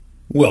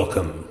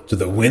Welcome to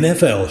the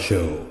WINFL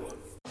Show.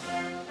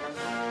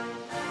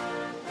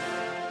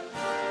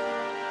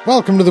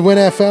 Welcome to the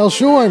WINFL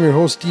Show. I'm your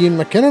host, Ian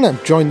McKinnon.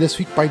 I'm joined this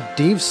week by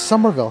Dave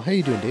Somerville. How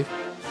you doing, Dave?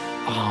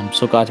 Oh, I'm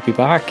so glad to be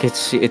back.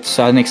 It's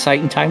an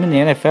exciting time in the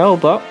NFL,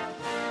 but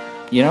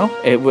you know,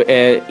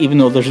 even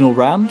though there's no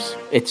Rams,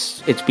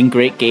 it's been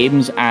great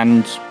games,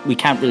 and we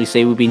can't really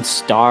say we've been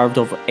starved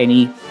of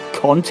any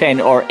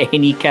content or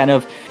any kind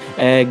of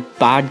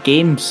bad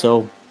games.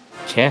 So,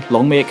 yeah,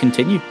 long may it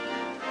continue.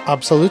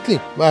 Absolutely.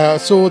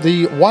 So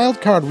the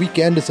Wildcard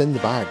weekend is in the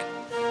bag.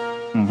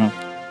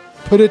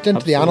 Mm-hmm. Put it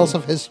into the annals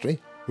of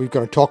history. We've got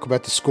to talk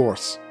about the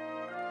scores.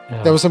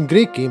 Yeah. There were some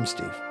great games,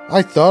 Steve.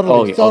 I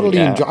thoroughly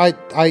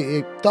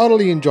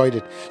enjoyed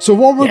it. So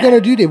what we're going to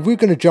do, Dave, we're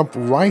going to jump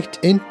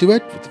right into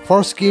it with the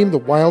first game, the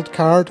wild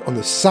card on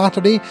the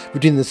Saturday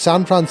between the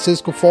San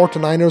Francisco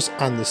 49ers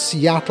and the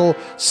Seattle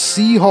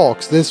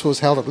Seahawks. This was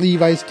held at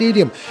Levi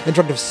Stadium in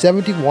front of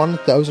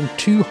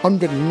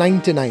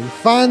 71,299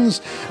 fans,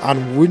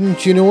 and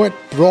wouldn't you know it,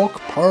 Brock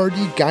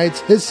Purdy guides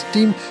his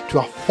team to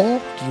a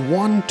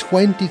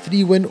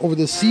 41-23 win over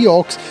the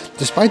Seahawks,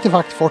 despite the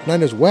fact the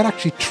 49ers were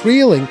actually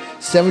trailing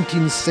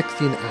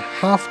 17-16 at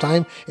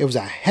halftime. It was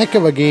a heck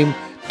of a game.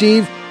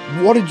 Dave,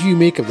 what did you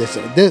make of this?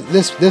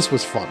 This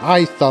was fun.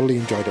 I thoroughly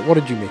enjoyed it. What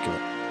did you make of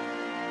it?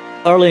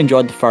 Thoroughly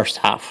enjoyed the first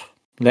half.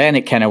 Then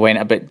it kind of went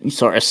a bit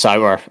sort of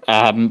sour.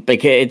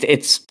 Because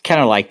it's kind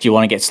of like, do you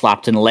want to get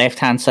slapped in the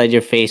left-hand side of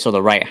your face or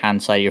the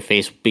right-hand side of your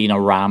face being a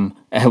Ram?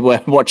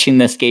 Watching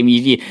this game,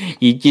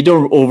 you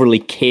don't overly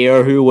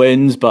care who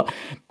wins, but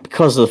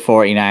because of the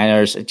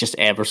 49ers, it's just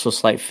ever so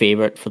slight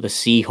favourite for the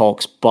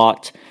Seahawks.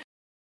 But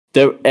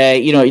like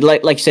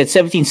you said,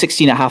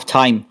 17-16 at half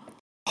time.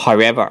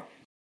 However,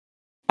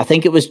 I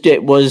think it was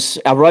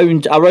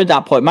around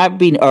that point, it might have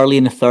been early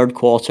in the third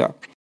quarter,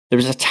 there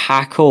was a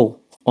tackle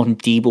on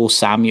Deebo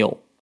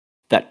Samuel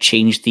that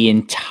changed the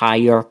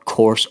entire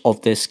course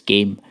of this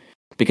game.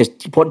 Because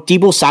what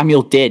Deebo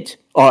Samuel did,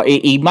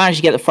 he managed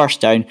to get the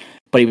first down,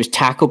 but he was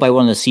tackled by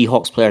one of the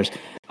Seahawks players.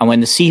 And when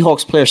the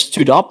Seahawks player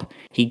stood up,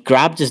 he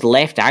grabbed his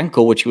left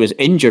ankle, which he was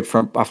injured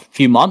for a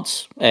few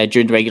months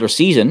during the regular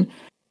season,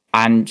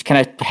 and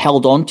kind of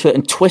held on to it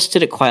and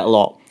twisted it quite a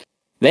lot.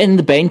 Then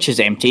the bench is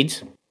emptied,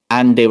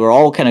 and they were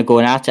all kind of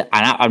going at it.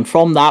 And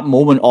from that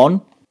moment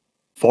on,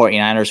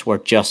 49ers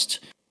were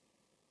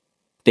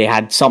they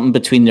had something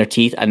between their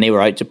teeth, and they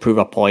were out to prove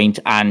a point.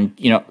 And,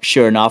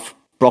 sure enough,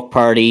 Brock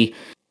Purdy,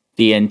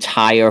 the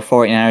entire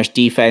 49ers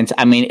defense,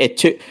 I mean, it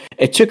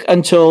took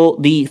until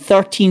the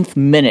 13th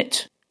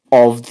minute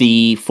of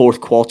the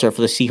fourth quarter for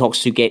the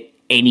Seahawks to get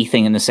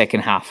anything in the second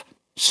half.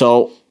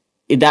 So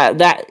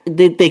that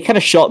they kind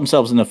of shot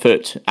themselves in the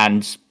foot,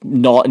 and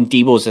not in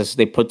Deebo's as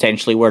they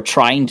potentially were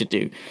trying to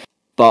do.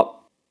 But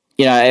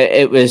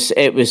it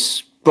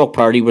was Brock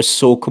Purdy was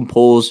so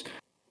composed.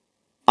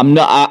 I'm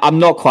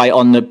not quite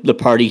on the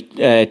Purdy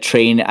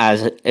train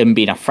as him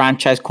being a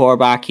franchise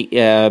quarterback,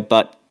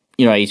 but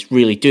he's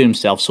really doing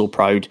himself so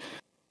proud.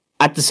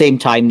 At the same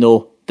time,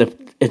 though, the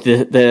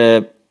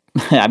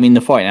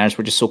 49ers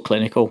were just so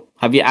clinical.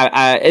 Have you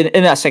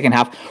in that second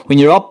half, when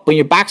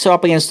your backs are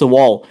up against the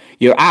wall,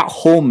 you're at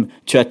home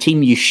to a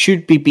team you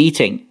should be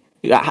beating.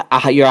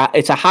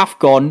 It's a half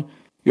gone.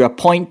 You're a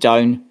point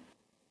down.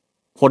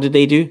 What did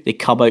they do? They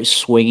come out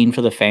swinging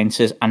for the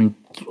fences, and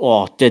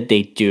did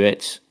they do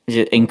it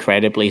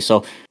incredibly?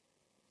 So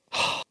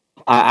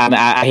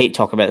I hate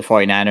talking about the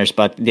 49ers,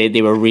 but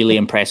they were really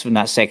impressive in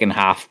that second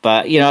half.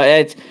 But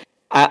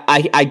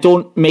I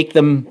don't make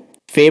them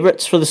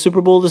favourites for the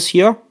Super Bowl this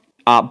year.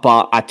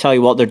 But I tell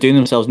you what, they're doing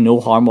themselves no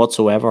harm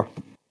whatsoever.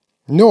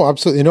 No,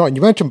 absolutely not. And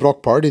you mentioned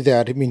Brock Purdy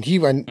there. I mean, he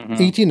went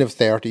 18 of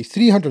 30,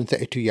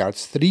 332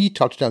 yards, 3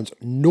 touchdowns,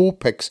 no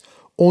picks,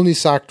 only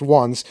sacked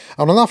once.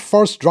 And on that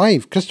first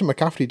drive, Christian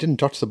McCaffrey didn't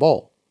touch the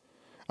ball.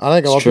 I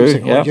think a lot of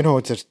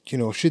people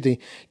saying, should they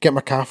get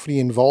McCaffrey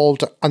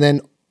involved? And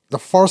then the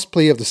first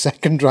play of the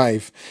second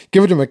drive,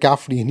 give it to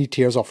McCaffrey and he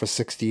tears off for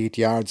 68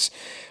 yards.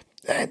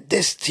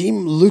 This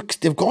team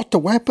they've got the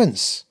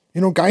weapons.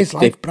 Guys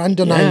like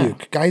Brandon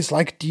Ayuk, guys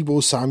like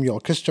Deebo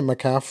Samuel, Christian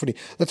McCaffrey.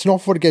 Let's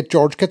not forget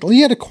George Kittle.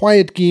 He had a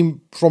quiet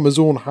game from his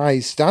own high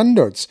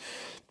standards.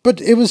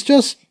 But it was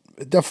just,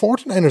 the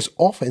 49ers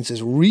offense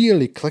is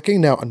really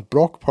clicking now, and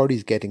Brock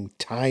Purdy's getting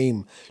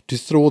time to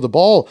throw the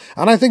ball.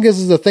 And I think this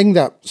is the thing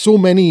that so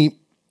many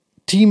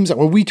teams,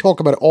 we talk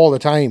about it all the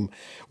time,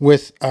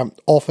 with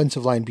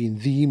offensive line being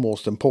the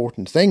most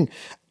important thing.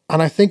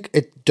 And I think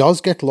it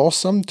does get lost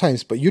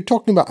sometimes. But you're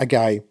talking about a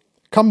guy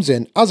comes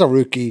in as a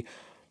rookie,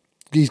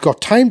 he's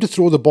got time to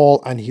throw the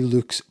ball, and he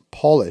looks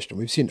polished. And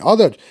we've seen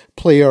other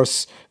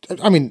players,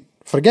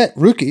 forget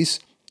rookies,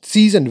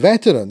 seasoned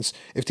veterans,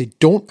 if they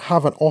don't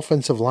have an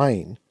offensive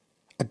line,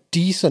 a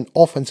decent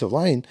offensive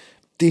line,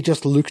 they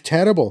just look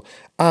terrible.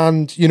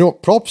 And,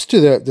 props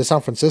to the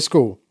San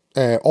Francisco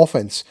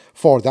offense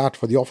for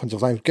the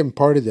offensive line, giving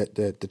Purdy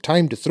the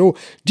time to throw.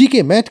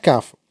 DK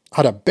Metcalf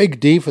had a big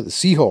day for the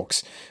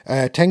Seahawks.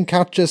 10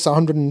 catches,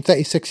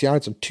 136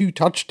 yards and 2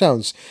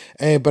 touchdowns.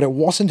 But it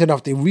wasn't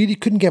enough. They really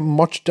couldn't get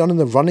much done in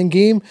the running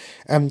game.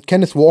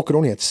 Kenneth Walker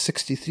only had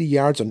 63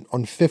 yards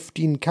on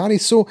 15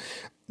 carries. So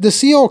the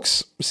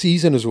Seahawks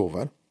season is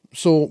over.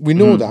 So we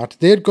know that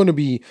they're going to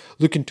be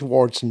looking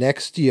towards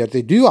next year.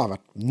 They do have a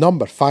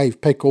number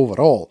 5 pick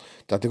overall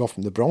that they got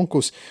from the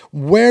Broncos.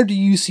 Where do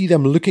you see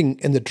them looking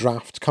in the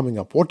draft coming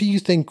up? What do you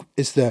think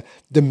is the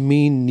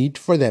main need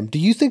for them? Do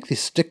you think they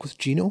stick with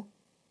Geno?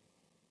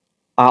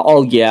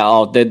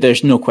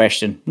 There's no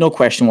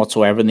question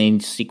whatsoever. They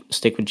need to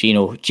stick with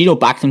Geno. Geno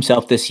backed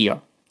himself this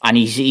year, and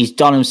he's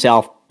done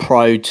himself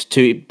proud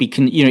to be,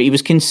 he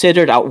was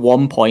considered at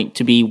one point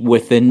to be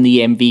within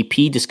the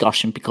MVP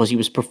discussion because he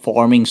was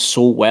performing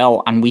so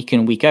well and week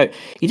in, week out.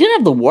 He didn't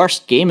have the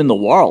worst game in the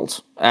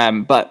world,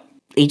 but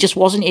he just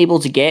wasn't able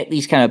to get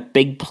these kind of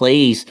big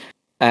plays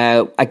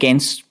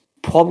against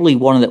probably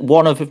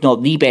one of, if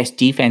not the best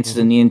defenses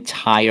in the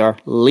entire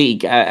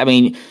league.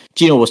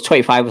 Geno was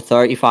 25 of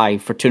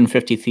 35 for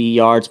 253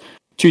 yards,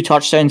 2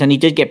 touchdowns, and he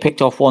did get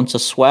picked off once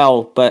as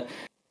well, but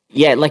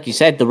yeah, like you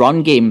said, the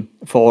run game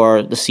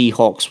for the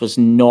Seahawks was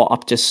not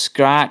up to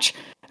scratch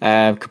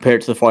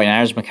compared to the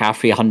 49ers.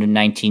 McCaffrey,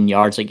 119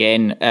 yards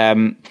again. Where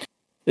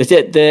do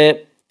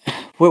the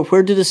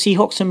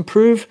Seahawks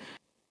improve?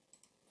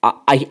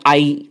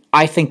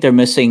 I think they're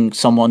missing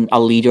a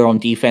leader on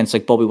defense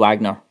like Bobby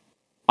Wagner.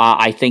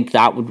 I think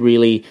that would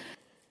really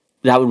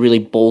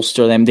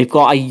bolster them. They've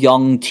got a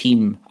young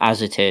team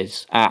as it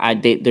is.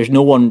 There's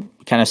no one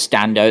kind of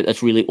stand out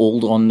that's really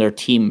old on their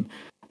team,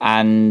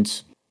 and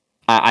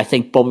I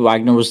think Bobby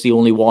Wagner was the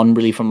only one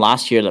really from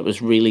last year that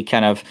was really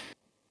kind of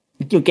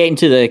getting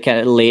to the kind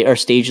of later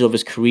stages of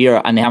his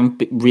career, and they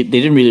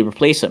didn't really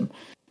replace him.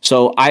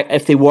 So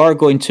if they were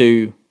going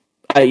to,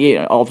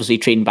 obviously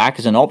trading back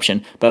is an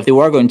option, but if they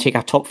were going to take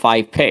a top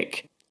 5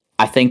 pick,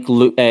 I think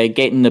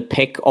getting the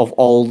pick of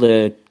all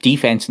the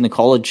defense in the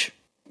college,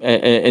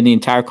 in the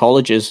entire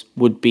colleges,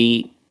 would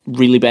be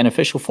really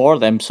beneficial for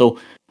them. So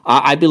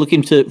I'd be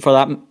looking for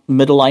that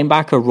middle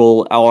linebacker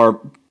role,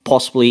 or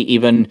possibly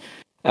even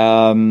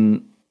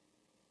I'd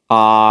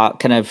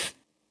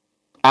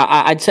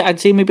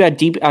say maybe a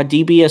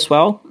DB as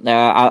well,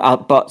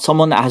 but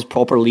someone that has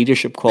proper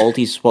leadership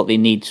qualities is what they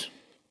need.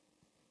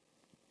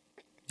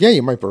 Yeah,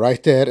 you might be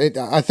right there.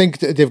 I think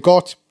they've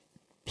got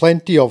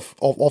plenty of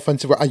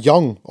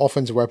young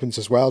offensive weapons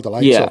as well.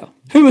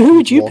 Who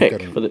would you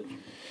pick for the?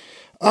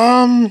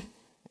 I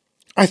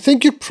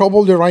think you're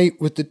probably right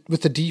with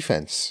the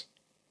defense.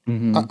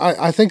 Mm-hmm.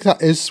 I think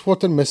that is what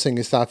they're missing,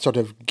 is that sort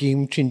of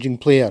game-changing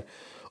player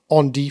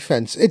on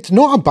defense. It's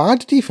not a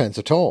bad defense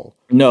at all.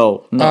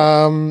 No.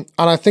 And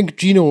I think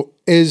Geno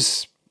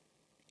is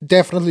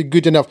definitely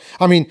good enough.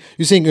 I mean,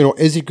 you're saying,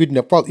 is he good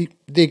enough? Well,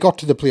 they got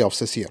to the playoffs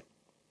this year.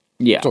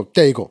 Yeah. So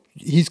there you go.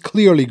 He's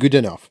clearly good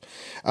enough.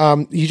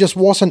 He just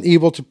wasn't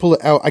able to pull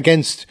it out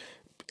against,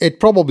 it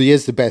probably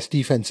is the best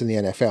defense in the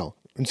NFL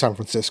in San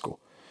Francisco.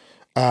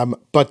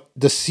 But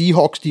the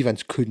Seahawks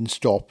defense couldn't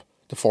stop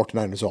the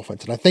 49ers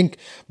offense. And I think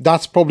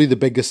that's probably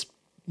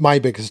my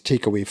biggest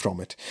takeaway from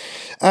it.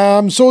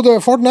 So the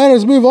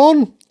 49ers move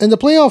on in the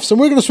playoffs, and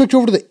we're going to switch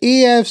over to the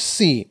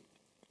AFC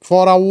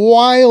for a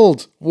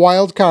wild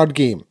card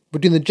game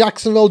between the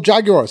Jacksonville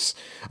Jaguars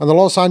and the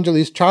Los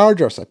Angeles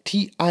Chargers at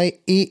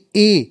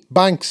TIAA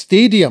Bank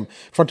Stadium in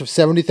front of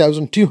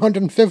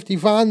 70,250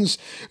 fans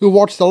who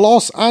watched the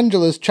Los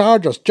Angeles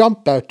Chargers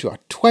jump out to a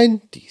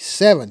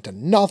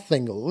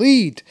 27-0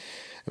 lead.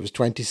 It was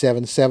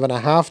 27-7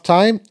 at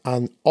halftime,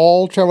 and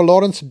all Trevor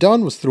Lawrence had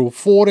done was throw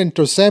 4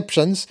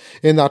 interceptions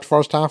in that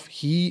first half.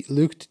 He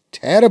looked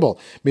terrible.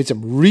 Made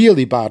some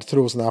really bad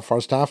throws in that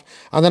first half,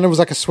 and then it was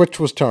like a switch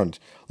was turned.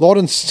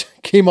 Lawrence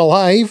came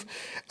alive,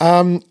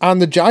 and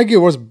the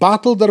Jaguars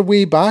battled their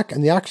way back,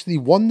 and they actually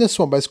won this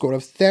one by a score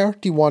of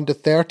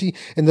 31-30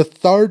 in the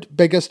 3rd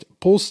biggest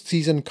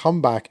postseason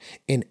comeback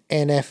in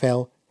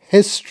NFL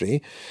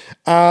history.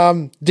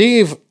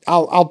 Dave,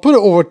 I'll put it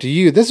over to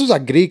you. This was a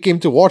great game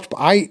to watch, but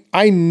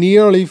I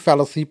nearly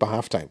fell asleep at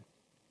halftime.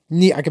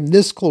 I came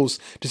this close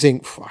to saying,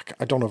 fuck,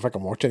 I don't know if I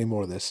can watch any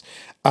more of this.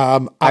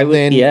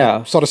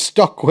 Sort of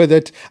stuck with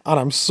it, and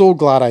I'm so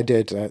glad I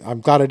did. I'm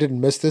glad I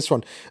didn't miss this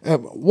one.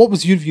 What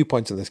was your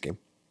viewpoints on this game?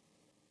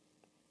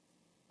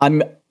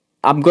 I'm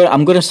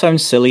going to sound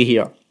silly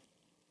here.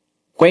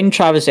 When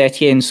Travis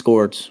Etienne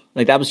scored,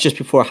 like that was just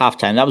before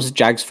halftime. That was the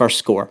Jags' first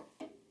score.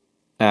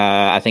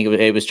 I think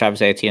it was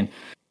Travis Etienne.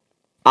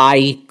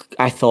 I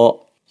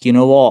thought, you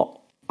know what?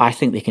 I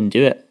think they can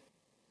do it.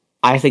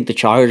 I think the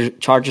Chargers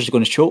are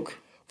going to choke.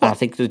 I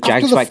think the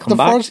Jags might come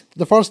back.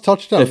 The first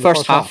touchdown. The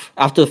first half.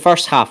 After the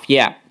first half,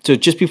 yeah. So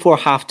just before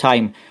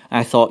halftime,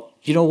 I thought,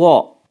 you know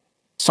what?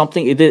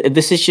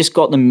 This has just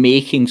got the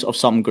makings of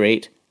something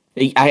great.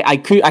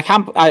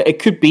 It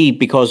could be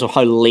because of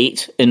how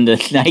late in the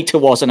night it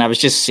was, and I was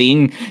just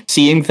seeing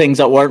things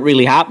that weren't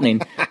really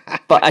happening.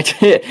 But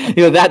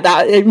that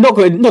I'm not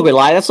going to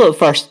lie, that's not the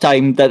first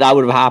time that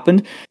would have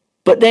happened.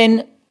 But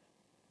then,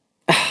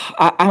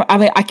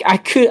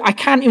 I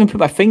can't even put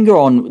my finger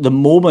on the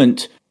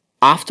moment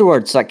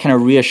afterwards that kind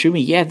of reassured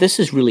me, yeah, this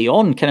is really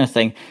on kind of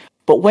thing.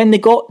 But when they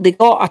got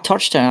a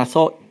touchdown, I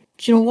thought,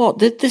 do you know what?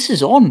 This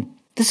is on.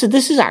 This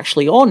is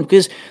actually on,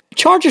 because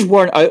Chargers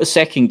weren't out of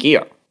second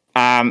gear.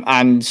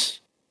 And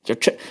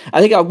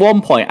I think at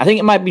one point, I think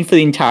it might have been for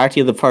the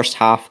entirety of the first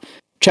half,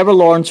 Trevor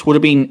Lawrence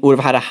would have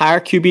had a higher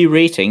QB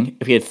rating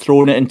if he had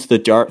thrown it into the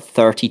dirt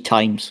 30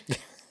 times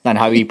than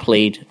how he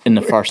played in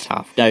the first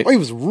half. Now, he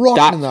was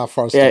rotten in that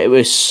first half. Yeah, it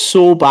was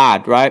so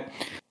bad, right?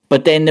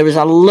 But then there was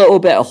a little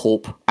bit of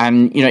hope,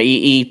 and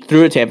he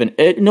threw it to Evan.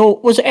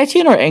 Was it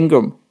Etienne or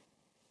Ingram?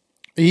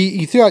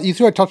 He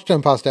threw a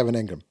touchdown past Evan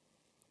Ingram.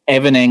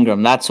 Evan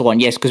Ingram, that's the one.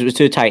 Yes, because it was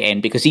to a tight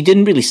end, because he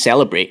didn't really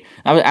celebrate.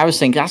 I was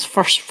thinking that's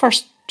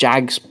first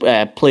Jags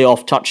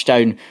playoff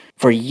touchdown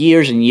for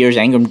years and years.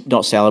 Ingram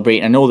not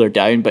celebrating. I know they're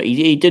down, but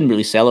he didn't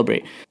really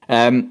celebrate.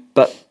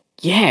 But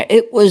yeah,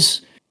 it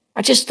was.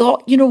 I just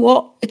thought, you know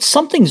what?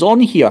 Something's on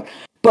here.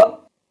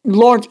 But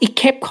Lord, he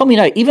kept coming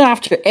out even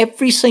after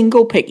every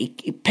single pick.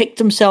 He picked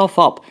himself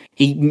up.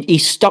 He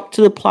stuck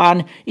to the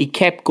plan. He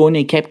kept going.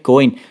 He kept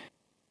going.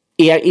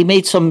 He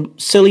made some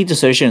silly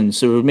decisions.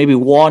 There were maybe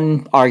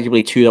one,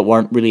 arguably two, that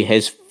weren't really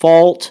his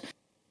fault,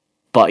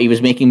 but he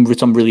was making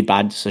some really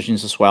bad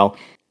decisions as well.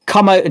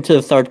 Come out into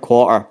the third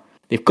quarter.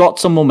 They've got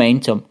some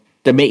momentum.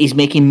 He's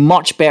making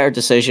much better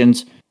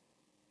decisions.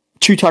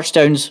 2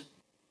 touchdowns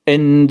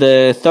in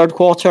the third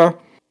quarter.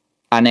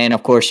 And then,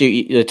 of course,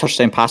 the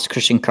touchdown pass to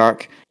Christian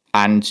Kirk.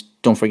 And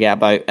don't forget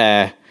about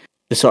the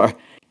sort of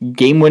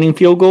game-winning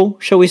field goal,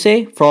 shall we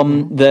say,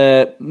 from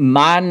the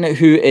man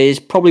who is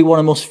probably one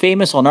of the most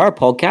famous on our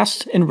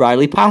podcast, in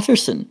Riley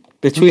Patterson.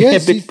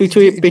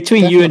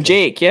 Between you and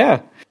Jake,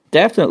 yeah,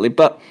 definitely.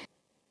 But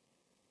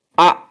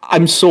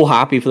I'm so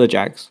happy for the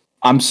Jags.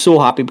 I'm so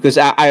happy because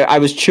I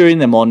was cheering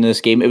them on in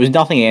this game. It was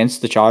nothing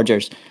against the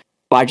Chargers,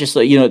 but I just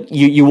thought,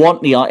 you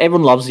want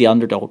everyone loves the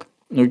underdog.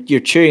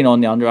 You're cheering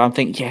on the underdog. I'm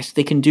thinking, yes,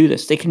 they can do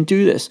this. They can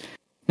do this.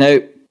 Now,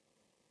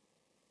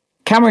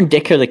 Cameron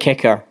Dicker, the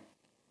kicker,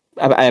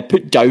 I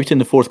put doubt in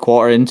the fourth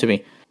quarter into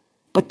me,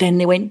 but then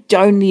they went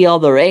down the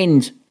other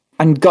end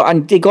and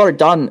they got it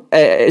done.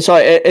 In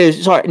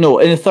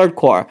the third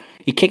quarter,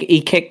 he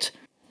kicked.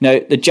 Now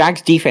the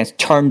Jags defense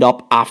turned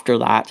up after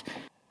that.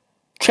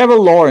 Trevor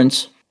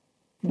Lawrence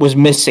was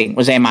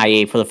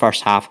MIA for the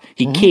first half.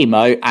 He came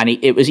out and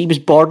he was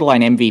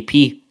borderline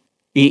MVP.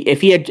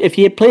 If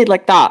he had played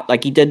like that,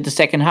 like he did the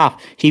second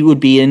half, he would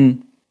be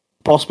in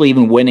possibly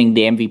even winning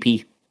the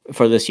MVP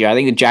for this year. I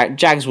think the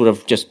Jags would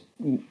have just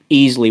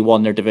easily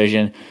won their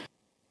division,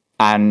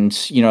 and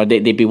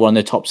they'd be one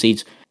of the top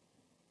seeds.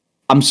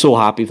 I'm so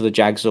happy for the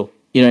Jags though.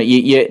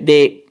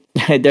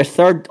 They're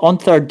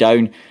third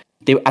down.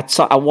 They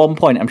at one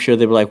point, I'm sure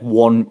they were like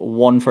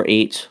one for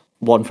 8,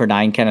 1 for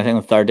 9 kind of thing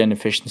on third down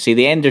efficiency.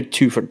 They ended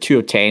 2 for 2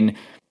 of 10.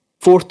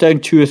 Fourth down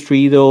 2 of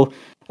 3 though.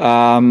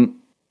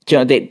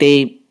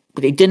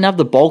 They didn't have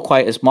the ball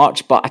quite as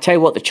much, but I tell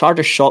you what, the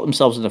Chargers shot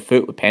themselves in the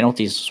foot with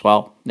penalties as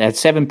well. They had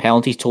 7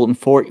 penalties, totaling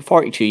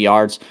 42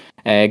 yards,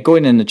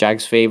 going in the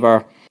Jags'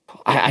 favour.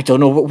 I don't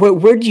know,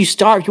 where do you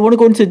start? If you want to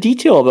go into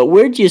detail, but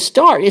where do you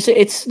start?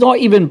 It's not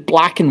even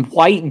black and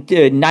white,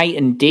 night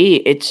and day.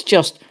 It's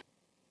just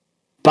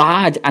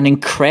bad and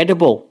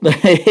incredible.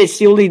 It's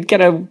the only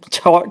kind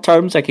of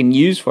terms I can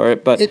use for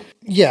it. But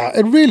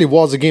it really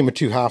was a game of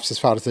two halves as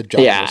far as the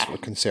Jaguars were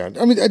concerned.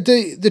 I mean,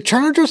 the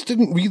Chargers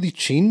didn't really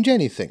change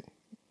anything,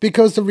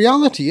 because the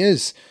reality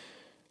is,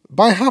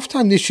 by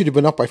halftime they should have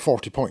been up by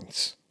 40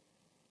 points,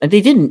 and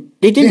they didn't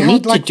need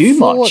to do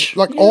much.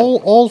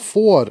 All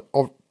 4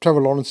 of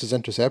Trevor Lawrence's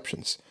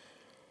interceptions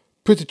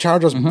put the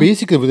Chargers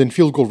basically within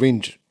field goal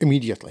range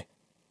immediately.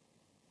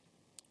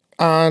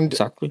 And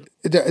exactly.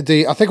 I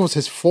think it was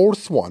his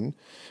 4th one.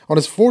 On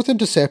his 4th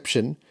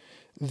interception,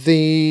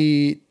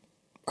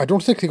 I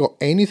don't think they got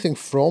anything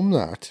from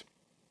that.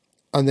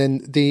 And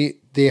then they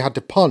had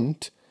to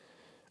punt.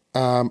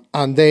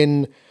 And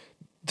then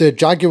the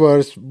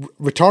Jaguars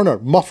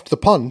returner muffed the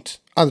punt,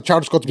 and the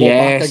Chargers got the ball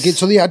back again.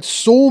 So they had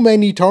so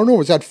many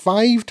turnovers. They had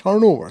 5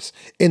 turnovers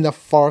in the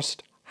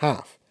first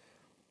half.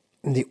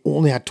 And they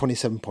only had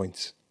 27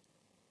 points.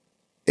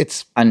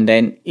 But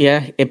then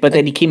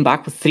he came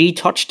back with 3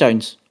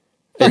 touchdowns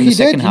in the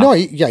second half.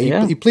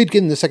 He played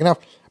good in the second half.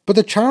 But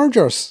the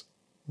Chargers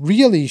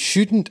really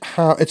shouldn't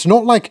have... It's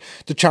not like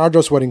the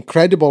Chargers were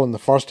incredible in the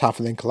first half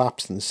and then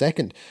collapsed in the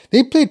second.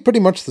 They played pretty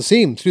much the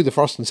same through the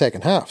first and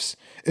second halves.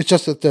 It's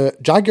just that the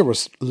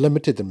Jaguars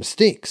limited their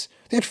mistakes.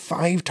 They had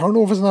 5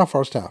 turnovers in that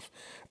first half.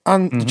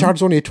 And the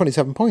Chargers only had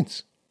 27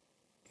 points.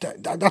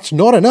 That's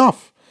not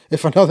enough.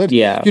 If another...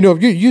 Yeah.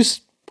 You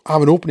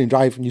have an opening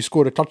drive and you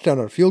score a touchdown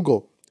or a field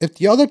goal. If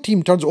the other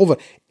team turns over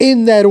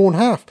in their own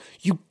half,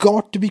 you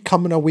got to be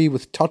coming away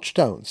with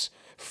touchdowns.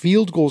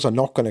 Field goals are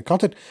not going to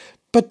cut it.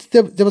 But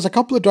there was a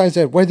couple of drives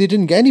there where they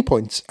didn't get any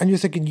points, and you're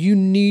thinking, you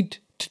need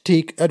to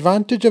take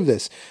advantage of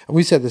this. And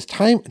we said this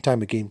time and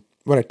time again,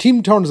 when a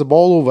team turns the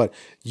ball over,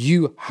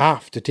 you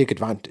have to take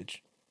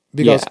advantage.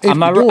 Because if you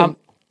don't,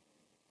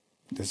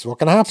 this is what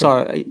can happen.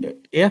 Sorry,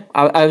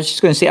 I was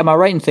just going to say, am I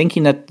right in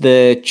thinking that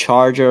the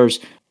Chargers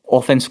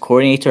offensive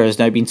coordinator has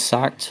now been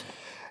sacked?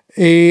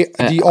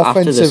 The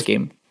after this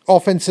game.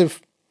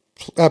 offensive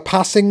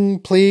passing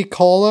play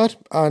caller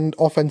and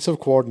offensive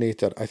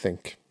coordinator, I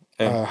think,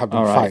 have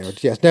been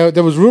fired. Yes. Now,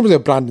 there was rumours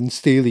of Brandon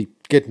Staley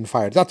getting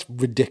fired. That's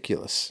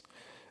ridiculous.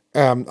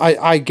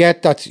 I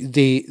get that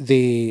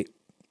they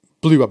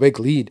blew a big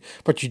lead,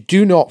 but you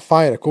do not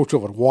fire a coach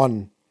over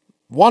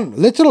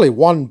literally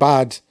one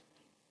bad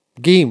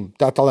game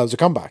that allows a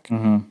comeback.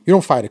 Mm-hmm. You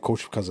don't fire a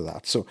coach because of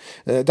that. So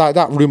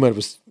that rumour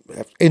was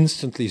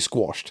instantly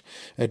squashed.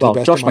 Well,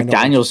 Josh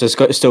McDaniels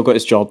has still got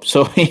his job,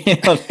 so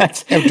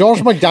that's... If Josh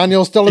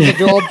McDaniels still has a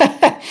job,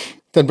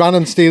 then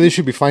Brandon Staley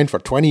should be fined for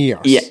 20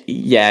 years. Yeah,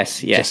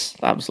 yes,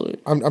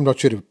 absolutely. I'm not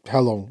sure how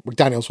long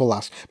McDaniels will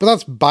last, but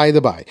that's by the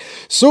by.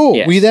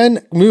 So we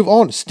then move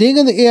on. Staying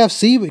in the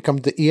AFC, we come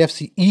to the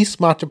AFC East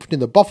matchup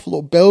between the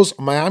Buffalo Bills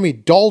and Miami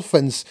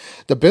Dolphins.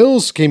 The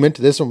Bills came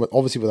into this one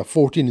obviously with a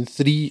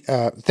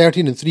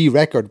 13-3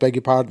 record, beg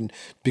your pardon,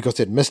 because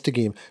they'd missed a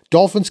game.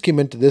 Dolphins came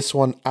into this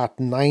one at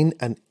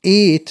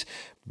 9-8.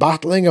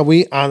 Battling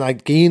away, and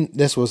again,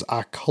 this was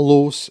a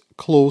close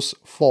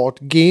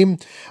fought game.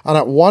 And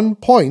at one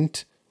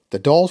point, the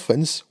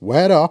Dolphins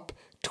were up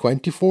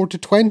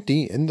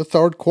 24-20 in the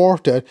third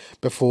quarter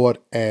before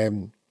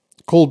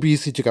Cole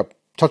Beasley took a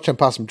touchdown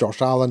pass from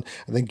Josh Allen,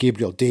 and then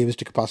Gabriel Davis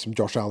took a pass from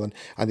Josh Allen,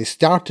 and they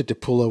started to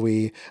pull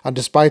away. And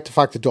despite the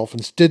fact the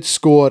Dolphins did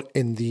score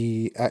in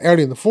the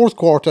early in the fourth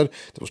quarter,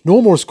 there was no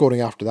more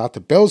scoring after that. The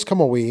Bills come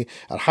away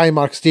at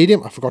Highmark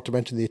Stadium. I forgot to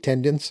mention the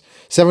attendance,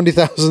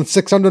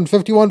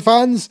 70,651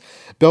 fans.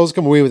 Bills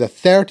come away with a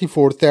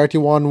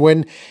 34-31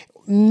 win.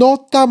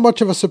 Not that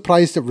much of a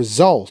surprise, the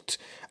result.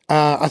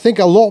 I think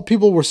a lot of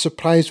people were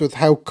surprised with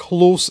how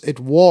close it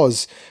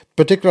was,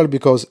 particularly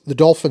because the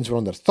Dolphins were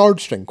on their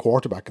third-string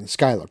quarterback in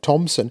Skylar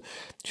Thompson,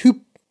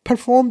 who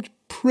performed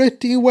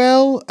pretty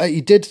well.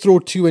 He did throw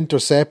 2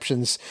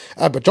 interceptions,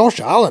 but Josh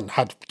Allen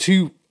had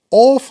 2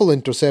 awful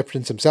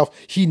interceptions himself.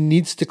 He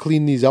needs to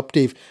clean these up,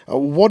 Dave.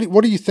 What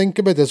do you think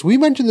about this? We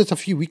mentioned this a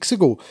few weeks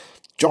ago.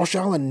 Josh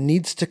Allen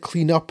needs to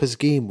clean up his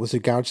game with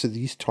regards to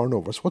these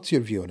turnovers. What's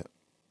your view on it?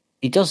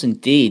 He does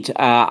indeed.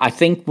 I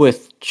think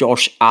with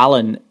Josh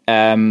Allen,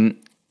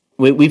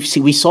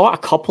 we saw it a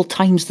couple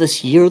times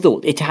this year,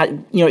 though. It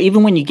had,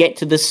 even when you get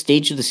to this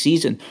stage of the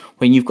season,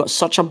 when you've got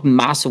such a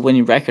massive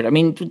winning record. I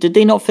mean, did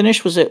they not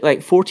finish? Was it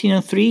like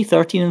 14-3,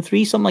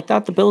 13-3, something like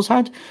that? The Bills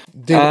had.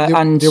 They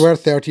were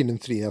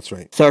 13-3. That's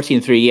right.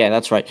 13-3. Yeah,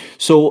 that's right.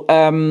 So,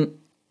 I mean,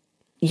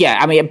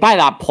 by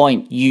that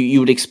point,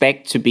 you would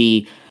expect to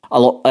be a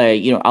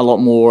lot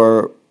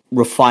more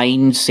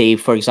refined, say,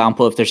 for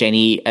example, if there's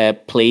any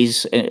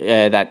plays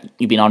that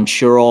you've been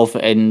unsure of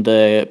in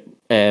the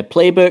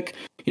playbook,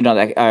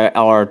 that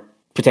are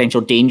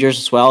potential dangers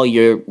as well.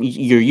 You're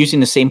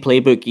using the same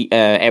playbook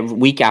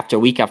week after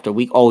week after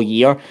week all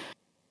year.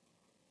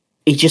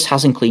 He just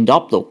hasn't cleaned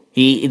up, though.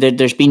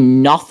 There's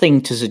been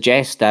nothing to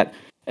suggest that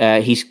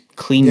he's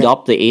cleaned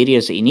up the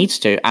areas that he needs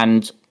to,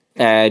 and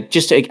I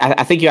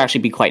think you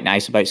actually be quite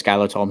nice about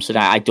Skylar Thompson.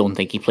 I don't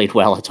think he played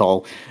well at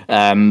all.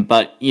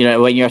 But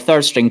when you're a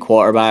third string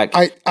quarterback,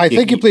 I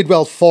think he played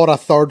well for a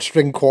third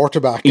string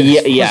quarterback in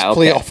his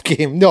playoff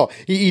game. No,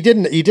 he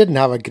didn't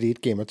have a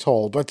great game at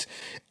all. But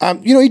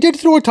he did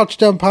throw a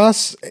touchdown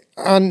pass,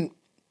 and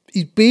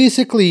he's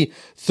basically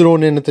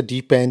thrown in at the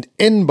deep end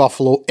in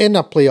Buffalo in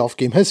a playoff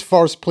game, his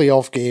first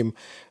playoff game.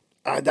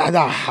 That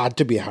had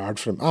to be hard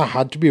for him. That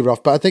had to be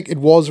rough. But I think it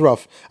was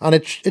rough, and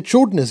it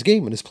showed in his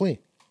game, in his play.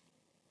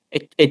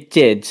 It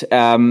did.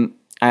 I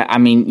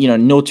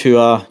mean, no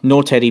Tua,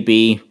 no Teddy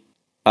B,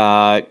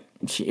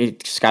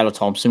 Skylar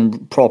Thompson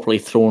properly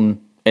thrown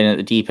in at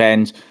the deep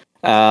end.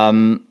 I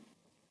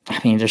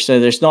mean,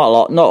 there's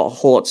not a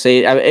whole lot to say.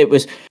 It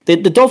was the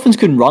Dolphins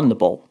couldn't run the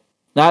ball.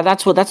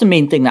 That's the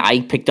main thing that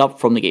I picked up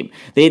from the game.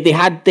 They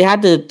had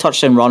the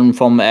touchdown run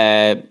from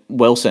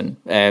Wilson,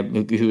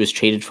 who was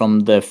traded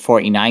from the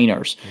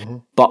 49ers,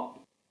 but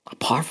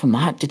apart from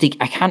that,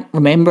 I can't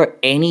remember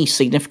any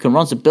significant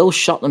runs. The Bills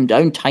shut them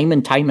down time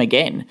and time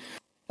again.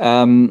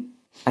 I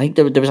think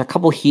there was a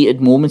couple heated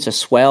moments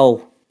as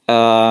well.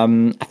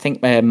 I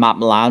think Matt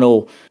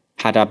Milano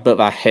had a bit of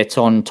a hit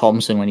on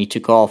Thompson when he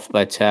took off.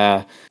 But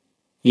the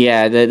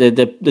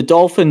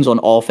Dolphins on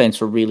offense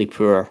were really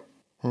poor.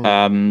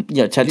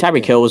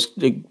 Tyreek Hill was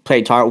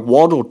played target.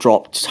 Waddle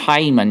dropped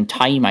time and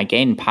time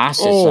again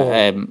passes.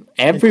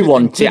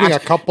 Everyone, including a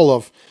couple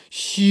of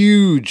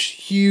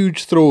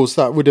huge throws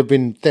that would have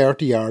been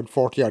 30-yard,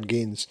 40-yard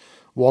gains.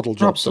 Waddle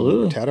dropped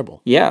them.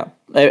 Terrible. Yeah,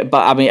 but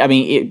I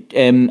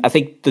mean, I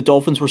think the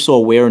Dolphins were so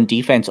aware on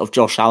defense of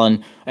Josh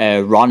Allen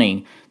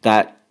running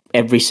that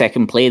every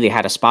second play they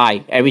had a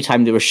spy. Every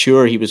time they were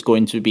sure he was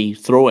going to be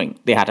throwing,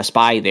 they had a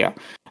spy there.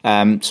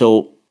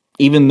 So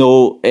even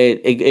though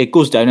it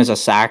goes down as a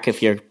sack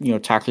if you're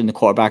tackling the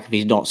quarterback if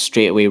he's not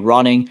straight away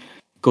running,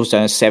 it goes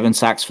down as 7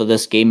 sacks for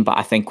this game. But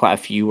I think quite a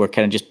few were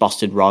kind of just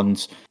busted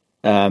runs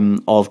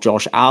of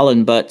Josh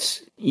Allen.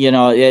 But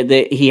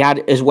he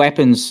had his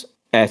weapons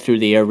through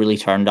the air really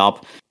turned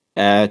up.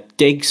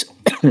 Diggs,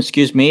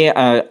 excuse me,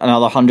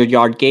 another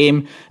 100-yard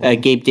game.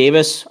 Gabe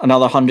Davis,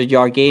 another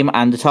 100-yard game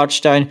and the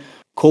touchdown.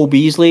 Cole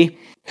Beasley,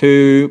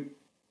 who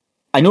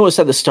I noticed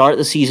at the start of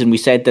the season we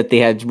said that they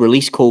had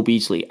released Cole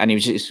Beasley and we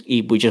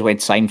just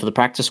went signed for the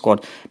practice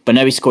squad, but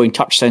now he's scoring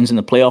touchdowns in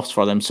the playoffs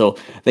for them. So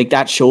I think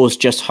that shows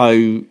just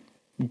how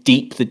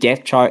deep the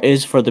depth chart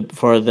is for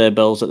the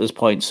Bills at this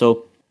point.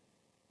 So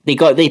they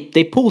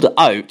pulled it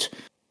out,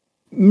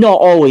 not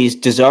always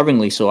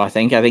deservingly so. I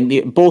think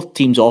both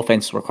teams'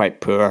 offenses were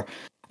quite poor.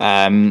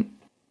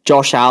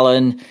 Josh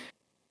Allen,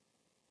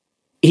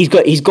 he's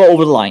got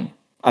over the line.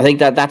 I think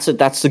that's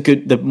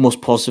the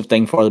most positive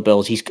thing for the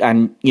Bills.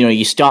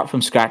 You start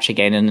from scratch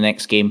again in the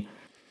next game,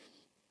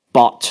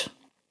 but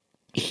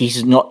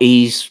he's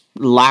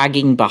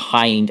lagging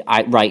behind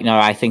right now.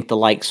 I think the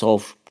likes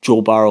of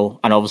Joe Burrow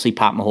and obviously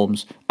Pat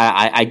Mahomes.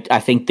 I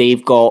think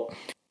they've got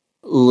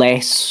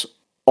less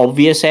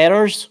obvious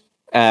errors,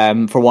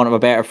 for want of a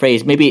better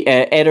phrase. Maybe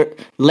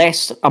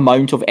less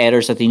amount of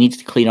errors that they need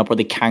to clean up or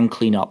they can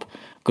clean up.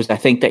 Because I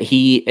think that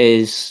he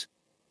is,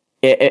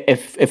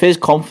 if his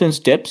confidence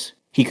dips,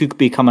 he could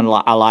become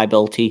a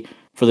liability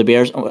for the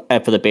Bears.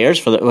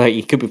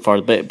 He could be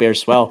for the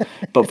Bears as well,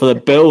 but for the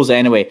Bills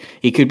anyway,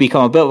 he could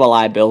become a bit of a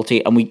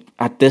liability. And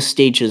at this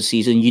stage of the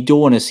season, you don't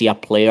want to see a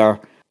player,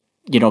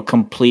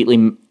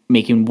 completely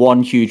making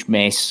one huge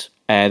mess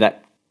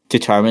that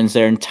determines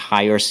their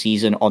entire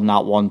season on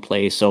that one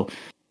play. So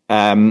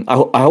I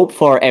hope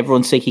for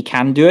everyone's sake he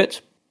can do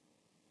it,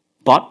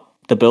 but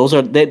the Bills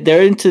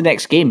they're into the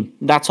next game.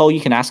 That's all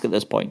you can ask at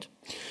this point.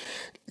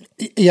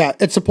 Yeah,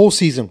 it's a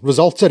postseason.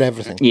 Results are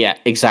everything. Yeah,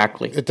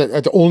 exactly.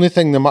 The only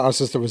thing that matters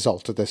is the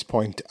result at this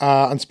point.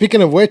 And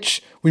speaking of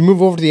which, we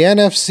move over to the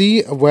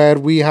NFC, where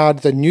we had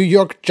the New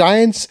York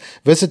Giants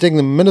visiting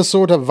the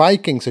Minnesota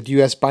Vikings at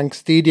US Bank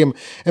Stadium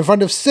in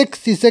front of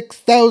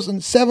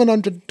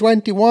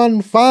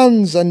 66,721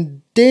 fans.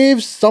 And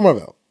Dave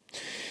Somerville,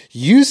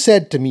 you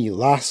said to me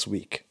last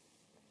week,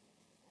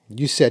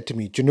 do you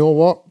know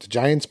what? The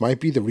Giants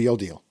might be the real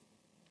deal.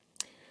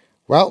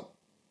 Well,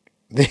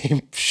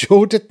 they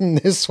showed it in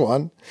this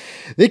one.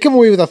 They come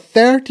away with a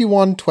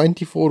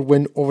 31-24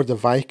 win over the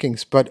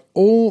Vikings. But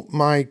oh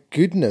my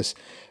goodness,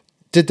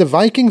 did the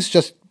Vikings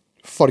just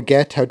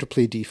forget how to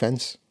play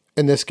defense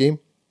in this game?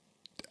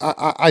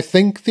 I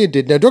think they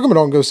did. Now, don't get me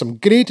wrong, there was some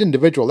great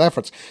individual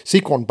efforts.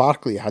 Saquon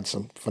Barkley had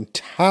some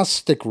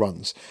fantastic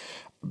runs.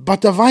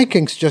 But the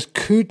Vikings just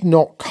could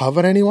not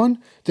cover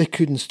anyone. They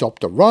couldn't stop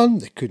the run.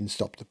 They couldn't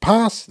stop the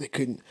pass.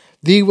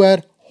 They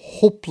were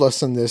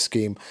hopeless in this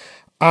game.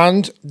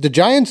 And the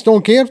Giants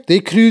don't care. They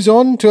cruise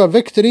on to a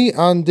victory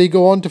and they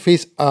go on to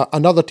face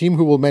another team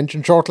who we'll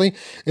mention shortly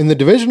in the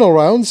divisional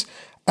rounds.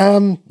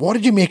 What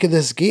did you make of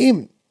this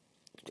game?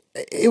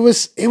 It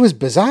was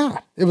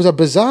bizarre. It was a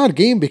bizarre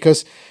game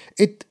because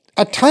at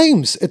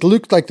times it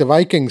looked like the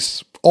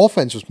Vikings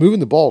offense was moving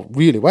the ball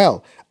really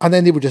well and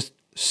then they would just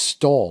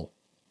stall.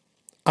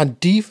 And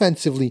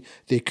defensively,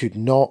 they could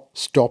not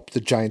stop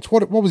the Giants.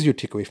 What was your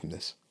takeaway from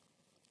this?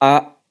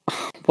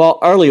 Well,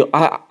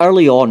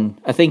 early on,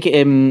 I think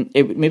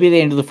maybe the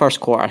end of the first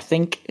quarter, I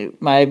think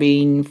it might have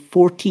been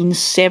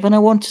 14-7, I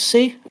want to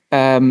say.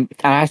 And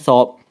I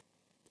thought,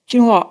 do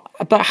you know what?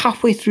 About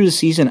halfway through the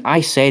season,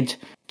 I said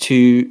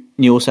to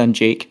Neosa and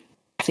Jake,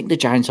 I think the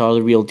Giants are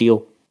the real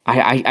deal.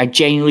 I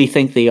genuinely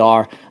think they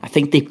are. I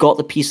think they've got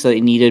the piece that they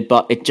needed,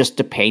 but it just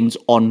depends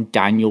on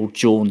Daniel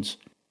Jones.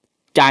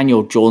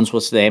 Daniel Jones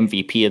was the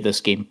MVP of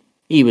this game.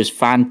 He was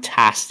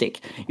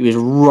fantastic. He was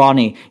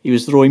running. He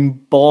was throwing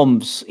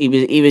bombs.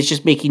 He was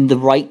just making the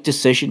right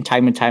decision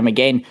time and time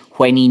again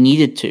when he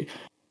needed to.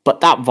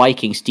 But that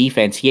Vikings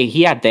defense,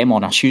 he had them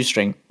on a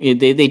shoestring.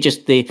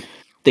 They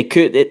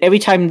could, every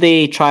time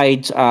they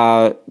tried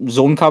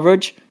zone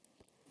coverage,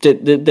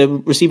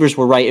 the receivers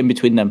were right in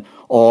between them.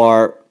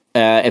 Or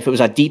if it was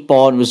a deep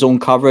ball and it was zone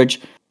coverage,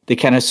 they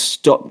kind of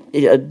stopped,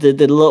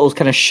 the little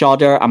kind of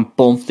shudder, and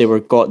boom, they were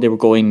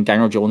going.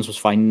 Daniel Jones was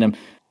finding them.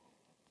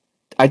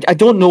 I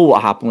don't know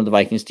what happened with the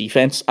Vikings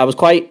defense. I was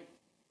quite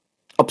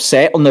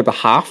upset on their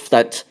behalf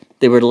that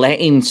they were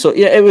letting. So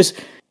yeah, it was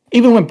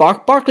even when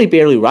Barkley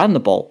barely ran the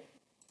ball.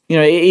 You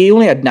know, he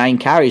only had 9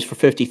 carries for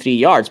 53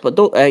 yards, but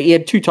he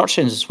had 2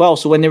 touchdowns as well.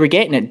 So when they were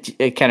getting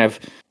it kind of,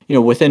 you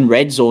know, within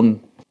red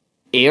zone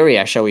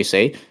area, shall we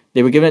say,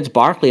 they were giving it to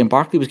Barkley, and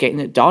Barkley was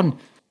getting it done.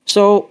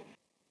 So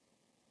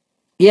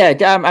yeah,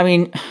 I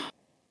mean,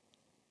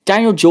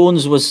 Daniel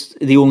Jones was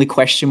the only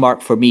question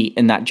mark for me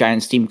in that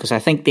Giants team, because I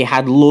think they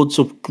had loads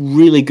of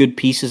really good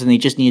pieces and they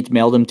just needed to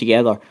meld them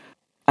together.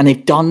 And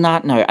they've done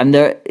that now. And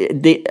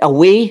they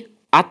away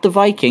at the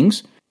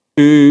Vikings,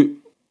 who,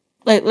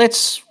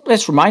 let's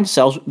remind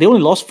ourselves, they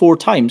only lost 4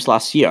 times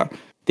last year.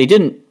 They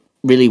didn't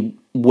really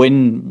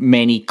win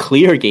many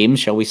clear games,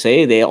 shall we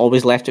say. They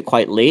always left it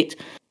quite late.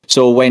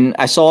 So when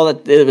I saw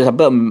that there was a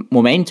bit of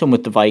momentum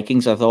with the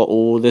Vikings, I thought,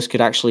 oh, this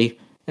could actually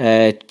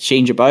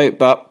change about.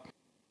 But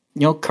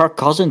you know, Kirk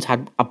Cousins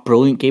had a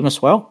brilliant game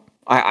as well.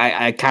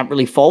 I can't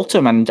really fault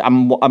him, and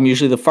I'm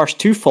usually the first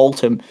to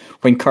fault him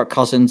when Kirk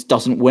Cousins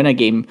doesn't win a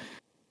game.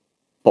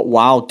 But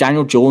wow,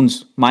 Daniel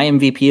Jones, my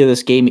MVP of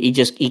this game,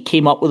 he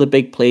came up with the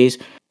big plays.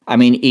 I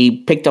mean, he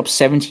picked up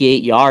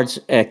 78 yards,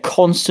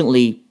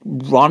 constantly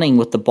running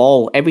with the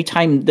ball. Every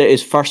time that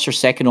his first or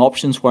second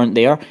options weren't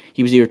there,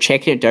 he was either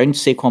checking it down to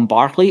Saquon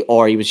Barkley,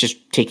 or he was just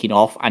taking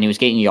off, and he was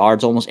getting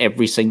yards almost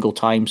every single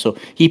time. So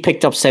he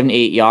picked up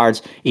 78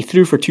 yards. He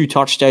threw for 2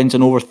 touchdowns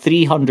and over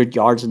 300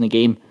 yards in the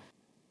game.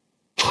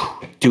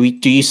 Do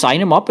you sign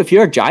him up? If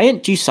you're a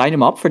Giant, do you sign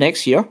him up for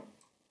next year?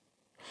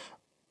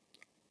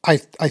 I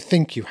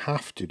think you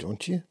have to,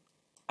 don't you?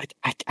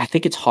 I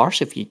think it's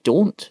harsh if you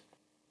don't.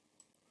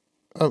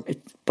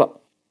 But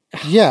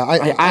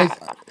yeah,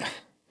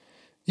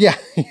 yeah,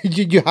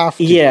 you have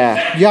to.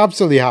 Yeah, you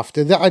absolutely have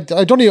to. I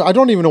don't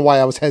even know why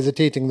I was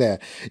hesitating there.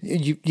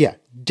 Yeah,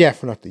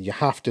 definitely, you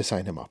have to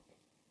sign him up.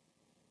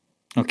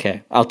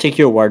 Okay, I'll take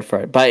your word for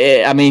it. But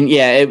I mean,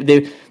 yeah,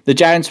 the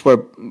Giants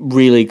were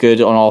really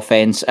good on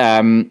offense.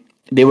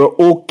 They were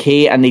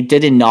okay, and they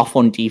did enough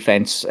on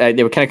defense.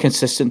 They were kind of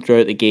consistent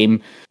throughout the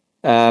game.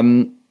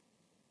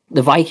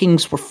 The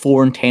Vikings were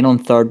 4-10 on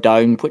third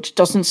down, which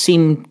doesn't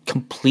seem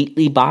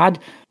completely bad,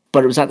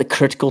 but it was at the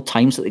critical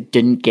times that they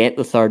didn't get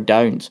the third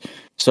downs.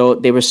 So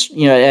they were,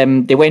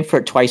 they went for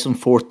it twice on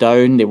fourth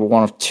down. They were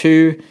 1 of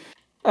 2.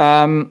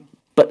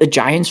 But the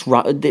Giants,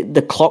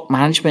 the clock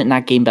management in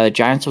that game by the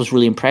Giants, I was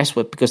really impressed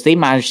with, because they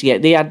managed to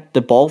they had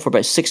the ball for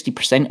about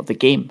 60% of the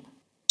game.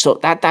 So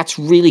that's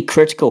really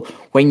critical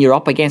when you're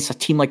up against a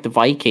team like the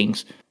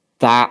Vikings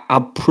that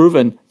have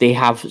proven they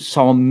have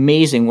some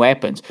amazing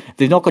weapons.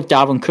 They've not got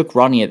Dalvin Cook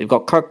running it. They've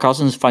got Kirk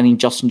Cousins finding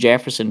Justin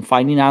Jefferson,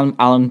 finding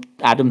Adam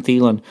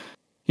Thielen.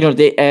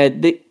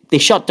 They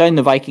shut down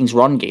the Vikings'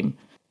 run game.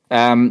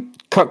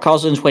 Kirk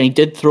Cousins, when he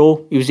did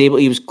throw,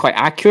 he was quite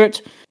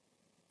accurate,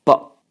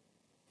 but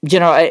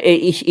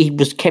he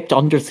was kept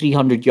under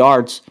 300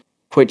 yards,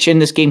 which in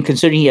this game,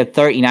 considering he had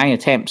 39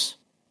 attempts,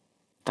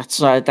 that's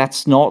not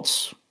that's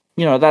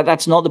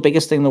not the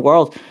biggest thing in the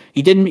world.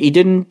 He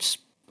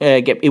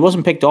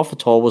wasn't picked off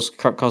at all, was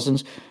Kirk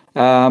Cousins.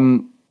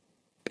 It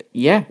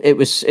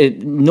was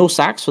no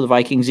sacks for the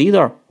Vikings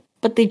either,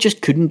 but they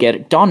just couldn't get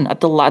it done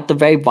at the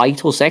very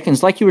vital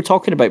seconds, like you were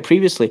talking about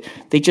previously.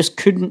 They just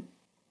couldn't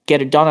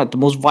get it done at the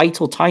most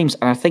vital times,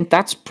 and I think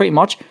that's pretty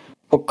much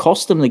what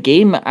cost them the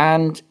game,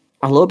 and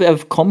a little bit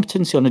of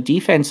competency on the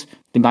defense.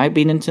 They might have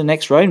been into the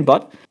next round,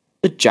 but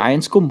the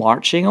Giants go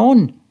marching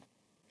on.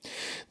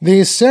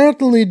 They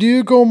certainly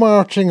do go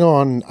marching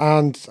on,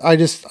 and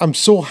I'm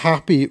so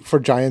happy for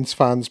Giants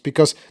fans,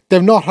 because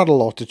they've not had a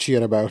lot to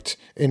cheer about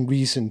in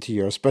recent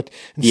years. But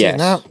saying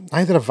that,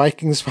 neither have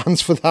Vikings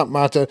fans for that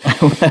matter.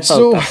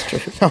 So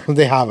no,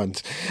 they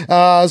haven't.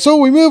 So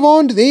we move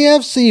on to the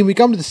AFC. We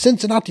come to the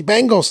Cincinnati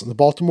Bengals and the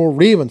Baltimore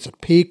Ravens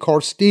at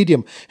Paycor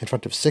Stadium in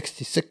front of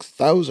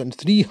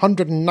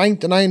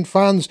 66,399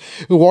 fans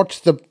who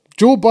watched the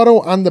Joe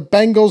Burrow and the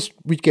Bengals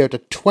would get a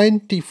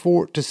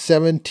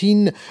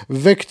 24-17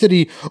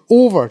 victory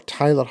over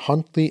Tyler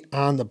Huntley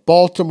and the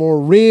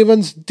Baltimore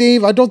Ravens.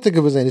 Dave, I don't think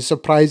there was any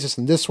surprises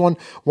in this one.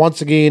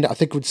 Once again, I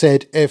think we'd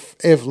said if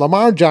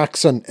Lamar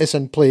Jackson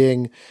isn't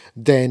playing,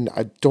 then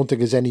I don't think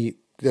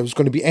there was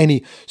going to be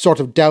any sort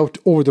of doubt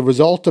over the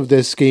result of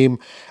this game.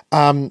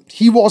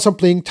 He wasn't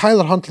playing,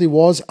 Tyler Huntley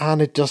was,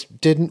 and it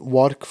just didn't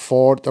work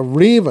for the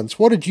Ravens.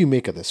 What did you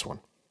make of this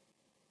one?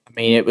 I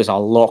mean, it was a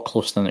lot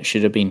closer than it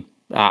should have been.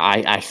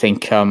 I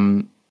think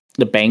the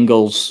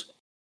Bengals,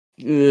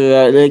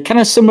 kind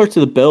of similar to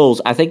the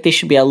Bills, I think they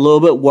should be a little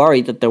bit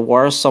worried that there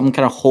were some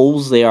kind of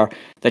holes there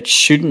that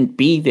shouldn't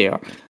be there.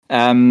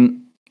 The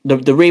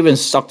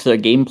Ravens stuck to their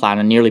game plan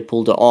and nearly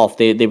pulled it off.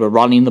 They were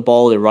running the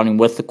ball, they were running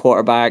with the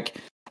quarterback.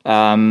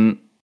 I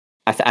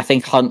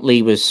think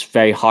Huntley was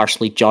very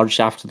harshly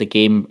judged after the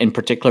game, in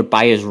particular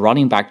by his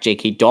running back,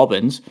 J.K.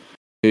 Dobbins,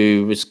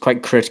 who was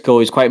quite critical.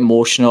 He was quite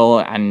emotional,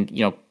 and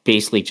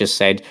basically just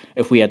said,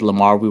 if we had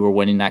Lamar, we were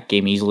winning that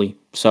game easily.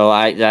 So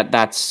I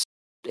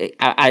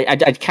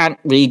can't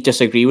really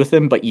disagree with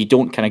him, but you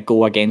don't kind of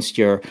go against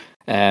your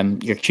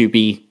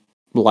QB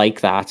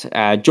like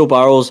that. Joe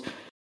Burrow's,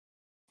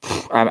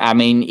 I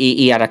mean,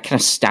 he had a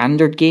kind of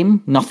standard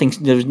game.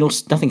 There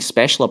was nothing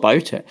special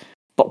about it.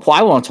 But what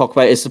I want to talk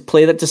about is the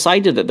play that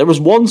decided it. There was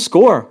one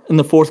score in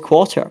the fourth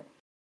quarter,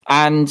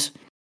 and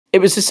it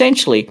was a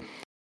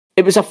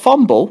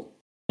fumble.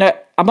 Now,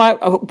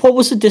 what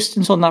was the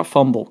distance on that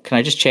fumble? Can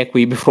I just check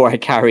with you before I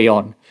carry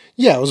on?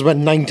 Yeah, it was about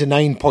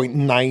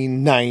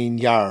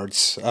 99.99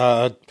 yards.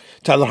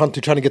 Tyler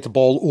Huntley trying to get the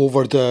ball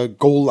over the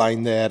goal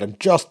line there, and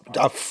just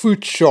a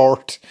foot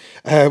short,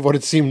 what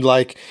it seemed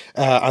like.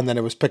 And then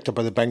it was picked up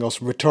by the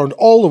Bengals, returned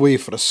all the way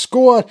for a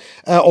score.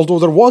 Although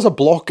there was a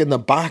block in the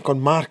back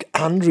on Mark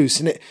Andrews,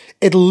 and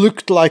it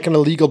looked like an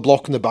illegal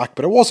block in the back,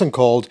 but it wasn't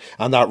called,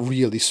 and that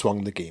really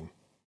swung the game.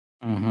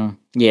 Mm-hmm.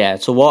 Yeah,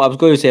 so what I was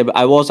going to say,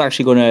 I was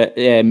actually going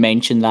to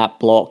mention that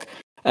block,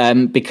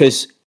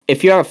 because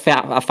if you're a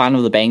fan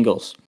of the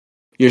Bengals,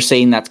 you're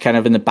saying that's kind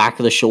of in the back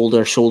of the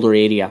shoulder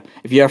area.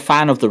 If you're a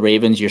fan of the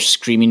Ravens, you're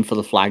screaming for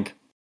the flag.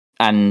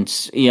 And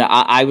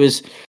I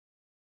was,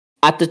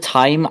 at the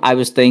time, I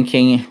was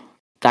thinking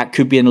that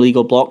could be an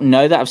illegal block.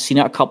 Now that I've seen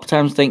it a couple of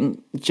times,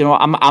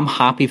 I'm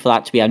happy for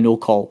that to be a no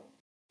call.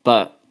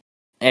 But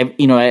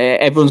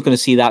Everyone's going to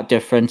see that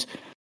different.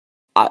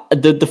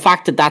 The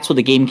fact that that's what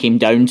the game came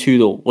down to,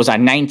 though, was a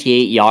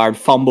 98-yard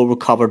fumble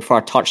recovered for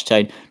a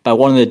touchdown by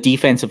one of the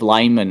defensive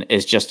linemen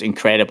is just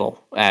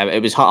incredible.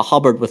 It was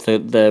Hubbard with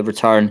the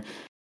return.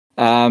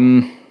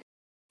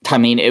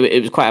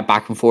 It was quite a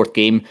back and forth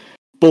game.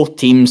 Both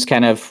teams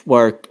kind of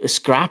were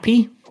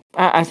scrappy,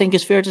 I think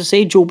it's fair to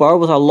say. Joe Burrow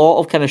with a lot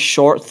of kind of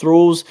short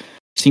throws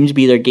seemed to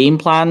be their game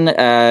plan.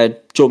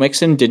 Joe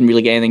Mixon didn't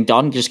really get anything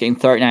done, just getting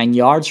 39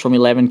 yards from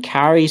 11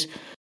 carries.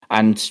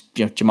 And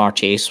Jamar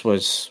Chase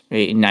was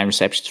 9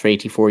 receptions for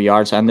 84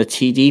 yards and the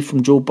TD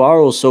from Joe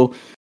Burrow. So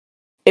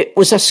it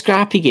was a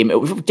scrappy game.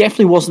 It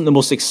definitely wasn't the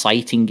most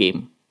exciting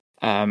game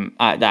that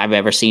I've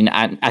ever seen.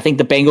 And I think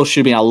the Bengals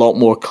should have been a lot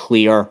more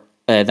clear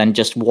than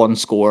just one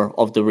score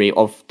of the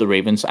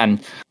Ravens.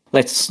 And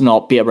let's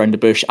not beat around the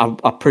bush.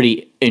 A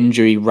pretty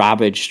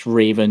injury-ravaged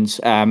Ravens.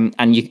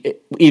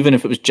 Even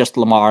if it was just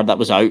Lamar that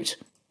was out,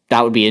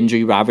 that would be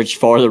injury-ravaged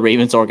for the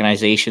Ravens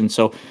organization.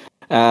 So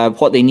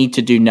what they need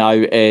to do now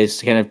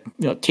is kind of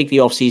take the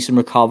offseason,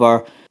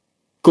 recover,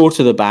 go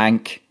to the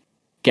bank,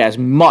 get as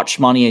much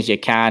money as you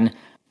can,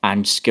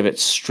 and just give it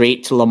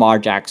straight to Lamar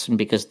Jackson,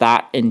 because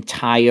that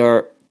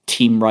entire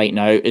team right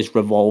now is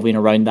revolving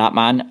around that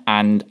man.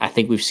 And I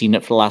think we've seen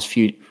it for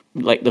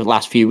the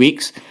last few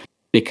weeks,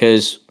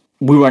 because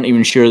we weren't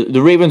even sure.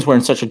 The Ravens were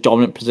in such a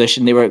dominant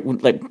position. They were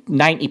like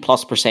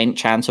 90+%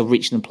 chance of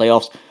reaching the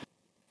playoffs,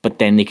 but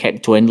then they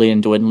kept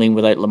dwindling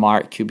without Lamar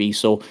at QB.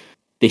 So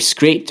they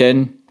scraped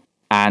in,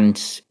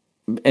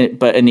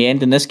 but in the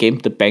end, in this game,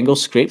 the Bengals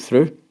scraped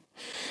through.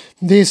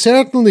 They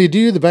certainly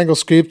do. The Bengals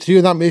scraped through,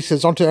 and that makes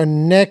us on to our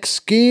next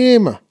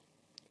game.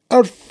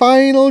 Our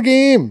final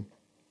game,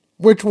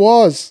 which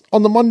was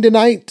on the Monday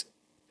night.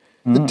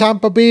 The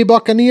Tampa Bay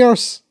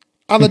Buccaneers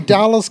and the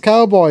Dallas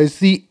Cowboys.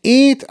 The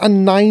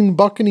 8-9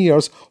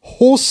 Buccaneers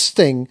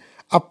hosting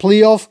a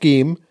playoff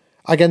game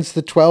against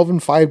the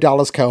 12-5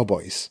 Dallas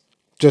Cowboys.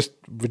 Just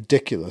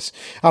ridiculous.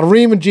 At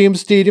Raymond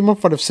James Stadium in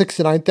front of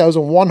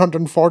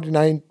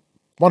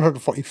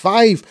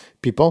 145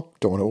 people.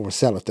 Don't want to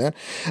oversell it there.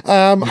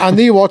 And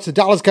they watched the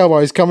Dallas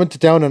Cowboys come into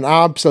town and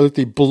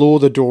absolutely blow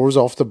the doors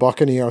off the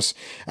Buccaneers.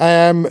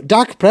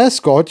 Dak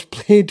Prescott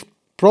played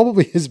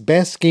probably his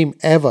best game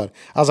ever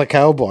as a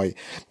Cowboy.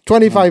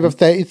 25 of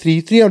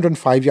 33,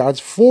 305 yards,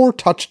 4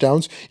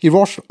 touchdowns. He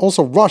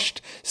also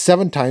rushed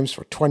 7 times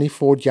for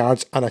 24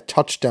 yards and a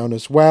touchdown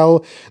as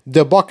well.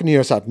 The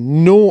Buccaneers had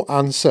no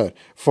answer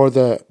for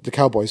the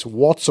Cowboys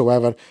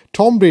whatsoever.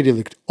 Tom Brady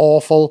looked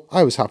awful.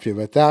 I was happy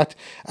about that.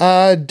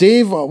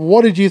 Dave,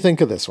 what did you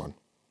think of this one?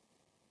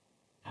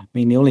 I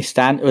mean, there was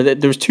 2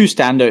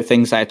 standout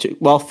things I took.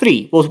 Well,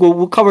 3.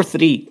 We'll cover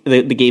 3,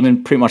 the game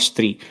in pretty much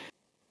 3.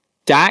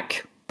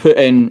 Dak put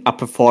in a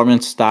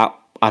performance that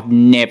I've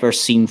never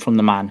seen from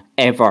the man,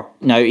 ever.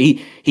 Now,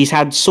 he's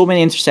had so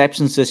many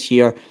interceptions this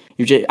year.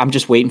 I'm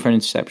just waiting for an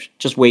interception.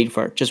 Just waiting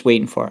for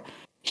it.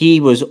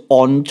 He was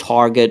on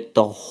target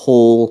the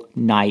whole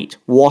night.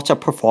 What a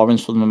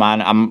performance from the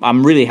man.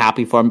 I'm really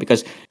happy for him,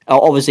 because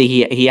obviously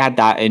he had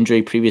that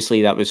injury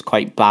previously that was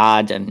quite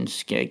bad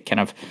and kind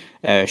of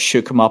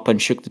shook him up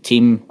and shook the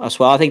team as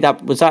well. I think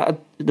that was at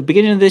the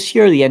beginning of this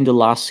year or the end of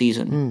last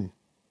season.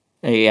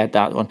 He had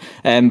that one.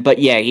 But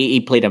yeah, he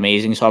played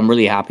amazing, so I'm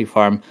really happy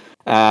for him.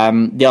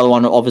 The other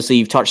one, obviously,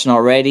 you've touched on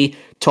already.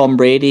 Tom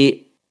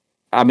Brady.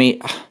 I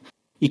mean,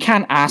 you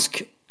can't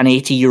ask an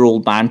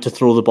 80-year-old man to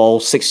throw the ball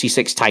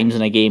 66 times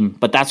in a game,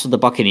 but that's what the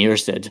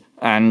Buccaneers did.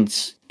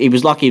 And he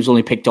was lucky he was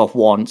only picked off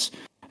once.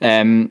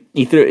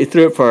 He threw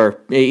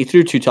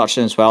 2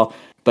 touchdowns as well,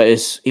 but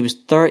he was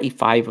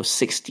 35 of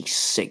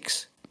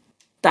 66.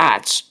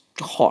 That's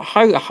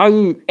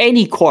how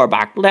any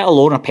quarterback, let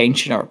alone a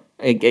pensioner,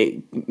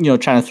 trying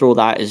to throw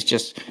that is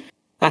just,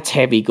 that's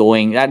heavy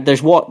going.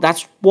 That's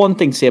one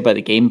thing to say about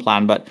the game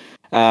plan, but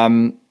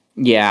I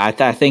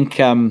think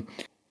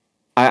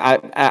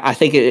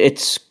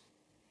it's,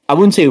 I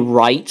wouldn't say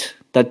right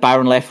that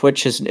Byron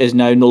Leftwich is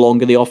now no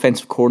longer the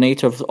offensive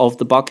coordinator of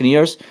the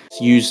Buccaneers.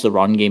 He's used the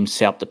run game,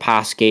 set up the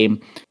pass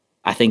game.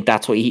 I think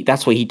that's what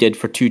he did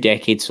for 2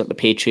 decades at the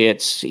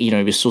Patriots. He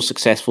was so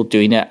successful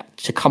doing it.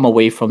 To come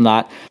away from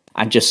that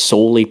and just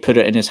solely put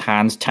it in his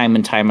hands time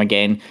and time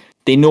again.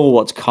 They know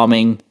what's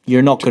coming.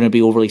 You're not going to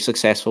be overly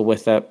successful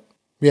with it.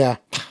 Yeah.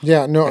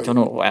 No, I don't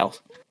know what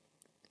else.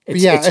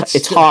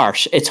 It's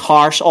harsh. It's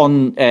harsh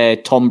on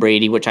Tom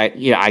Brady, which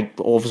I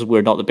obviously,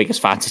 we're not the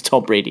biggest fans of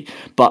Tom Brady,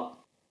 but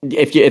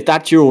if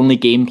that's your only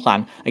game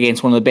plan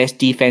against one of the best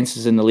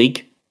defenses in the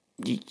league,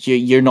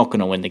 you're not going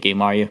to win the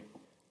game, are you?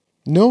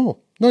 No,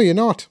 you're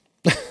not.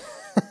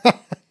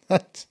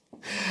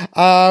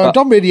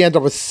 Tom Brady ended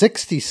up with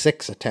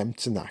 66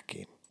 attempts in that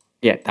game.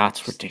 Yeah,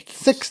 that's ridiculous.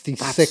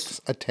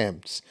 66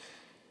 attempts.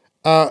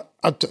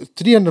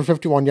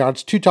 351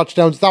 yards, 2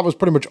 touchdowns. That was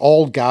pretty much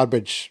all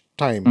garbage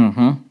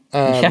time.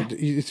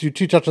 He threw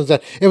 2 touchdowns there.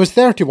 It was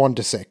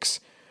 31-6.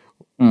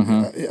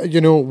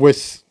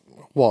 With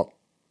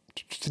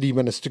 3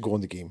 minutes to go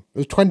in the game. It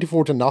was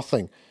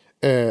 24-0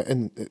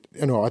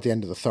 at the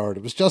end of the third.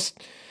 It was just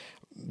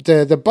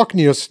the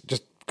Buccaneers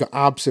just got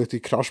absolutely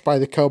crushed by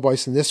the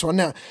Cowboys in this one.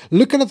 Now,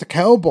 looking at the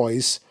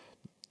Cowboys,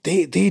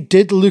 they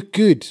did look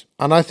good,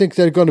 and I think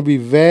they're going to be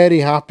very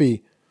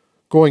happy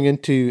going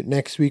into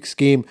next week's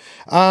game.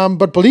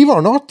 But believe it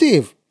or not,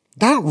 Dave,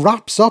 that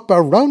wraps up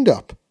our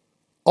roundup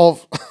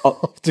of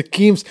the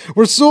games.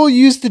 We're so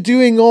used to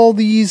doing all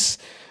these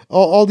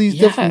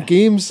different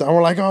games, and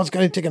we're like, it's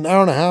going to take an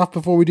hour and a half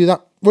before we do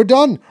that. We're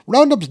done.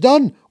 Roundup's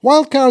done.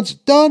 Wildcard's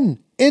done.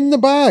 In the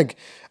bag.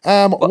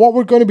 What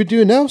we're going to be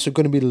doing now is we're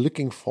going to be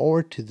looking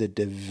forward to the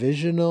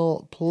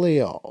Divisional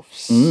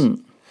Playoffs.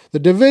 The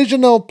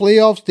Divisional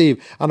Playoffs,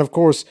 Dave. And of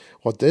course,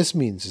 what this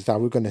means is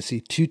that we're going to see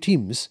two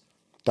teams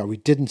that we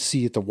didn't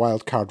see at the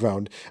Wildcard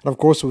round. And of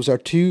course, those are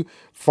two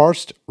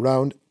first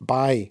round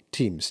bye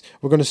teams.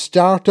 We're going to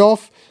start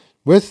off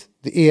with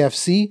the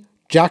AFC,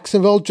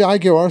 Jacksonville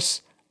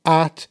Jaguars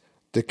at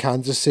the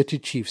Kansas City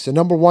Chiefs, the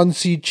number 1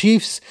 seed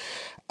Chiefs.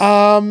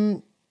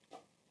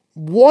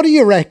 What do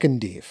you reckon,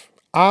 Dave?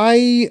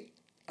 I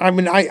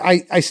mean,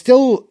 I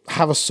still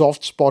have a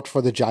soft spot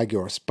for the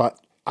Jaguars, but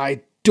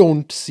I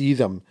don't see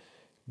them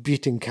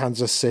beating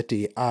Kansas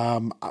City.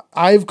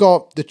 I've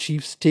got the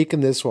Chiefs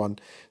taking this one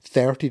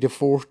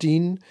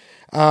 30-14.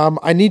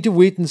 I need to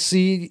wait and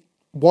see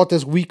what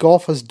this week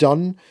off has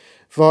done.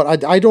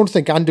 I don't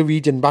think Andy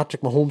Reid and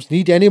Patrick Mahomes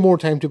need any more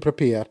time to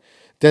prepare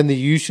than they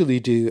usually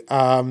do.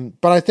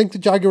 But I think the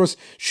Jaguars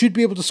should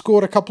be able to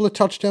score a couple of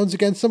touchdowns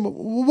against them.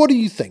 What do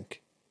you think?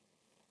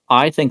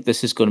 I think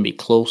this is going to be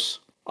close.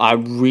 I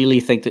really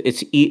think that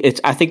it's.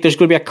 I think there's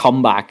going to be a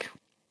comeback,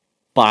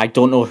 but I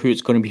don't know who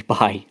it's going to be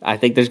by. I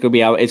think it's going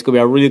to be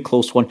a really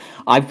close one.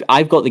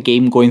 I've got the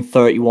game going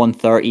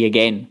 31-30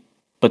 again,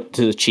 but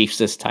to the Chiefs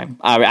this time.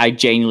 I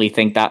genuinely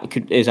think that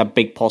is a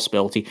big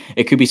possibility.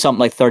 It could be something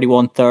like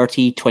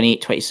 31-30,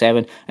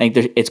 28-27. I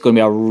think it's going to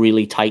be a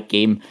really tight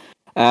game.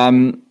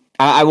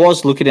 I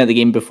was looking at the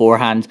game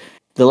beforehand.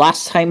 The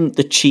last time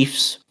the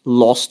Chiefs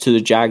lost to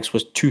the Jags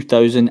was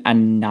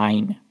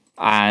 2009.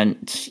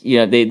 And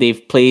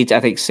they've played, I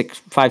think,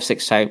 five,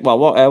 six times. Well,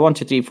 1,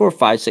 2, 3, 4,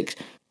 5,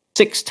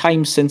 6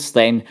 times since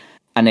then,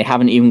 and they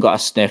haven't even got a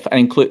sniff.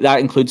 And that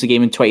includes the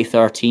game in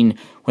 2013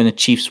 when the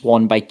Chiefs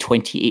won by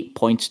 28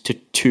 points to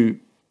 2.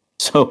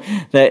 So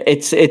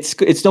it's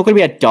not going to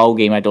be a dull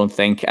game, I don't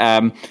think.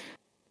 I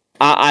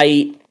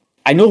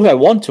know who I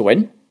want to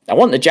win. I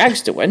want the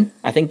Jags to win.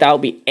 I think that'll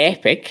be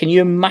epic. Can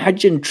you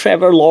imagine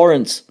Trevor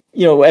Lawrence,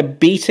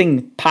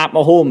 beating Pat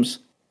Mahomes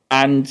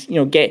and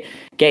get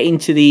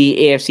into the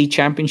AFC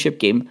Championship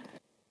game?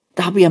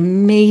 That'd be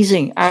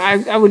amazing.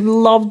 I would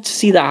love to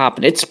see that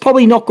happen. It's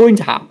probably not going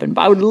to happen,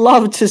 but I would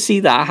love to see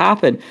that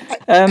happen.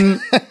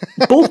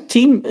 Both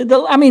teams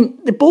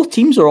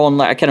are on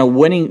like a kind of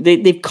winning.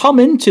 They've come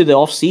into the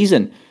off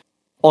season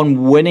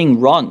on winning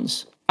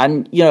runs,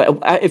 and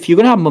if you're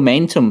going to have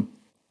momentum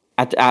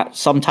at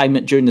some time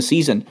during the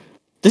season,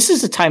 this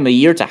is the time of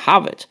year to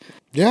have it.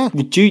 Yeah.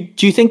 Do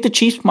you think the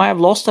Chiefs might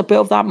have lost a bit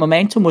of that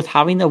momentum with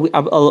having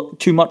a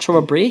too much of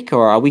a break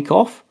or a week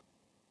off?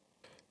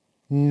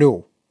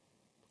 No,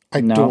 I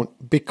don't,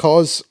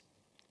 because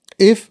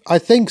if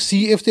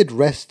they'd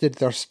rested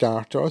their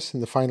starters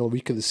in the final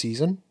week of the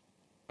season,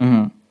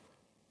 and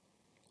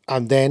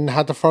then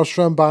had the first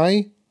round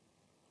bye,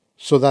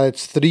 so that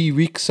it's 3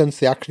 weeks since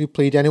they actually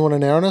played anyone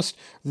in earnest,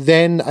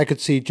 then I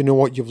could say,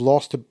 you've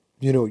lost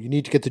you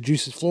need to get the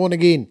juices flowing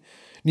again.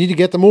 You need to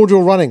get the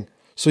mojo running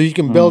so you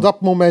can build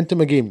up momentum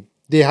again.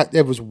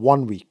 It was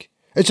 1 week.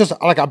 It's just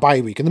like a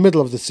bye week in the middle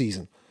of the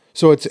season.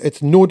 So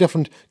it's no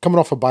different coming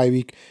off a bye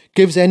week.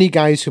 Gives any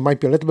guys who might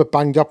be a little bit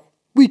banged up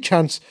wee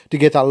chance to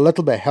get that a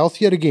little bit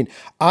healthier again.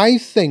 I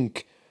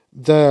think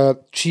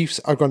the Chiefs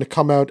are going to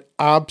come out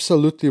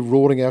absolutely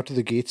roaring out of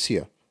the gates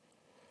here.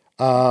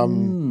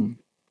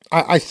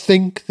 I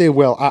think they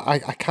will.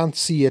 I can't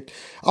see it.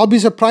 I'll be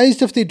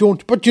surprised if they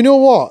don't. But you know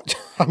what?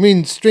 I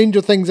mean,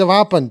 stranger things have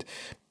happened.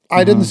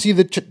 I didn't see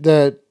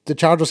the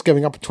Chargers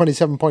giving up a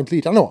 27-point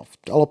lead. I know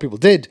a lot of people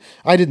did.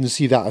 I didn't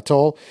see that at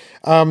all.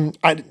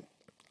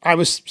 I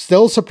was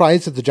still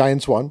surprised that the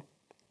Giants won.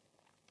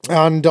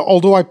 And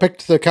although I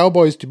picked the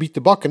Cowboys to beat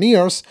the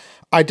Buccaneers,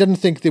 I didn't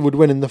think they would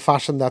win in the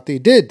fashion that they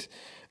did.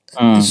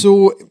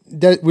 So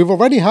we've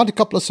already had a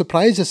couple of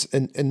surprises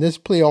in this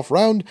playoff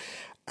round.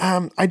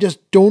 I just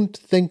don't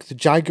think the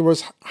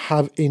Jaguars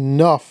have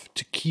enough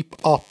to keep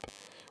up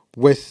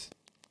with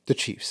the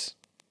Chiefs.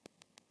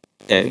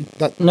 I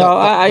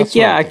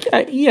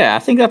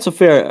think that's a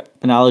fair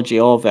analogy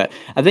of it.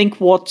 I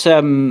think what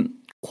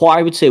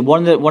I would say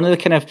one of the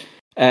kind of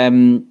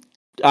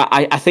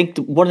I think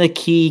one of the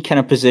key kind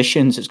of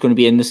positions that's going to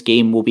be in this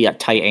game will be at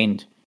tight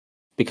end,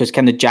 because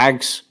can the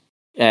Jags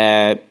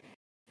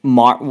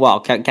mark? Well,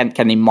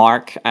 can they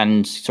mark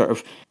and sort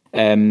of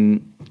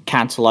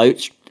cancel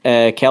out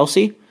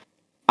Kelsey,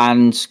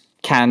 and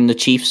can the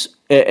Chiefs?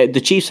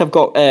 The Chiefs have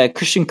got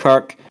Christian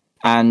Kirk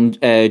and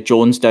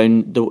Jones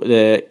down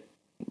the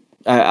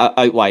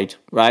out wide,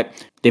 right?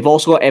 They've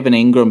also got Evan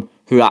Ingram,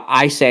 who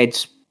I said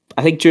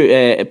I think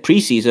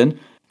preseason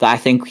that I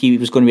think he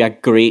was going to be a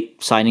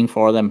great signing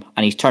for them,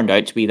 and he's turned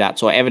out to be that.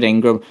 So Evan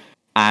Ingram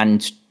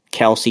and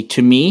Kelsey,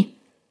 to me,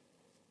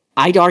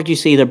 I'd argue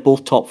say they're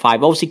both top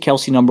 5. Obviously,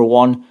 Kelsey number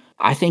 1.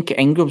 I think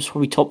Ingram's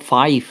probably top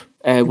 5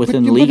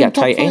 within the league at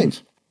tight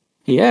end.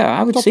 Yeah,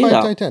 I would say that.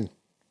 Top 5 tight end?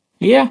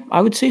 Yeah,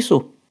 I would say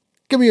so.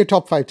 Give me your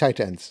top 5 tight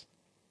ends.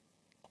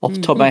 Off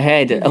the top of my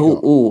head.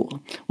 Well,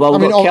 I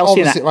mean,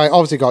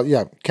 obviously got,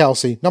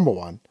 Kelsey, number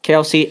 1.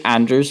 Kelsey,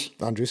 Andrews,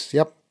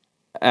 yep.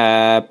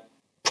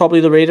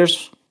 Probably the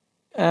Raiders,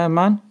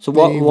 man. So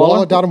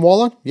Waller, Darren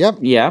Waller, yep.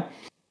 Yeah.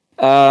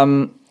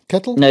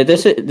 Kittle? Now,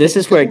 this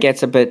is where it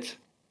gets a bit...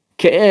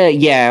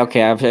 yeah,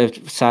 okay,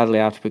 sadly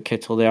I have to put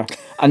Kittle there.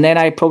 And then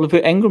I probably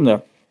put Ingram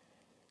there.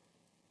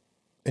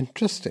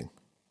 Interesting.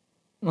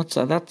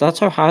 That's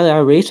how highly I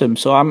rate him.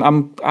 So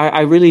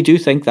I really do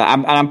think that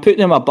I'm putting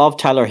him above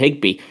Tyler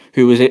Higbee,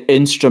 who was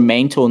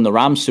instrumental in the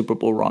Rams Super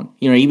Bowl run.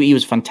 He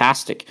was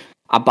fantastic,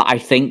 but I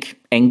think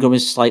Ingram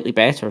is slightly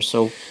better.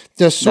 So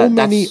there's so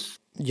many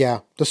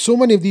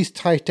of these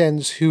tight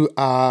ends who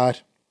are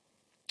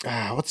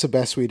what's the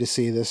best way to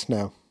say this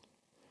now?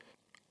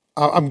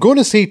 I'm going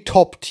to say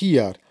top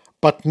tier,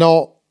 but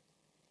not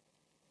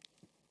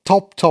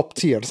top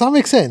tier. Does that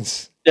make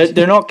sense?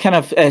 They're not kind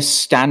of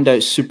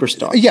standout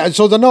superstars. Yeah,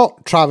 so they're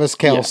not Travis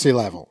Kelce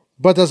level.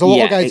 But there's a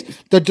lot of guys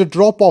that the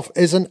drop-off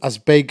isn't as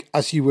big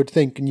as you would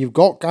think. And you've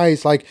got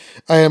guys like,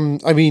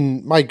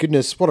 my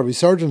goodness, what a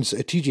resurgence,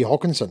 T.J.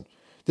 Hawkinson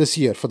this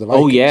year for the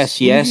Vikings. Oh,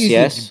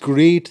 yes.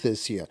 Great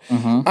this year.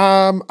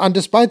 Mm-hmm. And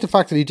despite the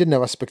fact that he didn't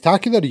have a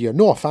spectacular year,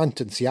 Noah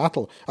Fant in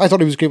Seattle, I thought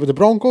he was great with the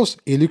Broncos.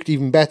 He looked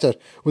even better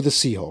with the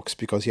Seahawks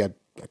because he had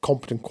a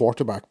competent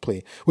quarterback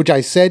play, which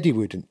I said he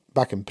would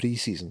back in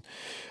preseason.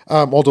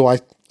 Although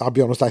I'll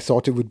be honest, I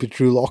thought it would be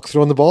Drew Lock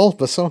throwing the ball,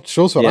 but so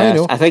shows what I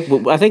know. I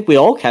think we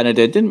all kind of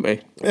did, didn't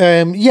we?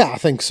 Yeah, I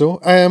think so.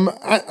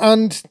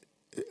 And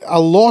a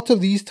lot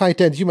of these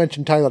tight ends, you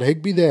mentioned Tyler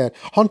Higbee there,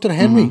 Hunter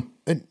Henry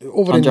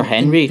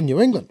in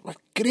New England,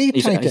 great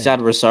tight end. He's had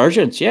a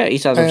resurgence. Yeah,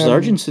 he's had a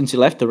resurgence since he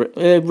left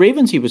the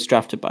Ravens. He was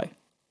drafted by.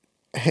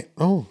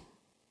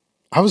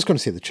 I was going to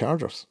say the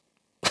Chargers.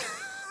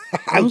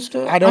 I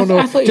don't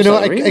know.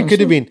 It could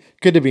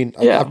have been.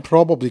 Yeah. I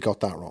probably got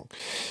that wrong.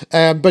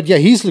 But yeah,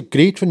 he's looked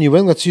great for New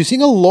England. So you're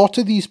seeing a lot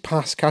of these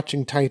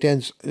pass-catching tight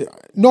ends,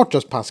 not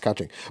just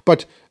pass-catching,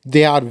 but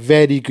they are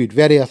very good,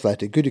 very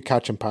athletic, good at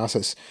catching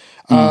passes.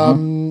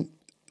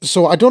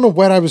 So I don't know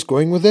where I was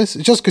going with this.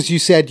 It's just because you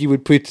said you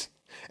would put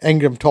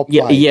Ingram top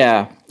 5.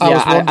 Yeah. I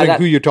was wondering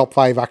who your top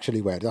 5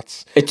 actually were.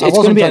 It's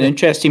going to be an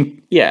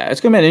interesting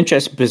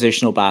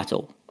positional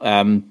battle.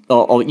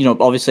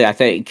 Obviously, I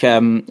think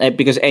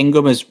because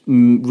Ingram has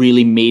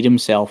really made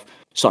himself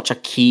such a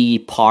key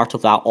part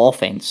of that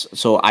offense.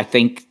 So I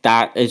think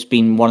that has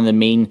been one of the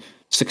main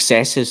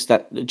successes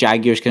that the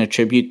Jaguars can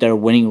attribute their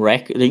winning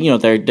record.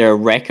 Their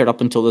record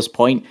up until this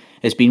point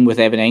has been with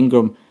Evan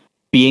Ingram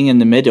being in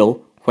the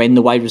middle when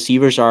the wide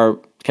receivers are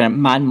kind of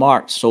man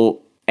marked.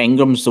 So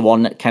Ingram's the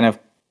one that kind of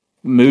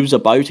moves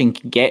about and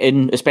can get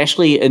in,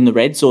 especially in the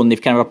red zone. They've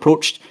kind of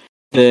approached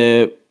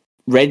the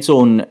red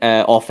zone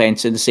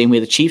offense in the same way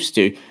the Chiefs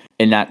do,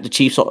 in that the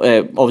Chiefs,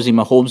 obviously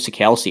Mahomes to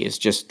Kelsey is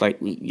just like,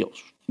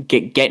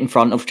 get in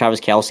front of Travis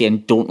Kelsey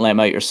and don't let him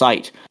out your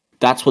sight.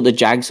 That's what the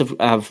Jags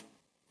have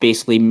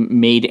basically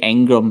made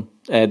Ingram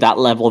that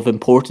level of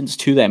importance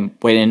to them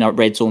when in a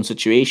red zone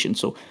situation.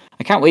 So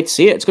I can't wait to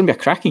see it. It's going to be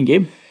a cracking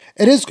game.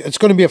 It is. It's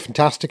going to be a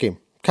fantastic game.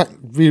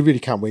 Really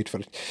can't wait for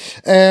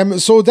it.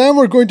 So then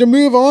we're going to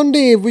move on,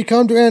 Dave. We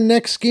come to our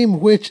next game,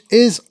 which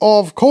is,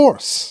 of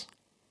course,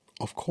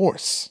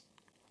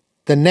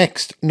 the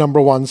next number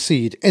 1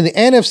 seed. In the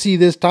NFC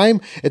this time,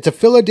 it's the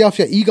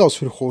Philadelphia Eagles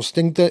who are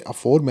hosting the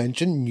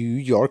aforementioned New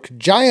York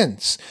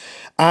Giants.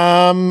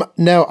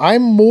 Now,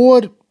 I'm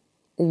more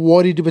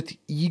worried about the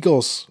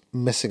Eagles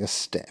missing a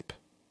step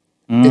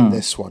in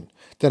this one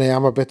than I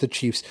am about the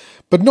Chiefs.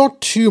 But not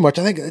too much.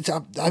 I think it's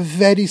a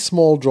very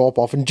small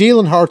drop-off. And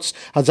Jalen Hurts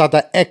has had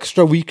that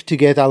extra week to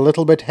get a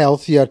little bit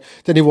healthier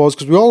than he was,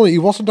 because he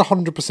wasn't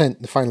 100% in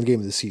the final game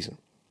of the season.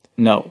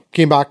 No.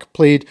 Came back,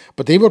 played,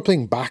 but they were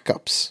playing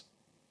backups.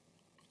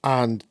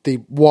 And they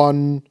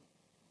won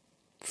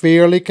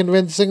fairly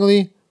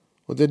convincingly.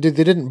 They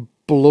didn't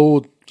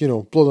blow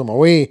them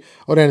away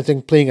or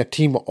anything, playing a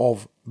team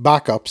of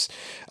backups.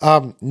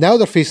 Now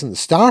they're facing the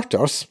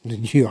starters, the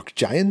New York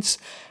Giants.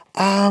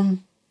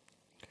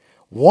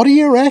 What do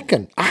you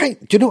reckon?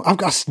 I've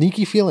got a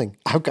sneaky feeling.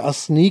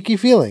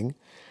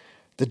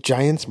 The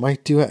Giants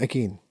might do it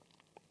again.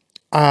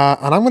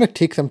 And I'm going to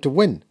take them to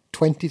win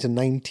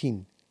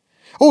 20-19.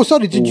 Oh,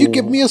 sorry, did you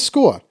give me a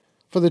score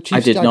for the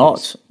Chiefs? I did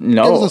not.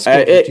 No.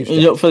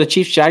 For the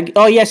Chiefs Jag.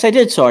 Oh, yes, I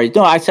did. Sorry.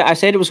 No, I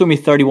said it was going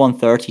to be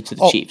 31-30 to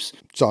the Chiefs.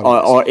 Sorry.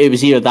 Or it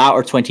was either that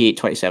or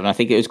 28-27. I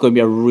think it was going to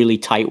be a really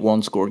tight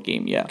one-score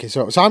game, yeah. Okay,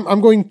 so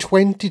I'm going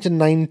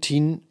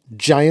 20-19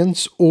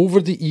 Giants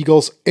over the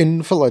Eagles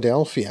in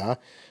Philadelphia.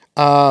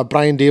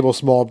 Brian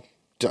Daboll's mob,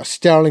 a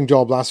sterling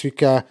job last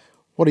week.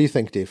 What do you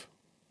think, Dave?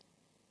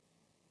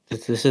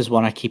 This is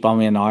one I keep on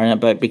me an eye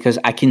about, because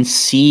I can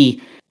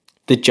see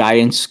the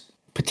Giants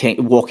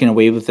walking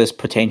away with this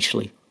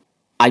potentially.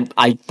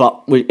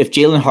 But if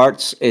Jalen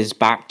Hurts is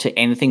back to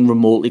anything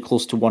remotely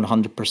close to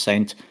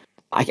 100%,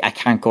 I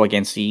can't go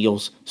against the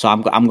Eagles. So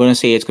I'm going to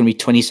say it's going to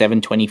be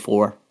 27-24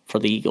 for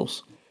the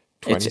Eagles.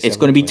 It's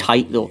going to be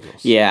tight though.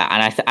 Eagles. Yeah,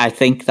 and I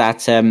think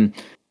that I'm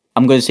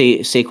going to say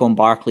Saquon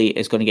Barkley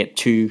is going to get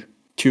two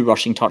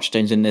rushing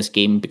touchdowns in this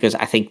game, because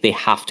I think they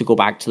have to go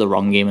back to the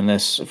run game in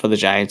this for the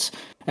Giants,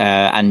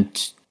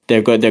 and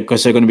they're going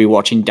to be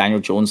watching Daniel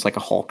Jones like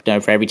a hawk now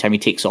for every time he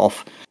takes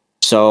off.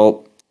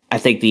 So I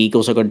think the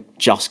Eagles are going to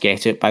just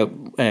get it by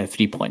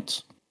 3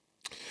 points.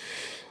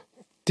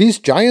 These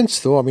Giants,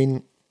 though, I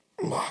mean,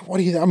 what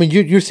do you? I mean,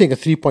 you're saying a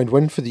 3-point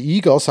win for the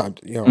Eagles. I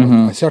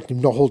certainly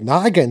am not holding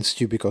that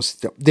against you,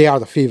 because they are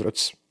the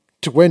favourites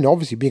to win.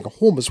 Obviously, being at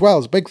home as well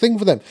is a big thing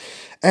for them.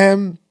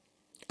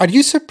 Are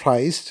you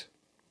surprised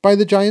by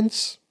the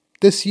Giants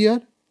this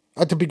year?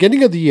 At the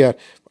beginning of the year,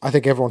 I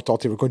think everyone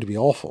thought they were going to be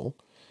awful.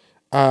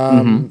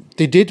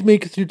 They did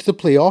make it through to the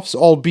playoffs,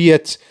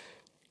 albeit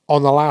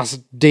on the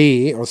last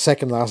day or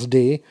second last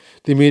day,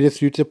 they made it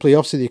through to the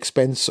playoffs at the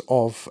expense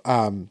of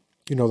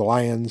the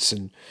Lions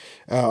and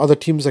other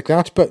teams like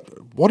that.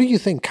 But what do you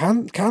think?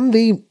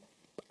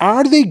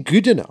 Are they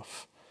good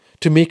enough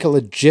to make a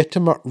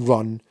legitimate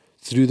run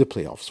through the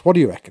playoffs? What do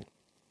you reckon?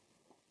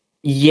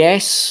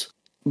 Yes,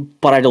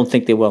 but I don't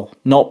think they will.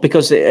 Not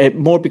because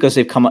more because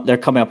they're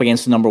coming up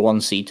against the number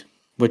 1 seed,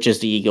 which is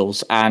the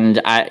Eagles,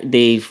 and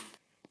they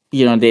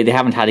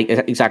haven't had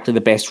exactly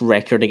the best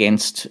record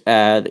against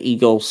the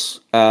Eagles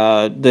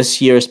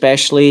this year,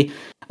 especially.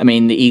 I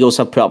mean, the Eagles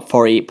have put up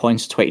 48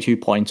 points, 22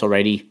 points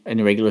already in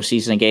the regular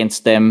season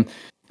against them.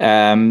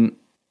 They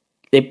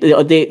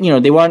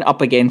weren't up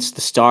against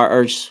the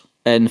starters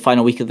in the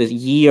final week of the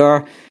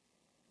year,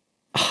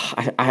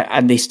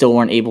 and they still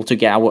weren't able to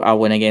get a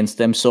win against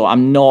them. So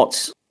I'm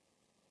not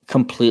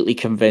completely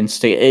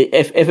convinced.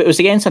 If it was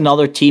against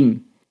another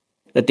team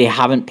that they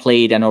haven't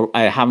played and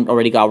I haven't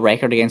already got a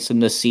record against them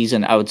this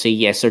season, I would say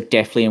yes, they're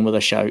definitely in with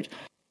a shout.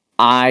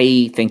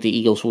 I think the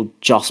Eagles will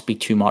just be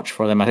too much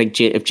for them. I think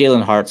if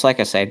Jalen Hurts, like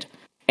I said,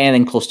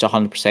 anything close to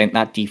 100%,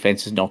 that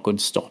defense is not going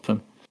to stop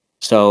him.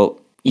 So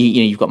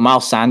you've got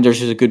Miles Sanders,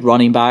 who's a good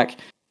running back.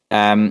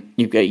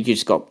 You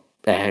just got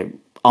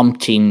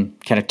umpteen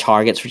kind of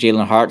targets for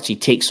Jalen Hurts. He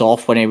takes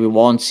off whenever he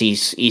wants.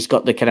 He's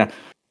got the kind of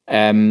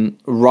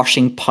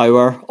rushing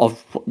power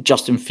of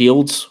Justin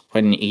Fields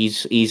when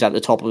he's at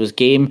the top of his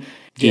game.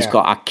 He's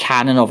got a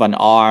cannon of an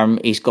arm.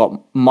 He's got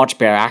much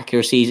better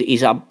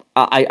accuracy.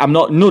 I'm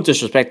not, no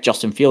disrespect to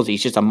Justin Fields.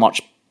 He's just a much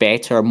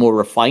better, more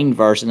refined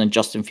version than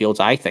Justin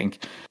Fields, I think.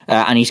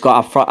 And he's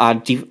got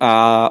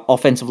a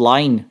offensive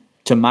line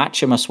to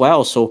match him as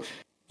well. So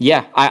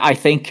yeah, I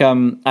think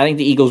the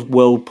Eagles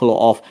will pull it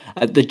off.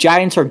 The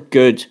Giants are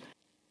good.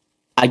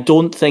 I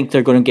don't think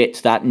they're going to get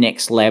to that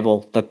next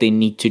level that they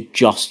need to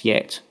just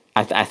yet.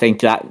 I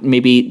think that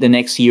maybe the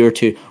next year or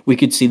two, we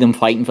could see them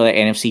fighting for the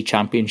NFC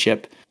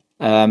Championship.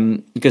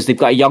 Because they've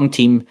got a young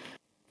team.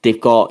 They've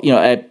got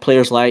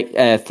players like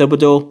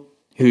Thibodeau,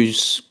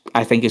 who's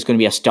I think is going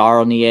to be a star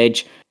on the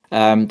edge.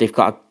 They've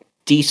got a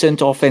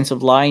decent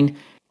offensive line.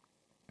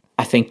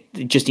 I think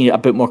they just need a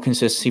bit more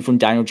consistency from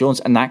Daniel Jones,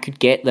 and that could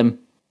get them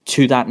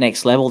to that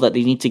next level that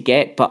they need to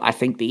get. But I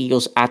think the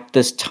Eagles at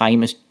this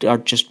time are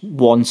just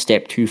one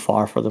step too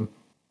far for them.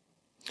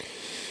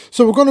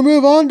 So we're going to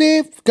move on,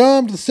 Dave.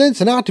 Come to the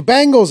Cincinnati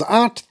Bengals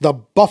at the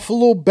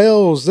Buffalo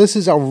Bills. This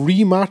is a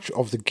rematch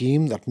of the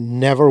game that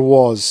never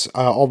was.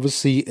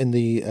 Obviously, in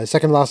the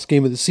second last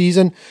game of the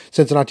season,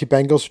 Cincinnati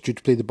Bengals were due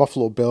to play the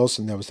Buffalo Bills,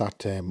 and there was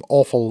that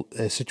awful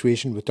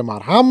situation with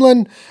Damar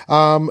Hamlin,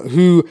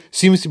 who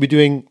seems to be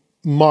doing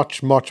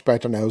much, much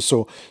better now.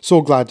 So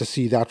glad to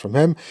see that from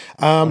him.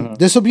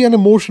 This will be an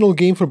emotional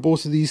game for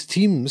both of these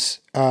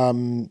teams.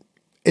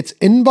 It's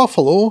in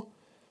Buffalo.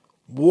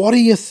 What do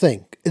you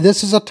think?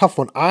 This is a tough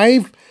one.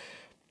 I've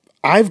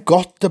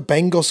got the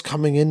Bengals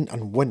coming in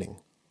and winning.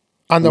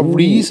 And the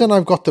reason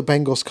I've got the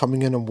Bengals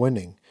coming in and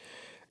winning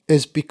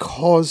is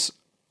because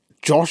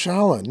Josh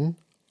Allen,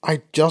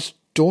 I just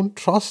don't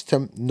trust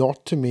him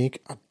not to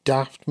make a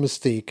daft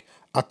mistake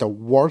at the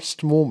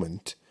worst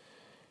moment.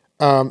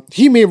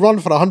 He may run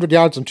for 100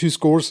 yards and 2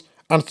 scores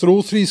and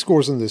throw 3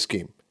 scores in this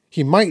game.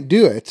 He might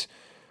do it,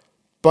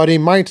 but he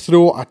might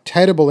throw a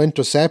terrible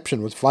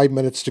interception with 5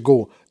 minutes to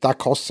go. That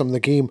costs him the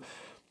game.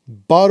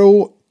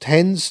 Burrow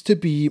tends to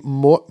be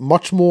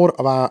much more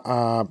of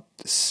a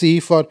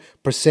safer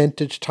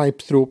percentage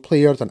type throw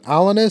player than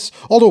Allen is.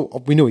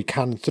 Although we know he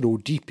can throw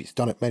deep. He's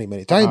done it many,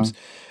 many times.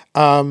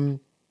 What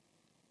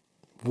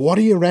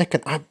do you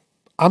reckon?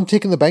 I'm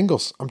taking the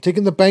Bengals. I'm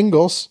taking the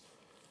Bengals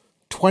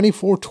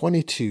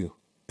 24-22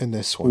 in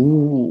this one.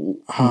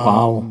 Ooh,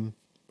 wow.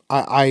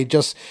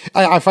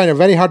 I find it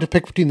very hard to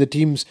pick between the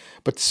teams,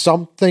 but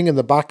something in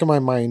the back of my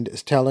mind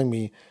is telling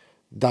me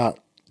that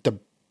the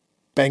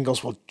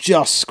Bengals will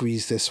just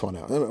squeeze this one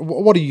out.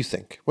 What do you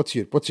think? What's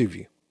your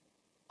view?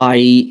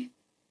 I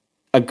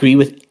agree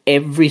with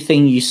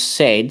everything you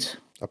said.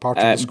 Apart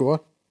from the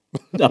score?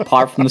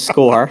 Apart from the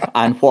score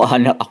and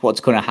what's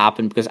going to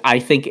happen, because I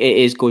think it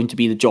is going to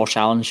be the Josh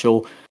Allen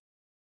show,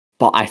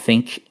 but I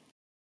think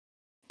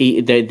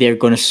they're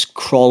going to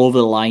crawl over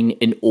the line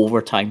in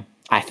overtime.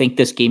 I think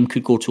this game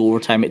could go to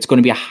overtime. It's going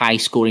to be a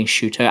high-scoring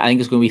shootout. I think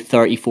it's going to be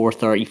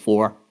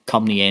 34-34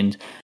 come the end,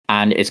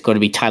 and it's going to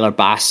be Tyler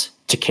Bass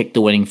to kick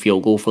the winning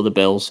field goal for the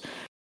Bills.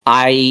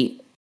 I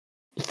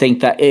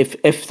think that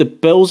if the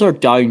Bills are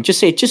down, just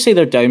say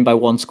they're down by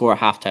one score at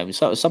halftime,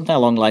 so something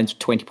along the lines of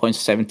 20 points,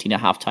 17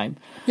 at halftime.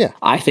 Yeah,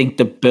 I think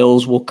the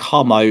Bills will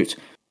come out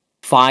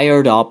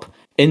fired up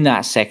in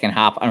that second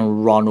half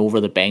and run over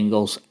the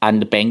Bengals,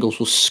 and the Bengals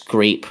will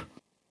scrape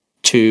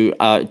to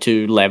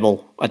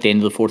level at the end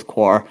of the fourth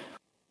quarter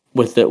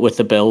with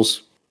the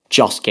Bills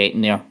just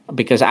getting there,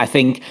 because I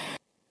think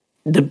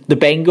the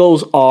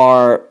Bengals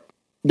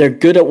they're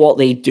good at what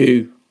they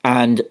do,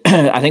 and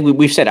I think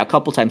we've said it a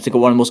couple times, they're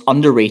one of the most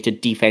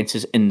underrated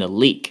defenses in the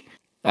league.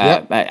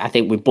 I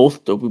think we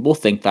both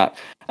think that.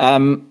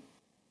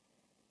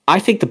 I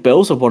think the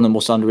Bills have one of the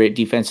most underrated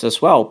defenses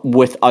as well,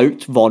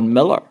 without Von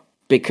Miller,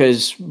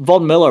 because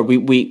Von Miller,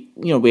 we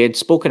had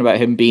spoken about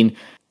him being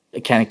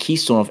a kind of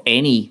keystone of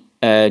any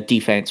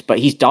defense, but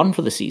he's done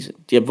for the season.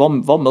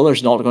 Von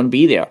Miller's not going to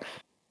be there.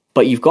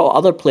 But you've got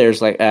other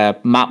players like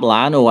Matt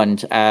Milano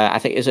and I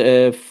think is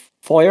it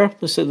Foyer,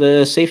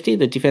 the safety,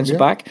 the defensive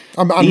back.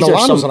 And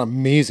Milano's an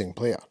amazing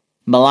player.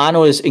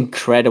 Milano is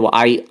incredible.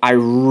 I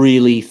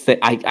really think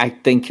I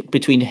think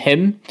between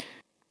him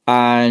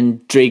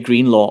and Dre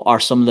Greenlaw are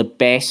some of the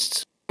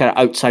best kind of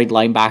outside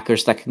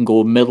linebackers that can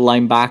go middle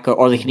linebacker,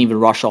 or they can even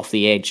rush off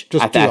the edge.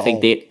 I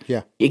think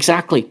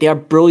exactly, they are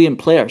brilliant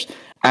players,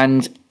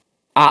 and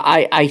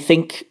I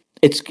think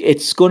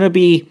it's going to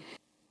be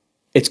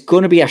a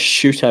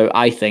shootout,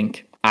 I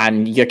think,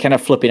 and you're kind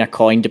of flipping a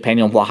coin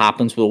depending on what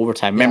happens with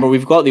overtime. Remember,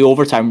 we've got the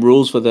overtime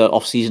rules for the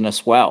off season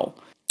as well.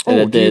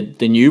 The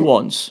new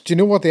ones. Do you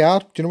know what they are?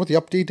 Do you know what the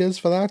update is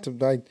for that?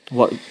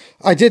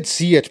 I did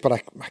see it, but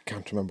I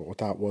can't remember what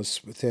that was.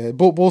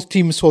 Both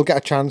teams will get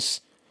a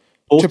chance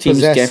to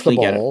possess the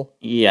ball,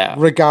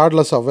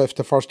 regardless of if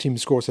the first team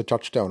scores a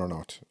touchdown or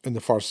not in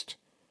the first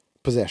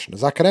possession.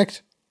 Is that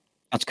correct?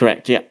 That's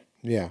correct. Yeah.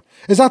 Yeah.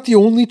 Is that the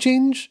only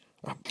change?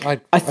 I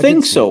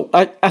think so.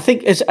 I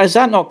think has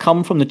that not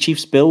come from the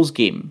Chiefs-Bills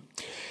game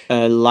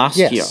last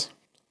year?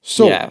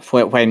 So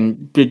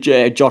when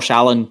Josh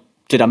Allen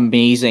did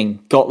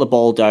amazing, got the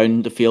ball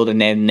down the field,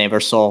 and then never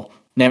saw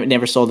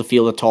the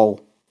field at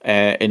all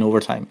in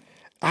overtime.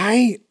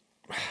 I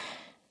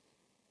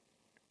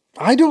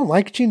don't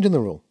like changing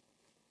the rule.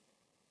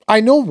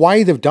 I know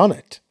why they've done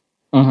it,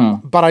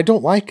 but I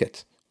don't like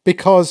it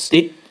because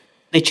they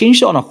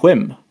changed it on a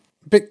whim.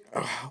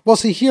 Well,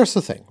 see, here's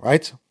the thing,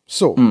 right?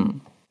 So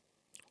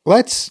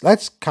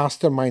let's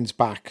cast our minds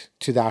back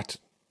to that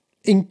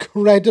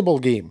incredible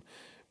game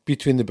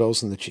between the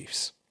Bills and the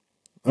Chiefs.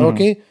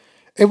 Okay,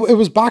 it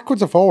was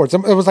backwards and forwards.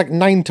 It was like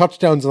 9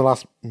 touchdowns in the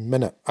last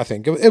minute. I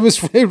think it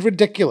was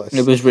ridiculous.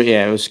 It was crazy,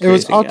 it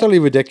was utterly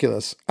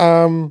ridiculous.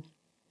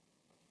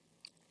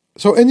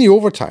 So in the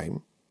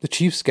overtime, the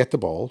Chiefs get the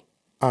ball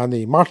and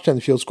they march down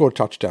the field, score a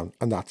touchdown,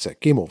 and that's it.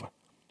 Game over.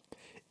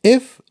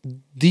 If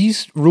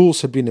these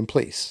rules had been in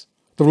place,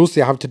 the rules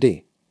they have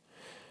today,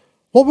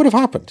 what would have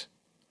happened?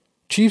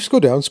 Chiefs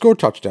go down, score a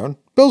touchdown.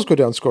 Bills go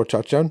down, score a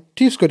touchdown.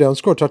 Chiefs go down,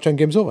 score a touchdown,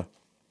 game's over.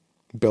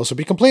 Bills would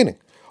be complaining.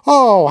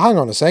 Oh, hang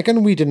on a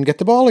second, we didn't get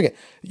the ball again.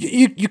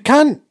 You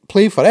can't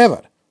play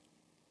forever.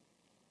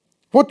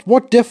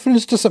 What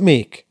difference does it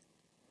make?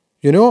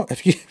 You know,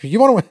 if you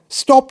want to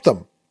stop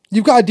them,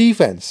 you've got a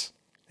defense.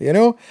 You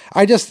know,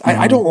 I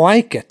don't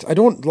like it. I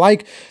don't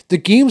like the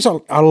games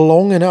are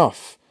long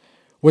enough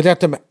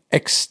without them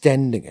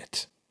extending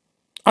it.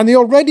 And they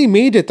already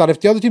made it that if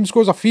the other team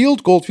scores a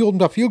field goal,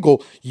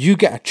 you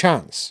get a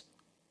chance.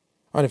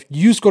 And if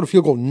you score a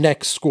field goal,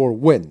 next score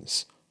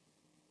wins.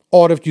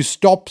 Or if you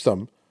stop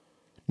them,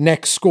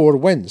 next score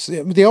wins.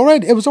 It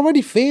was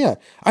already fair.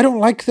 I don't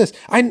like this.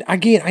 I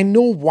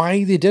know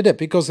why they did it,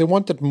 because they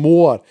wanted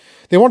more.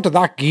 They wanted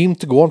that game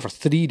to go on for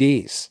 3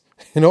 days.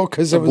 You know,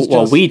 because it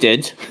was we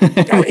did.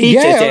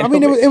 I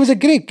mean, it was a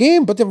great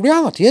game, but the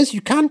reality is you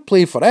can't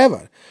play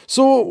forever.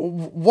 So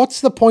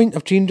what's the point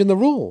of changing the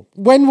rule?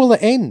 When will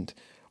it end?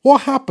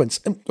 What happens?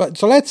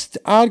 So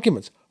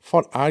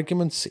for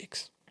argument's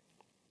sakes.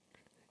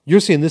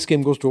 You're saying this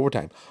game goes to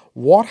overtime.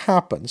 What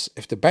happens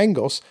if the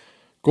Bengals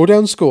go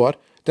down, score,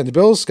 then the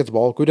Bills get the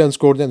ball, go down,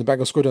 score, then the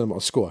Bengals go down,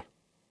 score?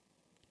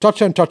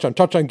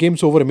 Touchdown,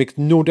 game's over, it makes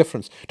no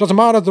difference. Doesn't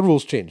matter if the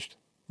rules changed.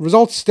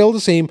 Results still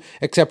the same,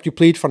 except you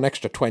played for an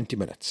extra 20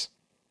 minutes.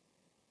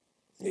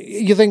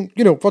 You think,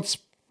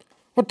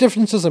 what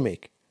difference does it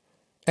make?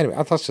 Anyway,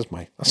 that's just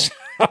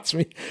that's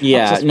me.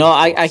 Yeah,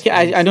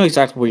 I know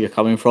exactly where you're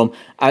coming from.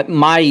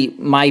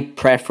 My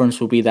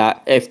preference will be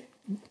that if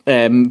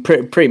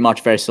pretty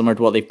much very similar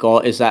to what they've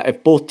got, is that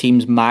if both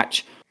teams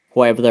match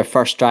whatever their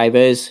first drive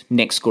is,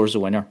 Nick scores the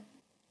winner,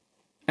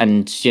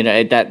 and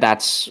I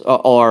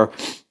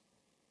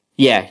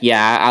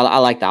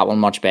like that one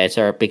much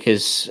better,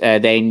 because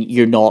then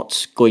you're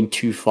not going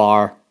too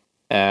far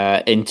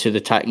into the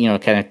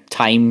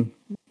time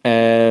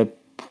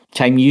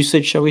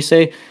usage, shall we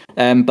say?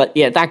 But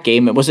yeah, that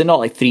game, was it not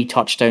like 3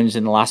 touchdowns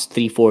in the last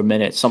 3-4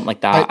 minutes, something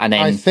like that?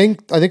 I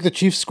think the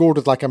Chiefs scored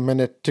with like a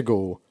minute to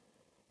go,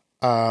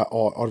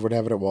 or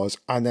whatever it was,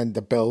 and then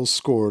the Bills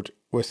scored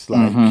with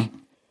like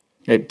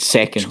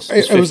seconds.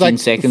 It was like 15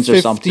 seconds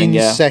or something.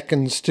 15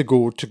 seconds to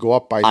go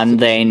up by, and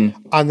then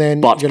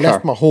you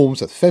left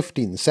Mahomes with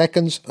 15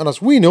 seconds, and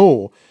as we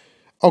know,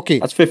 okay,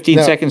 that's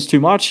 15 seconds too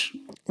much.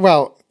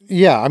 Well,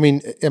 yeah, I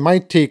mean, it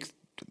might take.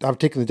 I've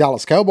taken the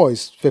Dallas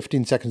Cowboys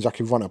 15 seconds to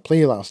actually run a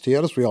play last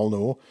year, as we all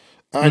know.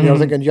 And you're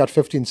thinking you had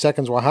 15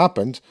 seconds, what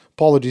happened?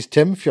 Apologies,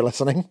 Tim, if you're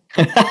listening.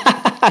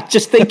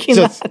 Just thinking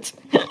that.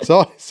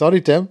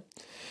 Sorry, Tim.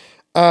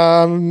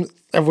 But,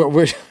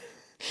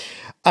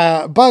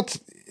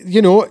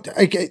 you know,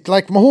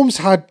 like Mahomes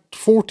had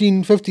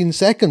 14, 15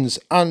 seconds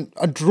and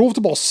drove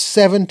the ball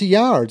 70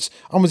 yards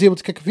and was able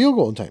to kick a field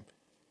goal in time.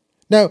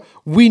 Now,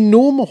 we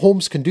know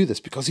Mahomes can do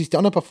this because he's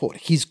done it before.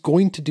 He's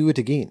going to do it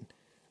again,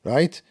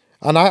 right?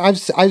 And I've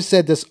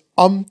said this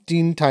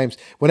umpteen times.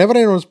 Whenever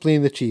anyone's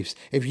playing the Chiefs,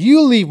 if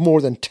you leave more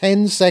than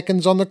 10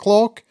 seconds on the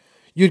clock,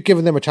 you're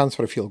giving them a chance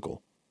for a field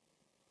goal.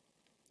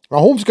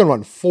 Mahomes can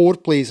run 4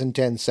 plays in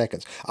 10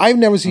 seconds. I've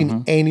never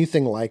seen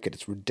anything like it.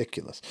 It's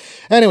ridiculous.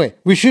 Anyway,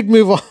 we should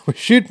move on. We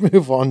should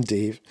move on,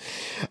 Dave.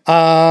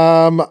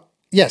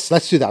 Yes,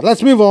 let's do that.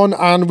 Let's move on.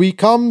 And we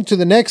come to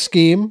the next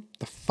game,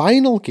 the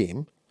final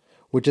game,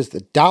 which is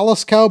the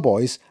Dallas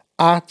Cowboys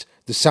at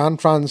the San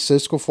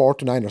Francisco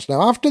 49ers.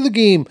 Now, after the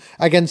game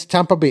against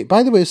Tampa Bay,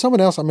 by the way, someone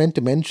else I meant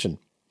to mention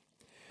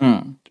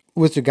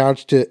with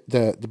regards to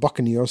the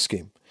Buccaneers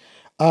game.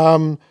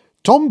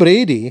 Tom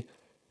Brady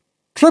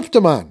tripped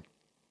a man.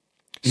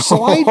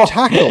 Slide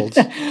tackled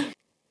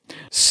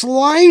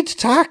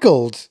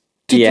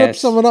to trip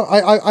someone up.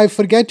 I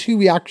forget who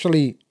he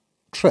actually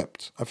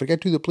tripped. I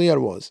forget who the player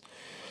was.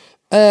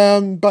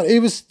 But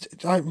it was,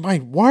 my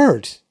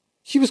word,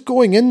 he was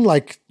going in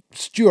like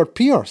Stuart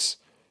Pearce.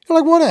 You're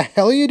like, what the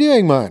hell are you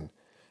doing, man?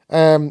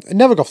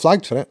 Never got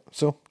flagged for it,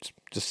 so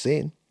just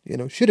saying, you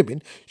know, should have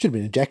been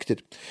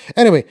ejected.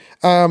 Anyway,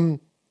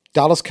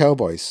 Dallas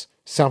Cowboys,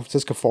 San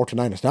Francisco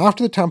 49ers. Now,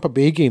 after the Tampa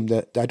Bay game,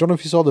 I don't know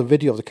if you saw the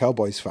video of the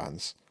Cowboys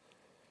fans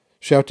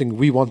shouting,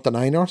 "We want the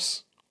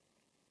Niners."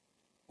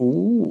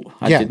 Ooh,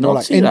 I did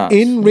not see that.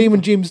 In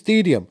Raymond James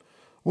Stadium,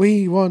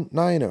 "We want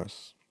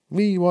Niners.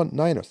 We want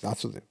Niners."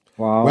 That's what they...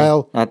 Wow.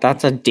 Well,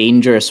 that's a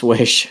dangerous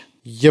wish.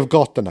 You've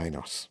got the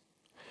Niners.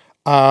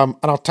 And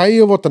I'll tell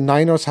you what the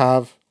Niners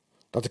have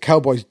that the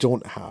Cowboys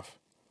don't have.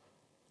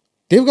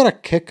 They've got a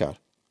kicker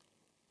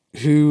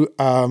who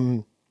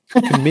can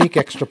make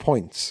extra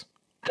points.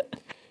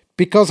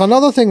 Because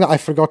another thing that I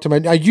forgot to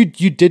mention,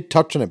 you did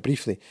touch on it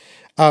briefly.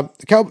 The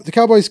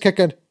Cowboys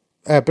kicker,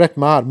 Brett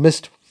Maher,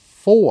 missed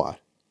 4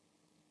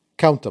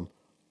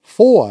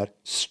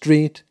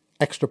 straight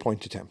extra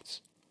point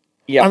attempts.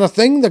 Yeah. And the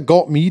thing that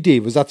got me,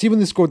 Dave, was that even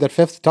they scored their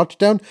 5th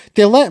touchdown,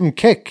 they let him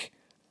kick.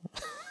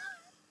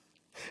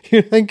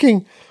 You're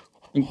thinking,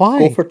 why?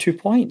 Go for 2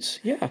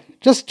 points. Yeah.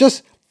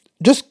 Just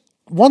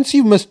once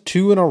you miss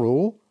 2 in a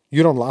row,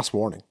 you're on last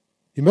warning.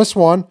 You miss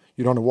 1,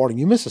 you're on a warning.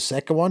 You miss a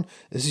second one,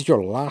 this is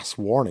your last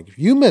warning. If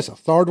you miss a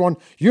third one,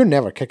 you're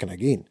never kicking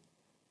again.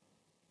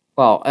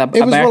 Well, it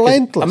was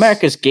relentless.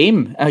 America's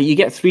game. You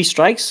get 3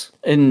 strikes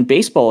in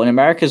baseball in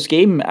America's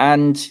game,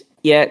 and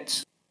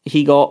yet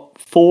he got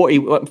 4. He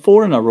went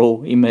 4 in a row.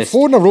 He missed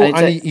 4 in a row,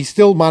 and he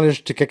still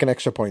managed to kick an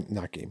extra point in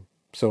that game.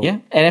 So yeah,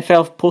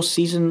 NFL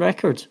postseason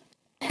record.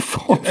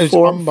 Four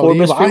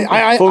missed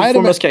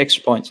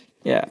extra points.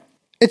 Yeah.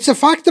 It's the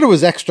fact that it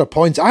was extra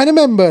points. I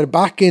remember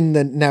back in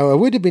it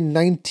would have been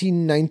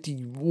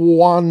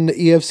 1991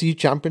 AFC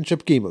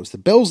Championship game. It was the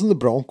Bills and the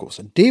Broncos.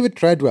 And David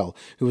Treadwell,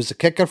 who was the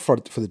kicker for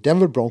the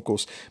Denver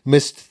Broncos,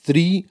 missed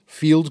 3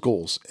 field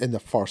goals in the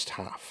first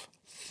half.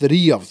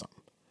 3 of them.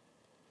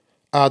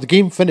 The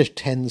game finished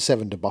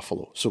 10-7 to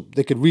Buffalo. So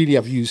they could really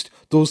have used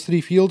those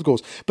 3 field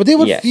goals. But they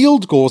were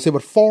field goals. They were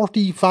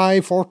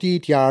 45,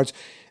 48 yards.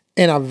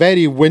 In a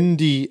very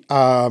windy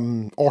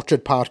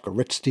Orchard Park or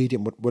Rich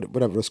Stadium,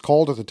 whatever it was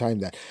called at the time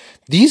then.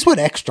 These were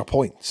extra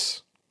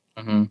points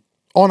on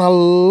a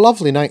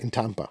lovely night in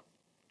Tampa.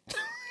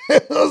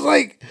 It was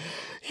like,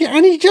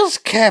 and he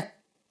just kept,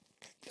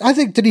 I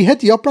think, did he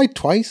hit the upright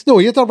twice? No,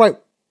 he hit the upright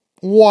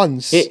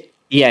once. He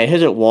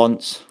hit it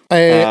once.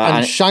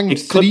 And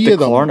shanked 3 of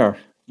them. Corner.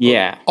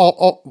 Yeah.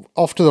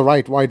 Off to the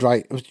right, wide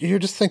right. You're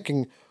just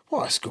thinking,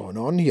 what's going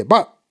on here?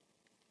 But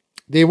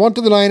they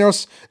wanted the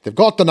Niners. They've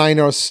got the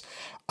Niners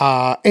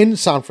in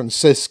San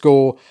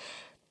Francisco.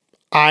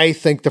 I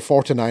think the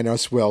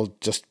 49ers will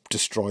just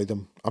destroy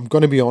them. I'm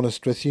going to be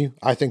honest with you.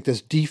 I think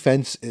this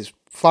defense is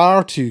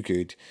far too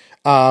good.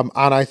 And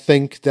I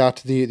think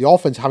that the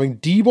offense, having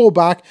Debo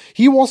back,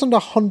 he wasn't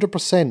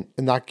 100%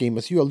 in that game,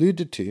 as you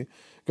alluded to,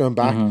 going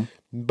back.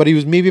 But he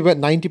was maybe about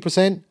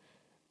 90%.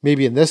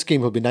 Maybe in this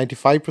game he'll be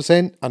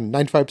 95%. And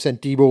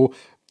 95% Debo,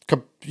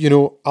 you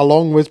know,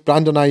 along with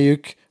Brandon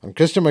Ayuk and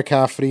Christian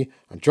McCaffrey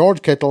and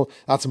George Kittle,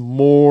 that's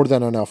more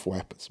than enough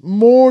weapons.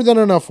 More than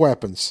enough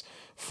weapons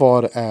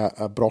for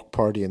Brock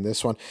Purdy in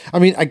this one. I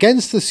mean,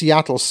 against the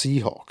Seattle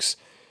Seahawks,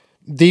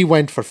 they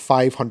went for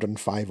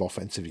 505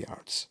 offensive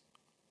yards.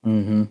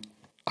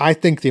 I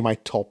think they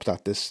might top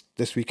that this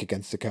week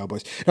against the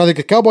Cowboys. Now, I think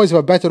the Cowboys have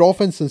a better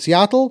offense than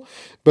Seattle,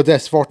 but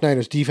this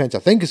 49ers defense, I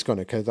think, is going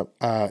to kill them.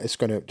 It's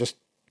going to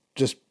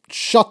just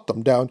shut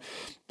them down.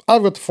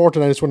 I've got the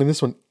 49ers winning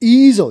this one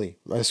easily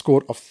by a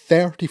score of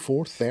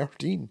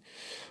 34-13.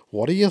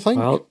 What do you think?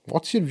 Well,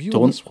 what's your view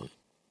on this one?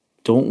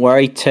 Don't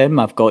worry, Tim.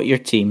 I've got your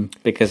team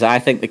because I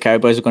think the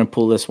Cowboys are going to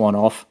pull this one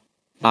off.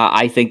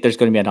 I think there's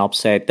going to be an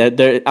upset.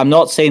 I'm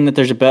not saying that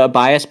there's a bit of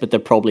bias, but there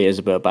probably is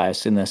a bit of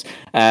bias in this.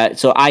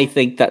 So I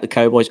think that the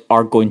Cowboys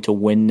are going to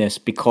win this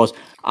because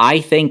I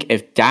think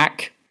if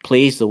Dak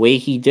plays the way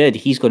he did,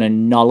 he's going to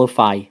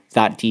nullify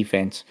that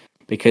defense.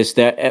 Because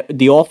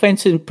the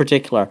offense in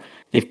particular,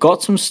 they've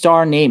got some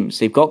star names.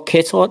 They've got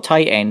Kittle at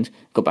tight end,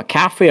 got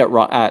McCaffrey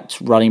at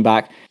running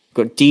back,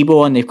 got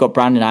Debo, and they've got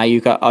Brandon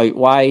Ayuk out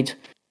wide.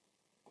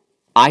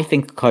 I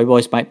think the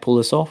Cowboys might pull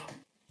this off.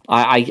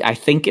 I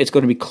think it's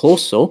going to be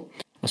close, though.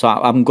 So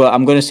I'm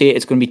going to say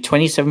it's going to be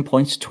 27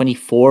 points to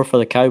 24 for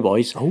the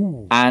Cowboys.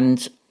 Ooh.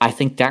 And I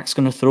think Dak's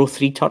going to throw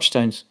 3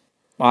 touchdowns.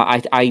 I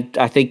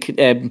think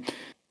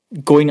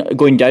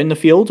going down the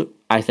field,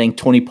 I think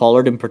Tony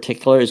Pollard in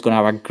particular is going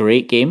to have a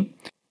great game.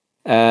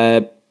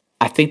 I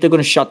think they're going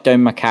to shut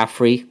down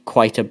McCaffrey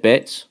quite a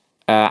bit.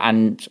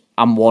 And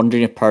I'm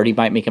wondering if Purdy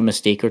might make a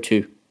mistake or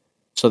two.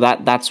 So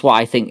that's what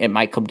I think it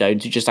might come down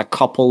to, just a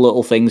couple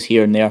little things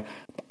here and there.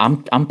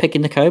 I'm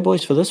picking the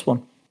Cowboys for this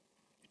one.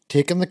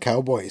 Taking the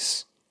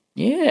Cowboys.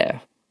 Yeah.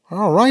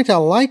 All right, I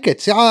like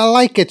it. See, I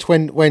like it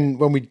when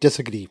we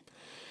disagree.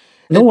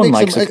 No one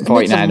likes the 49ers.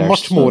 It makes it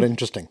much more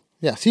interesting.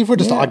 Yeah, see if we're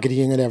just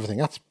agreeing and everything.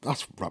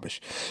 That's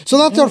rubbish. So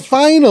that's our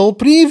final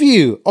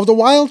preview of the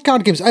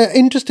Wildcard games.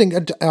 Interesting,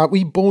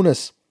 wee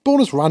bonus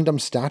random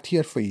stat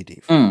here for you,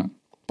 Dave.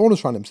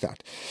 Bonus random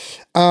stat.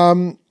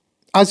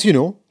 As you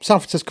know, San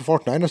Francisco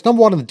 49ers,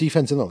 number 1 in the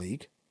defense in the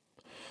league.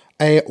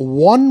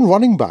 One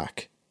running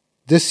back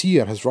this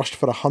year has rushed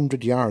for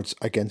 100 yards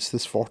against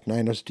this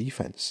 49ers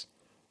defense.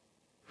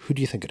 Who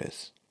do you think it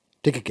is?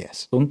 Take a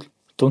guess.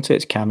 Don't say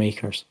it's Cam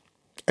Akers.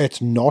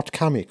 It's not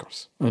Cam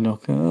Akers.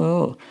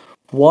 Oh.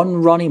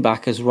 One running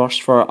back has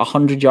rushed for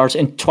 100 yards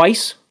in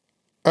twice?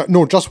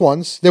 No, just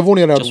once. They've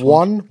only allowed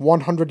one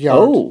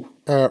 100-yard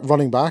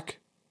running back.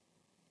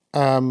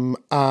 And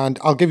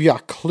I'll give you a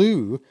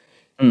clue.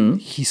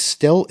 He's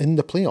still in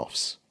the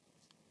playoffs.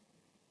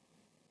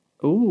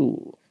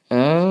 Ooh.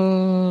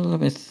 Let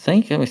me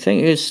think.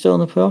 He's still in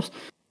the playoffs.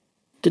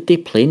 Did they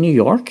play New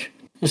York?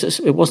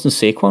 It wasn't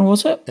Saquon,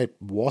 was it? It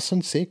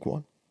wasn't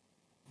Saquon.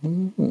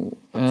 Would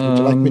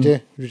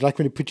you like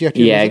me to put you out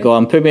your misery? Go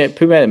on. Put me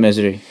out of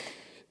misery.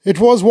 It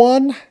was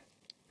one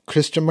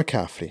Christian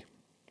McCaffrey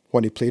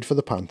when he played for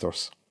the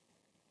Panthers.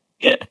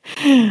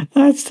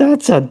 That's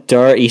a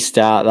dirty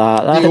stat.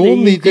 The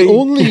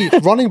only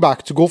running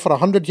back to go for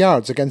 100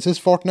 yards against this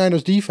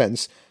 49ers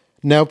defense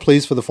now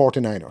plays for the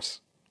 49ers.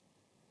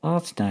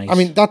 That's nice. I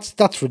mean,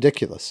 that's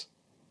ridiculous.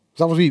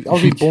 That was a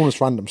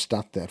bonus random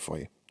stat there for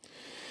you.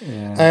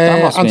 Yeah,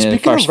 that must be in the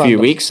first few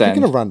weeks then.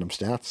 Speaking of random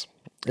stats,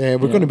 we're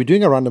going to be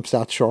doing a random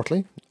stat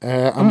shortly.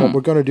 And what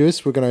we're going to do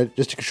is we're going to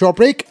just take a short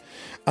break,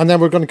 and then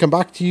we're going to come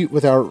back to you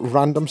with our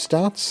random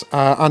stats.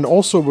 And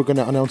also we're going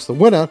to announce the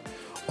winner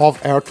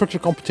of our Twitter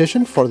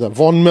competition for the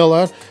Von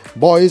Miller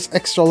Boys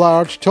Extra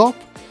Large Top.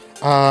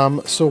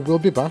 So we'll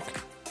be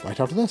back right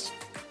after this.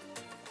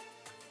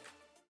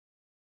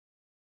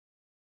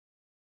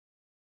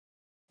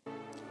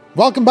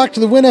 Welcome back to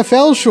the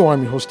WINFL Show.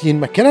 I'm your host Ian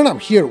McKinnon. I'm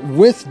here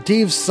with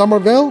Dave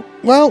Somerville.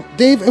 Well,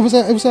 Dave, it was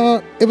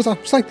a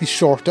slightly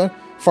shorter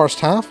first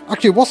half.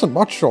 Actually, it wasn't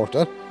much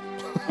shorter.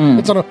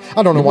 I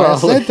don't know why I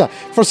said that.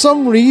 For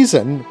some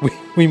reason,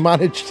 we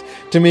managed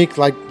to make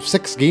like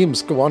 6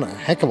 games go on a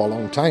heck of a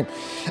long time.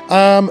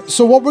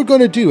 So what we're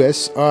going to do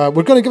is we're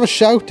going to give a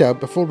shout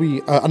out before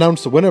we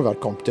announce the winner of our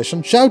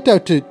competition. Shout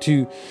out to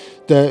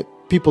the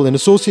people in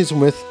association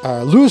with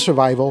Lewis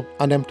Revival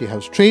and Empty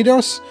House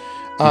Traders.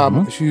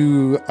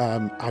 Who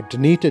have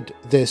donated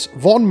this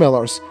Von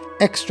Miller's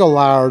extra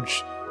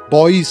large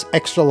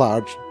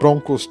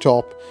Broncos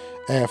top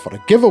for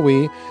a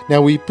giveaway.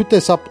 Now, we put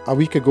this up a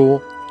week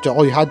ago.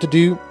 All you had to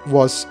do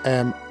was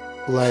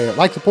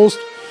like the post,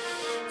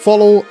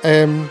 follow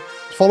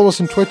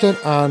us on Twitter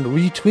and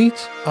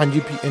retweet, and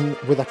you'd be in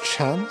with a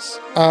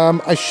chance.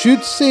 I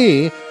should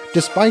say,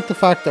 despite the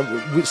fact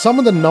that some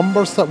of the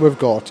numbers that we've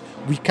got,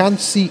 we can't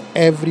see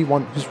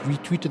everyone who's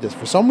retweeted this.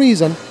 For some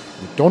reason,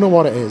 we don't know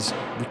what it is.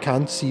 We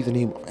can't see the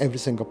name of every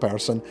single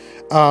person.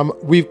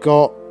 We've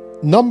got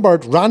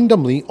numbered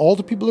randomly all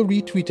the people who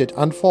retweeted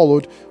and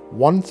followed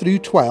 1 through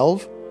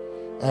 12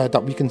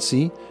 that we can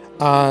see.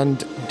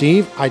 And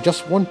Dave, I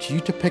just want you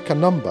to pick a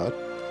number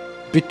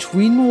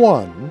between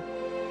 1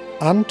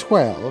 and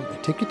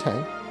 12. Take your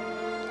time.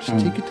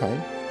 Just take your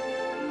time.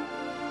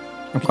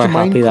 I'm quite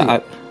happy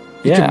that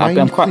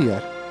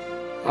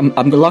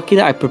I'm lucky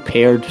that I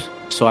prepared,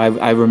 so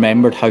I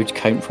remembered how to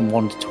count from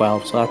 1 to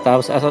 12. So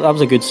that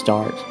was a good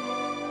start.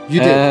 You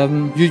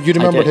did. You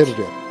remembered how to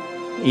do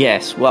it.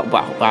 Yes. Well,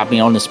 I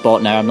mean, on the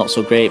spot now, I'm not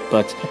so great,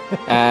 but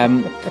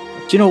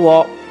do you know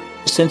what?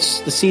 Since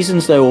the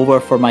season's now over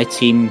for my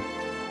team,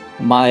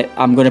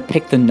 I'm going to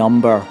pick the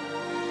number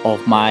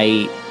of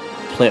my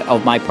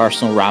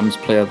personal Rams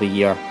Player of the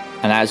Year,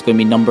 and that is going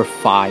to be number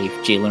 5,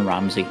 Jalen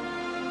Ramsey.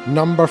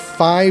 Number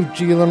 5,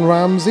 Jalen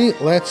Ramsey.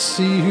 Let's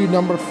see who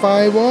number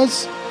 5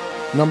 was.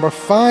 Number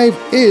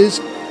 5 is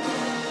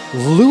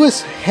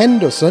Lewis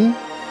Henderson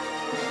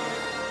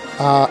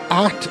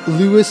at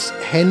Lewis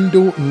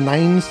Hendo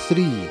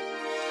 93.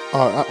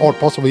 Or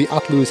possibly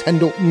at Lewis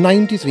Hendo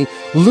 93.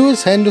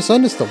 Lewis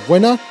Henderson is the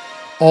winner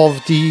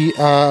of the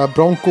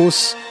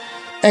Broncos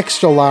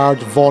extra large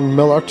Von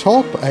Miller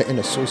top in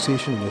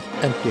association with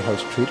Empty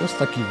House Traders.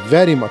 Thank you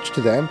very much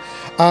to them.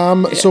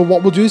 So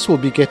what we'll do is we'll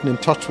be getting in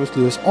touch with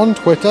Lewis on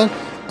Twitter,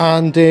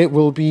 and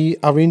we'll be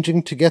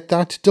arranging to get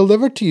that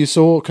delivered to you.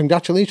 So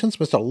congratulations,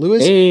 Mr.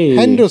 Lewis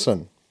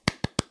Henderson.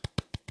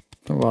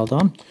 Well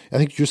done. I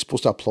think you're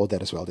supposed to applaud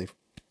that as well, Dave.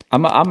 You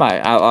kind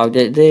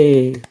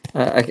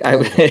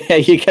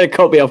of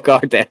caught me off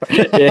guard there.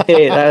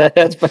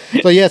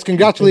 So yes,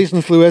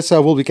 congratulations, Lewis.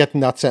 We'll be getting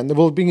that sent.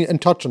 We'll be in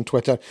touch on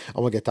Twitter, and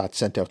we'll get that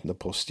sent out in the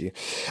post to you.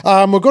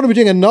 We're going to be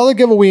doing another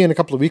giveaway in a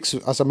couple of weeks.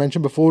 As I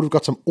mentioned before, we've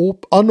got some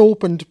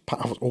unopened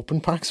packs.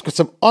 We've got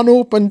some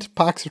unopened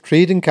packs of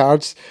trading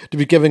cards to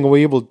be giving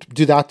away. We'll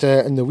do that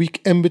in the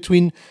week in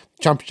between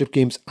championship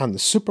games and the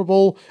Super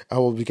Bowl.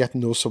 We'll be getting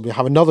those, so we'll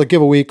have another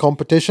giveaway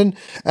competition.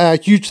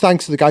 Huge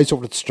thanks to the guys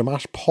over at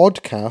Stramash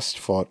Podcast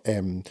for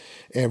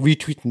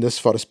retweeting this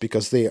for us,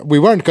 because we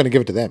weren't going to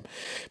give it to them,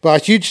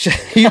 but huge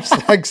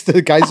thanks to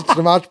the guys at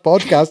Stramash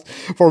Podcast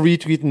for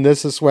retweeting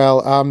this as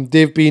well.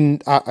 They've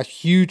been a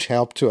huge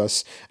help to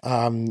us,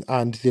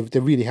 and they've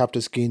really helped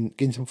us gain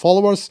some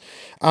followers,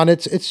 and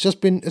it's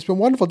been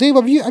wonderful. Dave,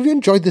 have you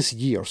enjoyed this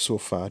year so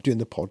far doing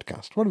the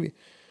podcast? What have you?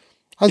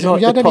 Have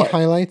you had any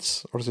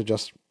highlights, or is it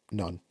just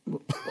none?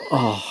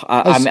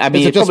 I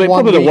mean, it's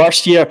probably the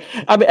worst year.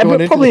 I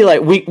mean, probably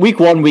like week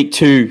 1, week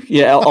 2,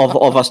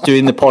 of us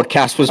doing the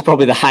podcast was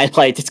probably the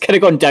highlight. It's kind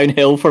of gone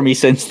downhill for me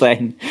since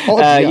then.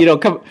 They're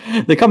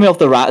coming off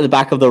the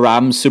back of the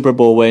Rams Super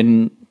Bowl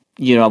win.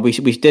 We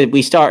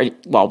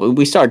started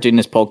doing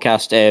this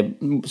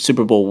podcast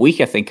Super Bowl week,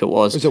 I think it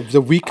was. Was it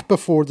the week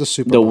before the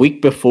Super Bowl? The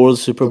week before the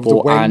Super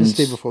Bowl, the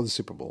Wednesday before the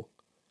Super Bowl.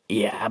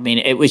 Yeah, I mean,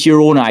 it was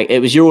your own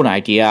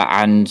idea,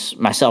 and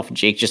myself and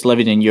Jake just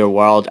living in your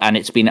world, and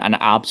it's been an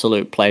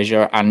absolute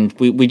pleasure. And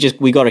we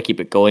got to keep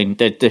it going.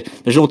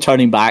 There's no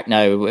turning back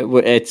now.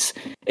 It's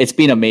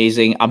been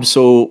amazing. I'm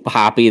so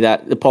happy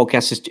that the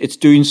podcast it's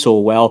doing so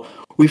well.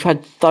 We've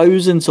had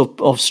thousands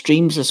of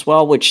streams as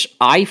well, which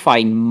I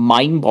find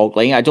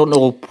mind-boggling. I don't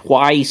know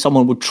why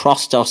someone would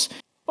trust us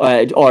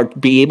or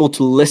be able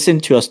to listen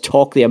to us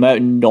talk the amount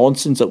of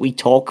nonsense that we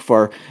talk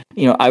for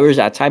hours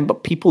at a time,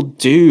 but people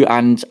do,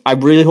 and I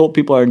really hope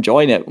people are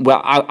enjoying it.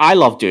 Well, I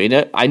love doing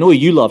it. I know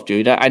you love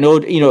doing it. I know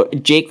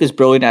Jake is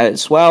brilliant at it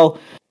as well.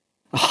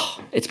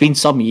 It's been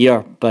some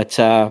year, but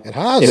it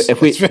has.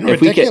 It's been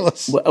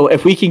ridiculous.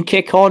 If we can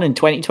kick on in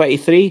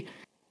 2023,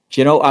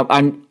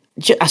 and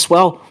as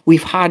well,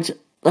 we've had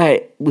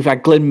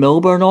Glenn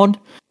Milburn on.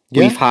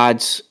 Yeah. We've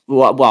had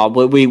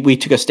we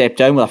took a step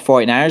down with a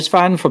 49ers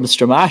fan from the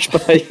Stramash,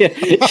 but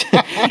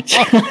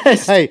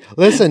hey,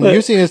 listen,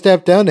 you've seen a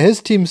step down.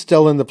 His team's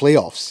still in the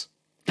playoffs.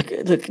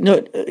 Look,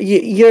 no,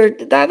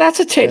 that's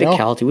a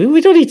technicality.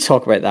 We don't need to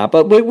talk about that.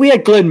 But we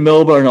had Glenn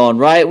Milburn on,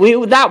 right?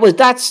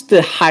 That's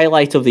the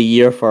highlight of the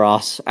year for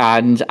us,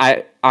 and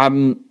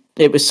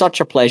it was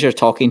such a pleasure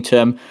talking to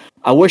him.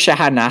 I wish I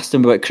hadn't asked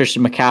him about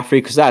Christian McCaffrey,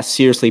 because that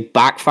seriously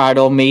backfired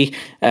on me,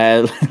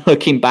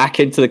 looking back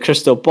into the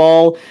crystal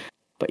ball.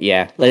 But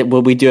yeah,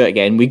 will we do it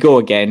again? We go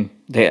again.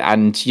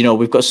 And,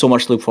 we've got so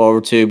much to look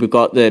forward to. We've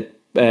got the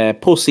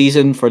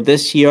postseason for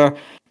this year.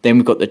 Then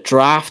we've got the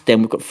draft. Then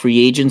we've got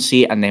free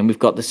agency. And then we've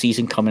got the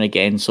season coming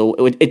again. So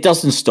it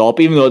doesn't stop,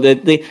 even though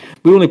the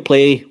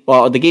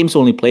game's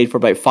only played for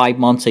about 5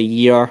 months a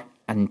year.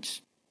 And,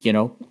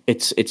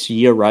 it's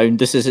year round.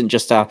 This isn't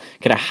just a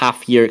kind of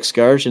half-year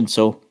excursion.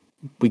 So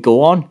we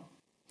go on.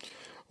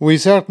 We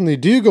certainly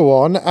do go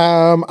on.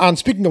 And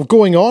speaking of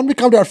going on, we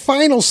come to our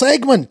final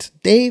segment,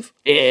 Dave.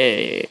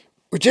 Yeah.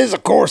 Which is,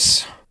 of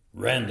course,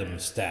 Random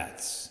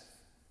Stats.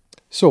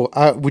 So,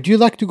 would you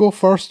like to go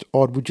first,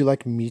 or would you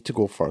like me to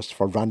go first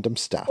for random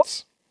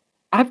stats?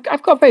 I've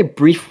got a very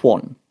brief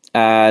one.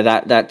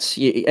 It's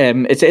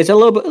a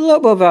little bit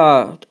of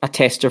a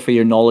tester for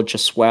your knowledge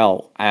as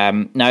well.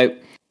 Now,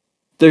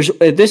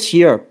 this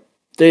year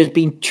there's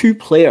been 2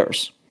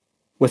 players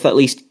with at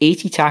least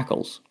 80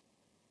 tackles,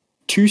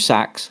 2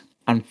 sacks,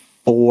 and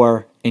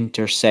 4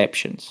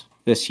 interceptions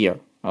this year.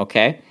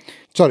 Okay?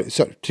 Sorry,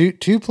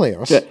 two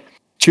players.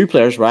 2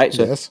 players, right?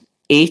 So yes.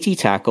 80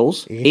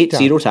 tackles,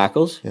 80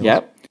 tackles, yes.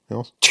 Yep.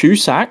 Yes. 2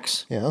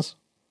 sacks, yes,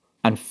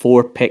 and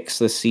 4 picks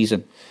this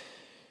season.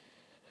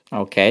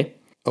 Okay.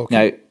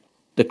 Now,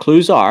 the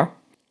clues are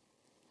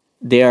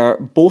they're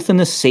both in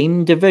the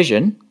same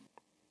division,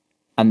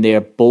 and they're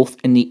both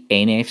in the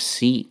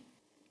NFC.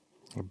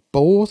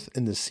 Both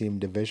in the same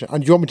division.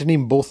 And do you want me to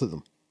name both of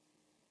them?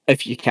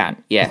 If you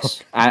can,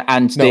 yes.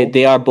 And no.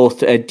 they are both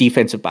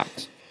defensive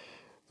backs.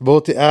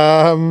 Both,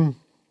 I've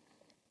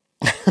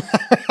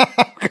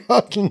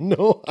got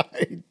no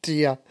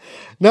dear.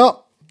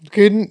 No,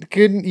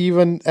 couldn't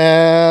even.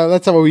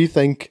 Let's have a wee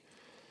think.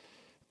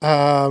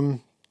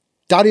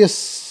 Darius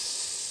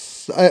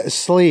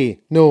Slay.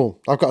 No,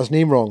 I've got his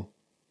name wrong.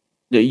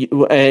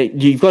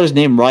 You've got his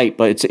name right,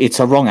 but it's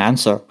a wrong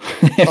answer.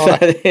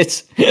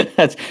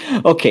 That's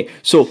okay.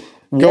 So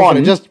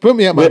one, just put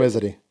me at my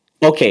misery.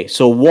 Okay,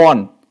 so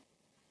one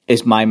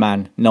is my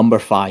man, number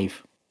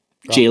 5,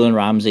 Jalen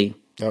Ramsey.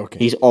 Okay,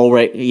 he's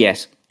already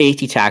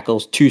 80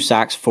 tackles, 2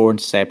 sacks, 4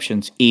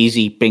 interceptions,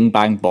 easy, bing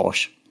bang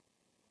bosh.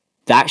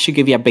 That should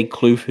give you a big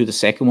clue who the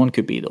second one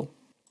could be, though.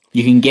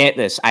 You can get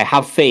this. I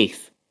have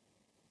faith.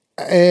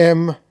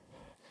 So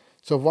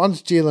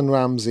one's Jalen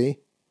Ramsey.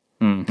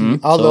 Mm-hmm.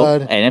 The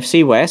other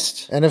NFC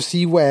West.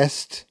 NFC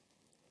West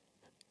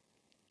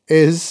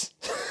is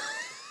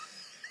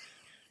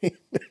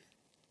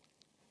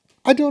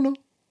I don't know.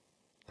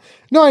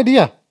 No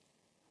idea.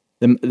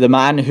 The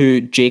man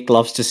who Jake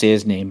loves to say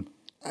his name.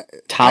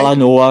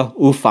 Talanoa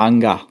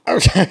Ufanga.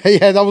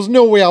 Yeah, there was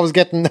no way I was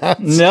getting that.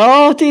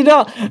 No, do you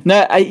not?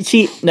 Now,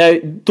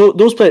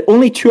 those players,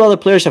 only 2 other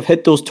players have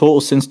hit those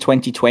totals since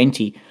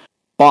 2020.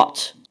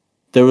 But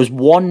there was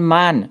one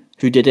man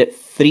who did it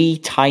 3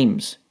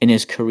 times in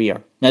his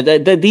career. Now,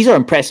 these are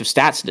impressive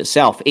stats in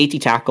itself. 80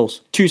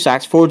 tackles, 2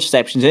 sacks, 4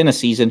 interceptions in a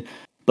season.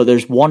 But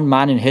there's one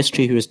man in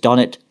history who has done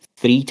it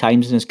 3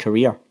 times in his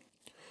career.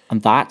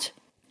 And that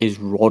is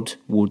Rod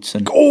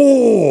Woodson.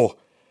 Oh,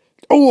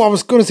 I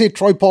was going to say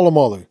Troy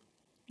Polamalu.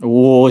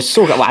 Oh,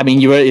 so good. I mean,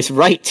 it's the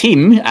right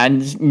team,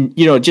 and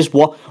just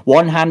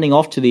one handing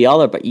off to the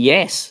other. But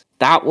yes,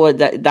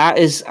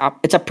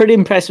 it's a pretty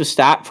impressive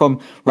stat from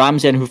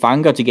Ramsey and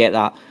Hufanga to get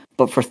that.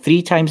 But for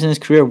 3 times in his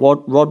career,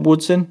 Rod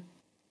Woodson,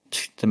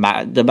 the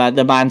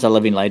man's a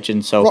living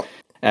legend. So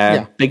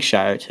big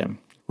shout out to him.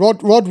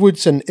 Rod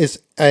Woodson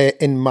is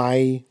in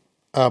my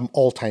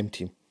all-time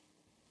team.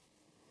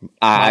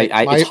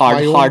 It's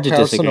hard to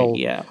disagree.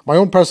 Yeah, my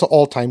own personal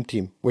all-time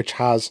team, which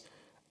has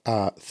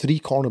 3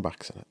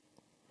 cornerbacks in it.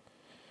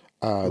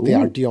 They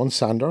are Deion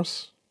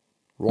Sanders,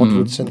 Rod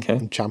Woodson,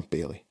 and Champ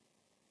Bailey.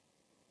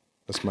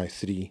 That's my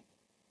 3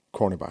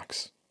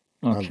 cornerbacks.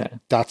 Okay, and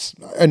that's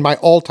in my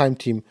all-time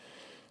team.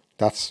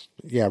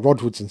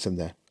 Rod Woodson's in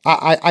there.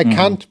 I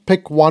can't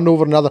pick one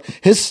over another.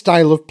 His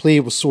style of play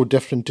was so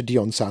different to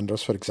Deion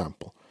Sanders, for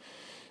example.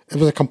 It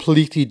was a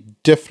completely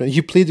different.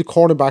 He played the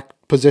cornerback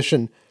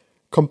position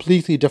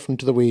completely different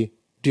to the way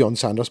Deion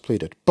Sanders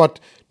played it, but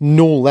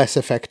no less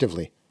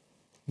effectively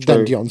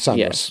than Deion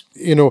Sanders.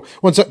 Yes.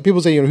 When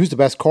people say, who's the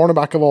best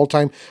cornerback of all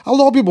time? A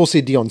lot of people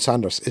say Deion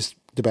Sanders is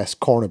the best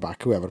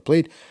cornerback who ever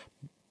played.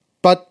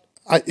 But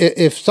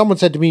if someone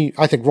said to me,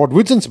 I think Rod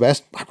Woodson's the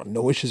best, I've got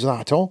no issues with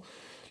that at all.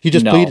 He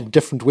just played a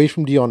different way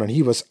from Deion, and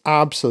he was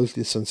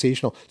absolutely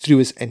sensational through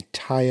his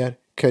entire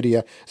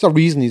career. There's a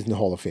reason he's in the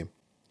Hall of Fame.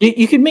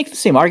 You could make the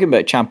same argument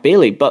about Champ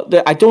Bailey,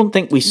 but I don't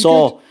think we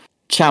saw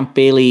Champ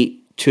Bailey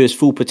to his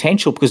full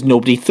potential because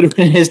nobody threw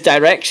in his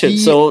direction.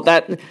 He also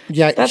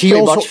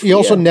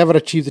never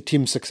achieved the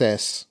team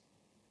success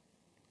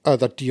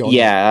that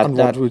Deion and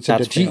Rod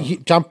Woodson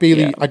did. Champ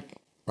Bailey, I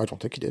don't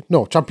think he did.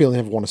 No, Champ Bailey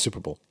never won a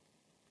Super Bowl.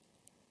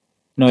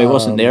 No, he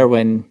wasn't there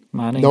when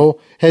Manning.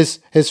 No, his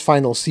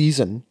final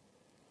season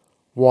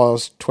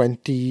was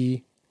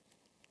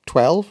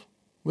 2012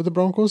 with the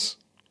Broncos.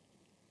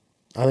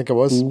 I think it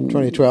was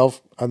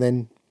 2012, and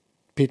then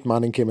Pete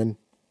Manning came in.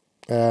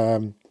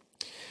 But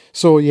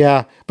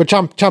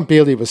Champ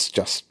Bailey was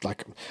just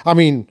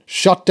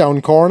shut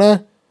down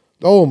corner.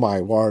 Oh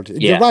my word!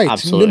 You're right.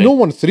 Absolutely. No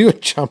one threw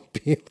at Champ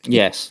Bailey.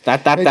 Yes,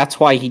 that's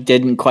why he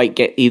didn't quite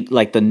get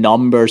the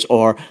numbers,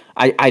 or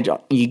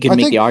you can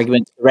make the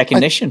argument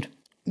recognition.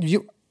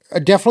 You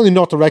definitely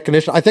not the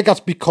recognition. I think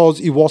that's because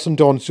he wasn't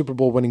on Super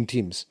Bowl winning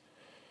teams.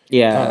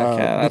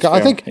 Yeah,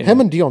 I think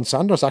him and Deion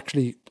Sanders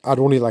actually had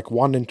only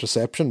 1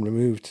 interception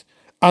removed,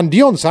 and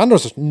Deion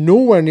Sanders is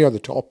nowhere near the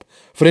top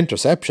for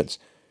interceptions.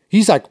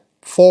 He's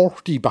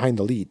 40 behind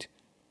the lead,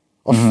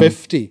 or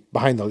 50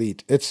 behind the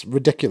lead. It's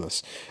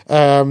ridiculous.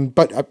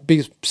 But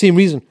same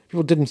reason,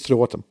 people didn't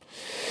throw at him.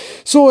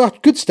 So a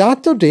good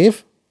stat though,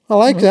 Dave. I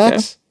like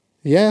that.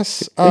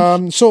 Yes.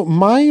 So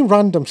my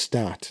random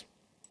stat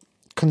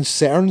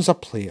concerns a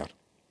player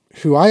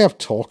who I have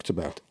talked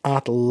about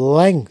at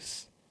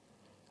length,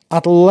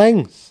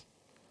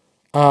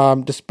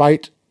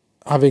 despite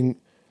having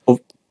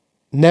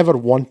never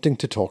wanting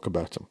to talk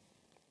about him.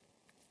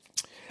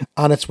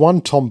 And it's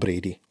one Tom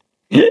Brady.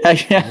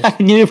 I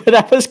knew where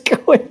that was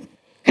going.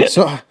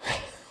 So,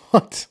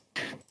 what?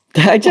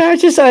 I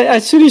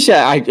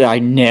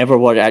never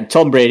wanted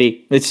Tom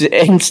Brady. It's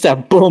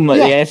insta boom.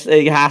 Yeah. Yes,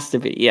 it has to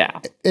be. Yeah,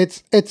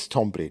 it's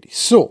Tom Brady.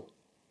 So,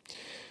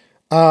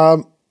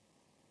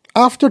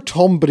 after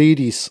Tom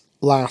Brady's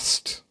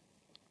last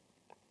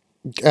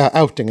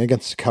outing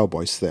against the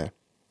Cowboys, there,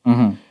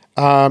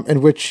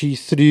 in which he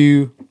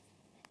threw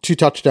 2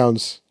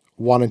 touchdowns,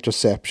 1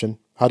 interception,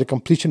 had a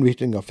completion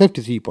rating of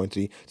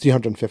 53.3,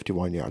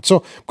 351 yards. So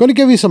I'm going to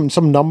give you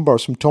some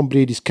numbers from Tom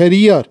Brady's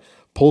career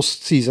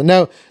postseason.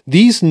 Now,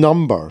 these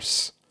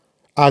numbers,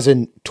 as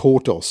in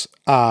totals,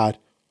 are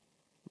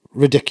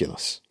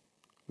ridiculous.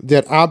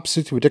 They're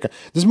absolutely ridiculous.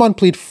 This man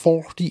played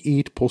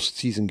 48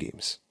 postseason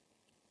games.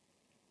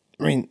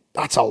 I mean,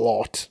 that's a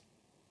lot.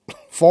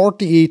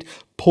 48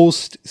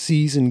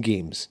 postseason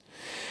games.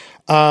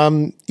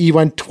 He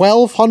went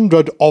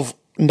 1,200 of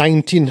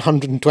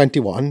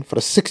 1,921 for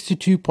a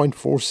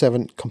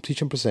 62.47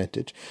 completion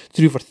percentage,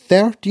 threw for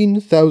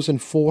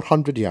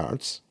 13,400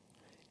 yards,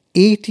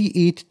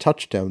 88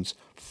 touchdowns,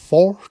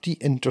 40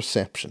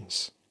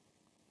 interceptions.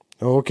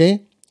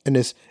 Okay, in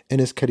his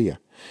career.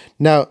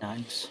 Now,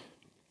 Nice.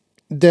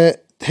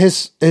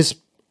 his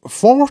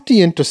 40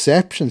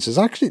 interceptions is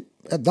actually,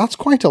 that's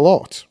quite a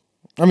lot.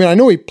 I mean, I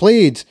know he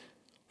played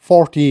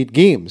 48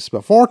 games,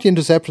 but 40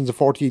 interceptions in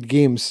 48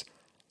 games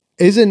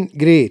isn't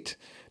great.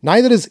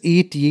 Neither is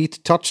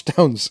 88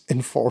 touchdowns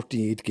in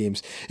 48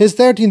 games. His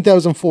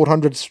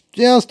 13,400 is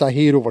just a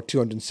hair over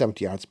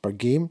 270 yards per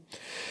game.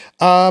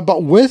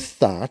 But with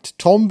that,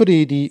 Tom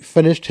Brady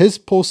finished his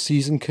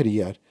postseason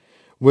career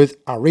with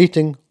a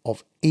rating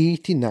of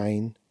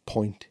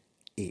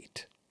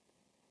 89.8.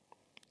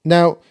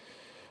 Now,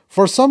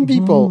 for some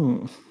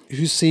people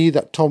who say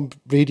that Tom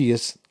Brady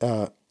is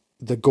the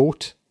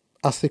GOAT,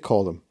 as they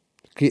call him,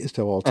 greatest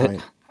of all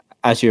time.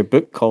 As your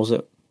book calls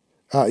it.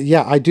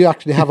 Yeah, I do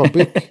actually have a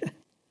book.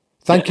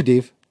 Thank you,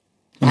 Dave.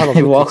 I have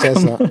a book that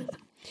says that.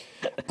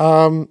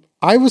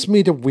 I was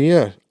made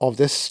aware of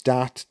this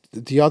stat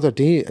the other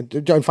day,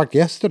 in fact,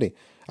 yesterday,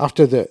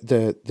 after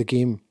the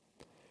game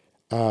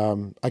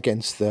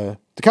against the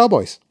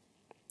Cowboys.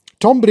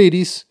 Tom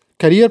Brady's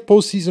career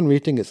postseason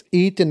rating is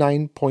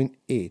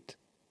 89.8.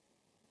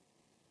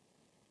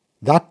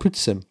 That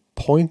puts him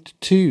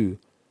 0.2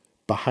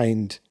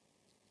 behind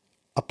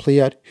a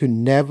player who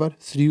never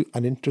threw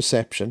an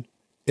interception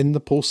in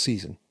the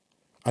postseason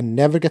and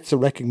never gets the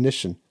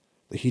recognition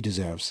that he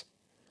deserves.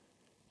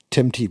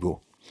 Tim Tebow.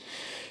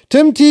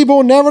 Tim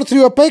Tebow never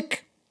threw a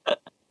pick.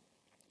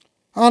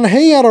 And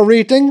he had a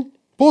rating,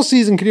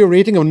 postseason career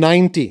rating of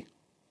 90.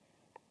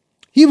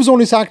 He was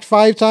only sacked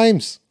 5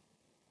 times.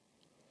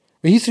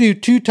 He threw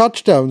 2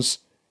 touchdowns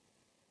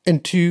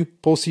in 2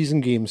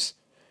 postseason games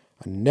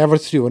and never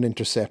threw an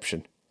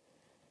interception.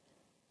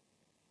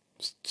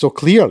 So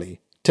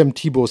clearly, Tim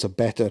Tebow is a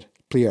better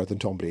player than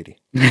Tom Brady.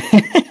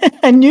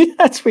 I knew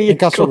that's where you'd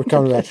That's what we're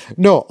coming at.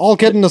 No, all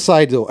kidding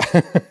aside though,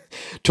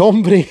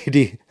 Tom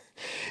Brady,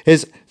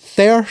 his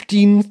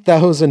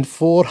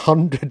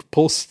 13,400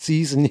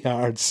 postseason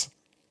yards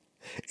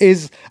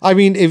is, I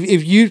mean,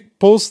 if you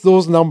post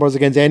those numbers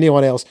against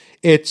anyone else,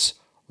 it's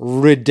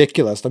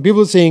ridiculous. Now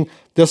people are saying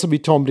this will be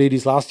Tom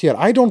Brady's last year.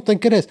 I don't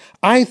think it is.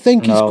 I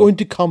think he's going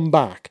to come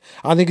back.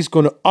 I think he's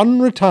going to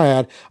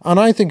unretire, and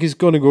I think he's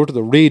going to go to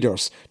the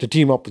Raiders to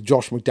team up with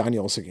Josh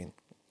McDaniels again.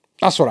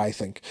 That's what I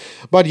think.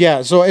 But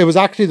yeah, so it was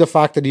actually the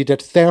fact that he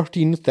did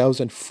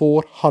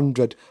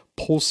 13,400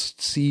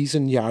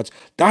 postseason yards.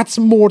 That's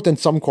more than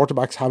some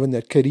quarterbacks have in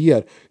their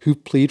career who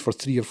played for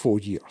 3 or 4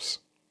 years.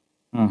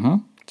 Mm-hmm.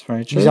 It's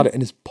very true. He's had it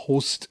in his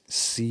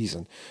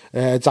postseason.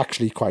 It's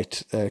actually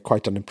quite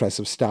an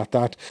impressive stat,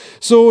 that.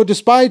 So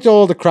despite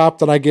all the crap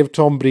that I give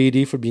Tom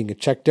Brady for being a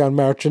check-down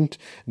merchant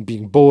and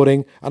being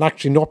boring and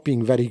actually not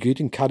being very good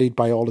and carried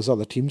by all his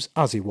other teams,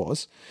 as he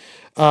was,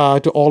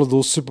 to all of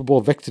those Super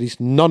Bowl victories,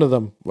 none of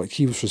them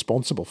he was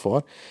responsible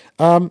for,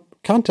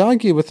 can't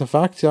argue with the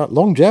fact that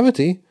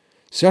longevity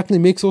certainly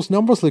makes those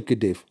numbers look good,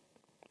 Dave.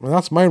 And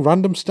that's my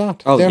random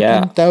stat.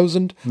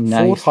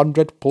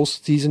 13,400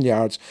 postseason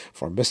yards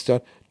for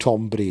Mr.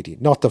 Tom Brady.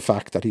 Not the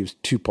fact that he was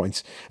 2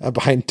 points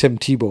behind Tim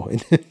Tebow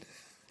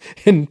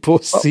in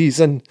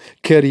postseason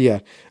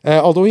career.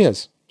 Although he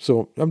is.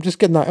 So I'm just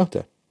getting that out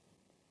there.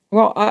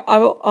 Well,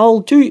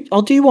 I'll do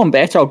one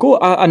better. I'll go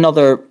an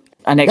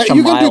extra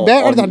you're mile.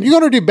 You're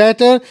going to do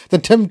better than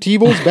Tim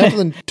Tebow's better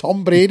than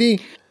Tom Brady.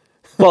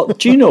 Well,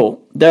 do you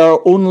know there are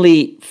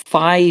only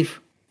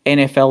 5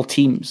 NFL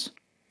teams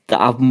that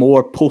have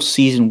more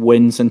postseason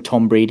wins than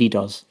Tom Brady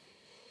does?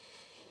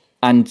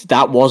 And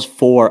that was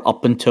 4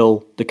 up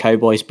until the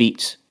Cowboys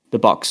beat the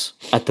Bucs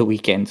at the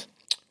weekend.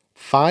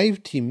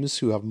 5 teams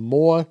who have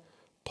more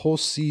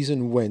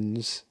postseason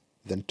wins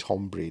than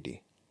Tom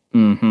Brady.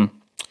 Mm-hmm.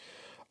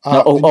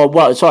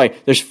 Sorry.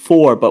 There's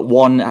 4, but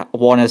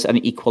one is an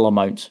equal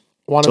amount.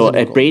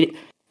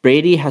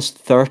 Brady has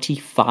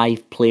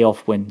 35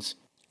 playoff wins.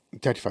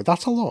 35.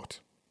 That's a lot.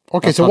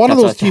 Okay, so one of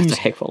those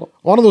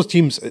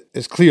teams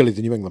is clearly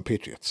the New England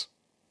Patriots.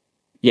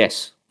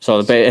 Yes.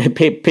 So the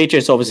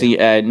Patriots obviously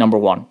number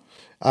 1.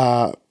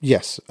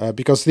 Yes,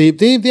 because they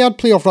had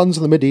playoff runs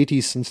in the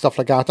mid-80s and stuff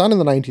like that, and in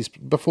the 90s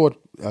before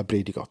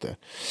Brady got there.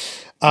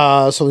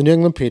 So the New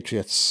England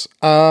Patriots.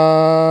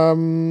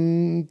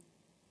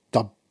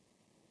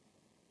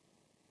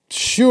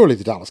 Surely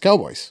the Dallas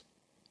Cowboys.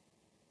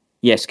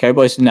 Yes,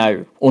 Cowboys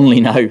now.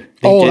 Only now.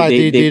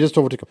 They just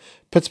overtook them.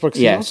 Pittsburgh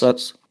Steelers. Yeah, so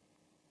that's...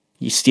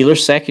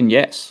 Steelers second,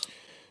 yes.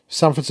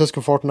 San Francisco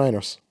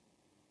 49ers.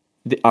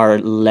 They are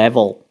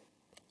level.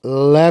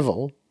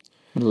 Level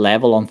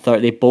On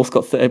 30. They both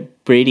got...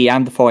 Brady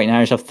and the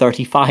 49ers have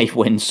 35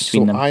 wins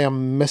between them. I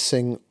am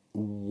missing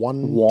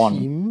one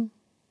team.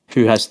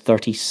 Who has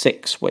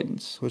 36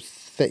 wins. With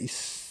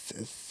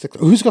 36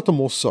 Who's got the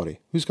most? Sorry,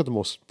 who's got the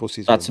most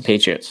postseason? That's the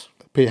Patriots.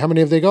 How many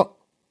have they got?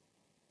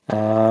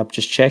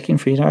 Just checking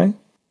for you now.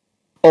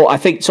 Oh, I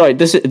think. Sorry,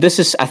 this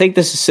is. I think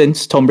this is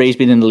since Tom Brady's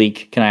been in the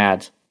league. Can I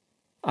add?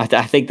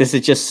 I think this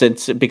is just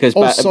since because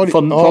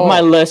from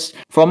my list,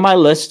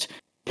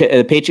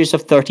 the Patriots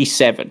have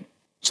 37,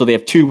 so they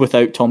have 2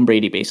 without Tom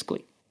Brady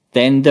basically.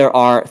 Then there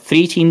are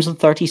 3 teams in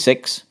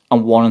 36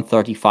 and 1 in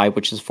 35,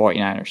 which is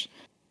 49ers.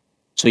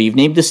 So you've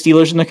named the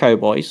Steelers and the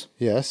Cowboys.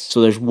 Yes.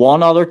 So there's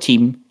one other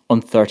team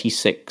on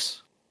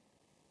 36.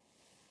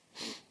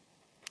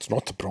 It's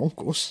not the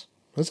Broncos,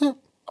 is it?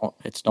 Oh,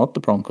 it's not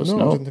the Broncos. No,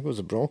 No. I didn't think it was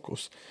the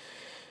Broncos.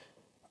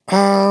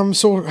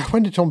 So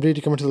when did Tom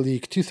Brady come into the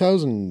league?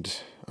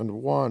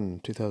 2001.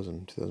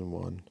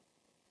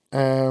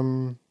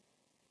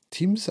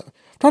 Teams. I'm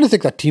trying to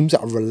think that teams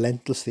that are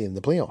relentlessly in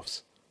the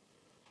playoffs.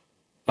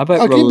 How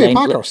about Green Bay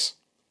Packers.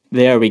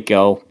 There we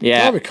go.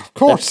 Yeah, There we go. Of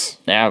course.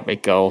 There we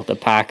go. The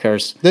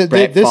Packers. This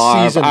Brett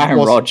Favre, season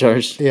Aaron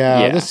Rodgers.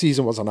 Yeah, this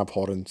season was an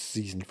abhorrent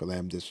season for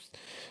them.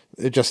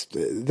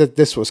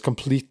 This was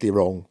completely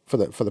wrong for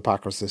the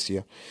Packers this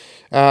year.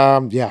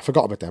 I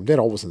forgot about them. They're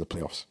always in the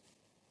playoffs.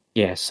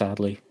 Yeah,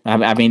 sadly.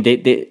 I mean,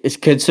 it's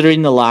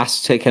considering the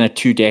last kind of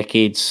 2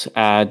 decades,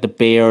 the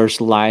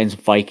Bears, Lions,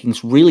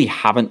 Vikings really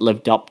haven't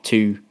lived up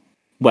to,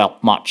 well,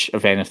 much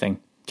of anything,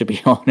 to be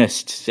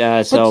honest.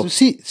 But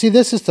see,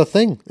 this is the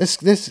thing.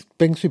 This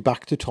brings me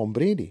back to Tom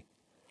Brady.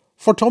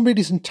 For Tom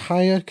Brady's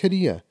entire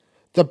career,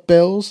 the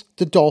Bills,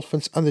 the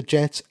Dolphins, and the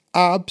Jets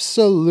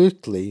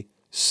absolutely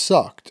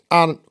sucked.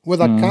 And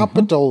with a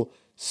capital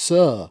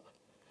Sir,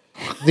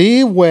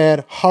 they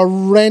were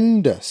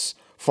horrendous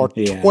for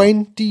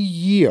 20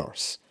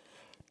 years.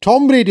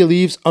 Tom Brady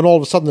leaves, and all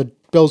of a sudden the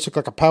Bills look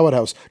like a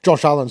powerhouse.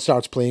 Josh Allen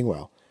starts playing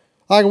well.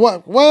 Like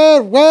what?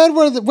 Where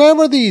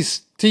were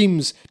these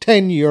teams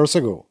 10 years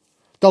ago?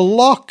 The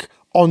luck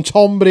on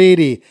Tom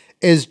Brady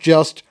is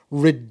just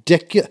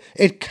ridiculous.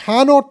 It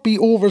cannot be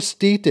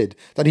overstated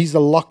that he's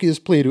the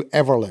luckiest player who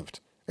ever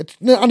lived.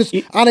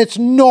 It's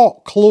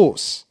not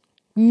close.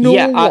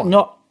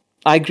 I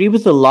agree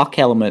with the luck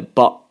element,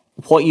 but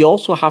what you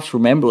also have to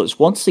remember is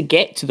once they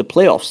get to the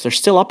playoffs, they're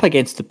still up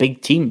against the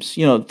big teams,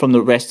 from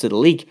the rest of the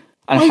league.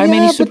 And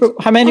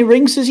how many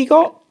rings has he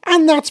got?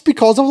 And that's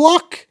because of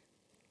luck.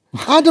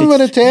 Adam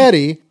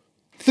Vinatieri,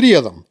 3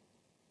 of them.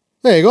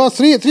 There you go.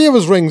 Three of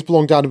his rings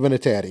belong to Adam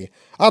Vinatieri.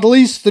 At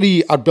least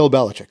 3 are Bill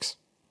Belichick's.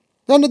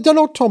 They're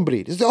not Tom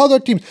Brady. It's the other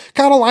teams.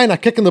 Carolina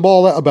kicking the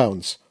ball out of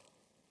bounds.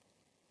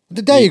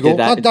 There you go.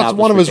 That's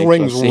one of his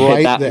rings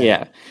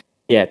there.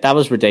 Yeah, that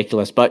was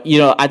ridiculous. But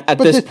at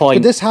this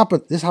point, this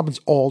happens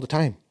all the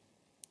time.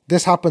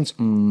 This happens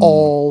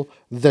all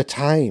the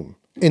time.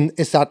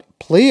 It's that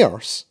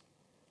players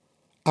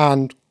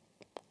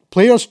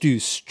do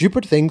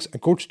stupid things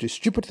and coaches do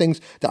stupid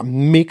things that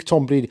make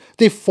Tom Brady.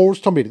 They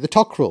force Tom Brady. The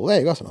tuck rule. There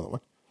you go. That's another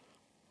one.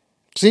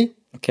 See?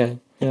 Okay.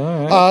 Yeah.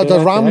 All right. The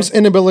Rams'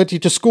 inability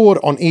to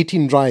score on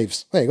 18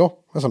 drives. There you go.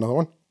 That's another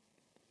one.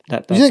 You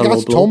think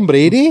that's Tom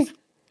Brady?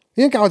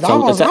 You think that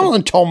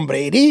wasn't Tom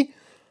Brady?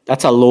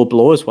 That's a low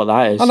blow, is what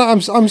that is. And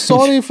I'm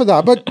sorry for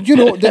that, but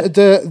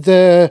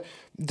the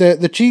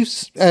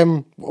Chiefs.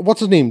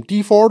 What's his name?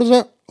 D Ford, is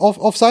it?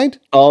 Offside?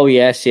 Oh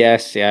yes.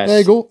 There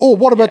you go. Oh,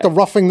 what about the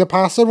roughing the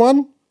passer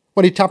one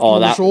when he tapped him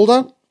on the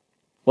shoulder?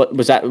 What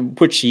was that?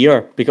 Which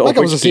year? Because it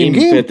was the same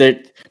game.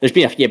 There's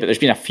been a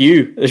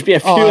few. There's been a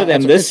few of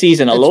them this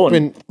season alone.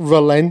 It's been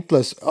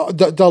relentless.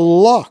 The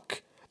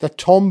luck that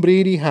Tom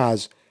Brady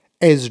has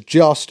is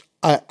just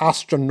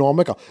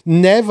astronomical.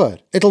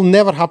 It'll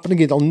never happen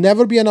again. There'll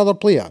never be another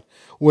player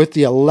with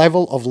the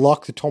level of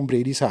luck that Tom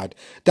Brady's had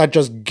that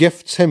just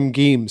gifts him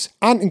games,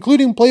 and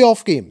including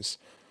playoff games.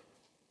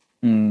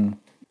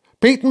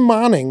 Peyton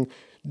Manning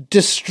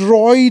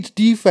destroyed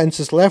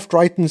defenses left,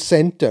 right, and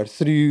center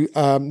through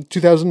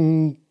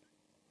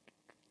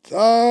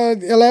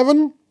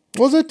 2011,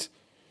 was it?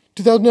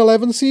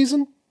 2011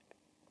 season?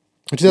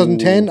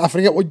 2010, I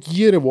forget what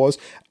year it was,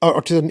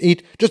 or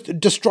 2008, just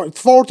destroyed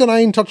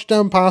 49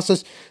 touchdown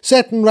passes,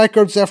 setting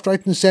records left,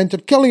 right, and center,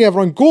 killing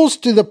everyone, goes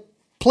to the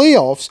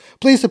playoffs,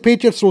 plays the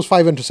Patriots, throws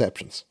 5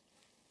 interceptions.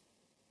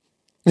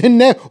 And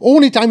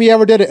only time he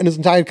ever did it in his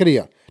entire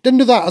career. Didn't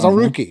do that as a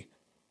rookie.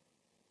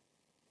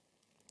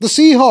 The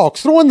Seahawks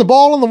throwing the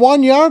ball on the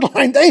 1 yard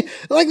line.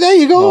 There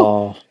you go.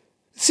 Oh.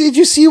 See, do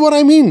you see what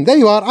I mean? There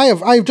you are.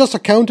 I've just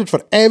accounted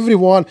for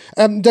everyone.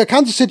 The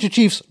Kansas City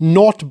Chiefs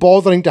not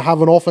bothering to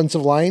have an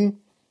offensive line.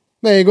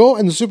 There you go.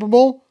 In the Super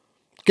Bowl,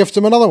 gifts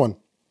him another one.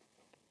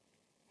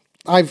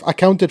 I've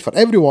accounted for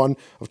every one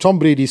of Tom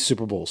Brady's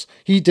Super Bowls.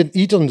 He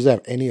doesn't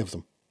deserve any of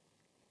them.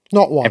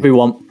 Not one.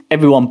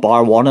 Everyone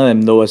bar one of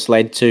them though has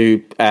led to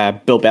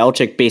Bill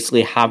Belichick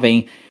basically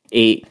having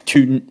a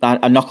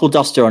knuckle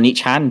duster on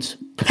each hand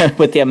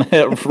with the amount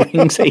of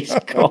rings he's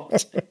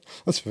got.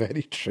 That's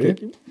very true.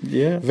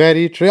 Yeah,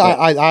 very true. Yeah.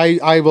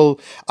 I will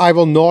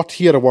not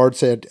hear a word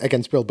said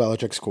against Bill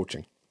Belichick's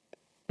coaching.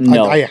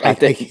 No, I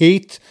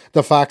hate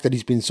the fact that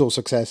he's been so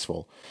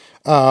successful.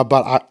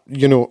 But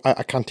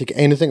I can't take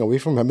anything away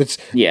from him.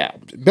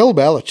 Bill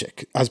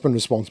Belichick has been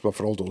responsible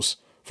for all those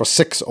for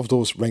 6 of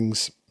those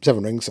rings,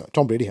 7 rings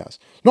Tom Brady has.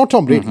 Not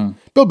Tom Brady.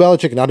 Bill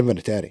Belichick and Adam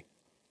Vinatieri.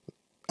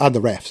 And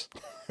the refs.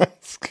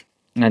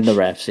 And the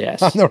refs,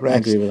 yes. And the refs. I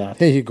agree with that.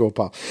 There you go,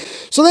 pal.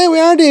 So there we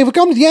are, Dave. We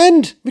come to the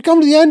end. We come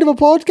to the end of a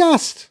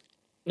podcast.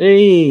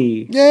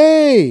 Hey.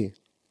 Yay.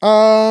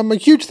 A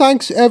huge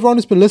thanks to everyone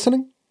who's been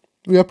listening.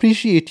 We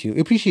appreciate you.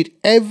 We appreciate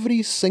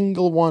every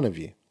single one of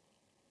you.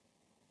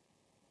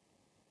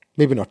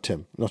 Maybe not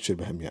Tim. Not sure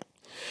about him yet.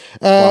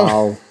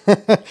 Wow.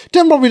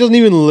 Tim probably doesn't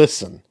even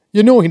listen.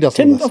 You know he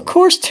doesn't listen. Of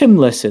course Tim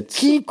listens.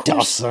 He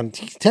doesn't.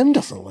 Tim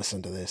doesn't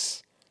listen to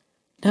this.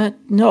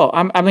 No,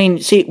 I mean,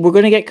 see, we're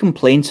going to get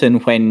complaints in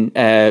when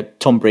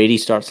Tom Brady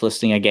starts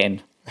listening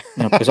again.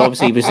 Because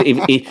obviously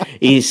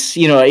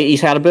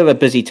he's had a bit of a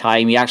busy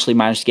time. He actually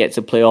managed to get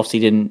to the playoffs he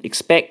didn't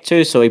expect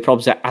to, so he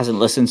probably hasn't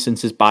listened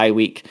since his bye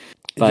week.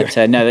 But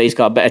now that he's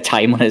got a bit of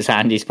time on his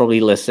hand, he's probably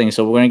listening.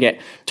 So we're going to get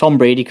Tom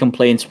Brady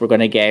complaints. We're going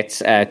to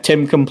get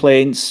Tim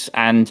complaints,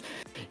 and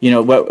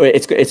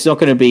it's not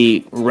going to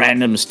be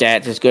random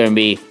stats. It's going to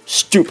be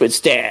stupid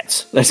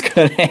stats. That's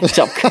going to end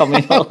up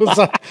coming up. Was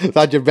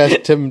that your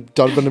best Tim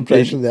Durbin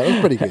impression there? That was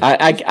pretty good.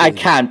 I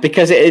can't,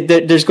 because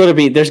there's going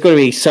to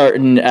be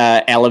certain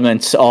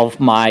elements of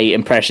my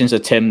impressions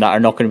of Tim that are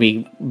not going to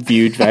be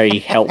viewed very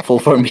helpful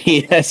for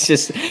me. That's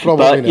just.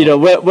 Probably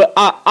but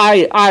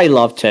I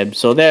love Tim,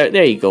 so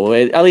there you go.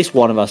 At least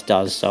one of us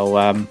does.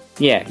 So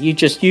yeah, you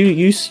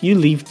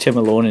leave Tim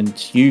alone,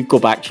 and you go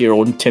back to your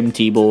own Tim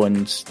Tebow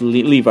and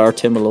leave our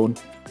Tim alone.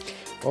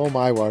 Oh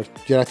my word,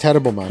 you're a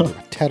terrible man. You're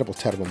a terrible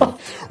man.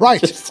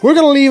 Right, we're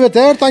going to leave it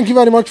there. Thank you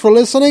very much for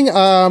listening.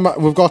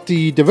 We've got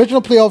the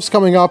divisional playoffs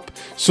coming up,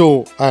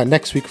 so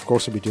next week, of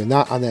course, we'll be doing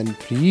that, and then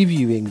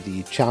previewing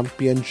the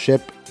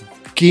championship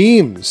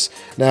games.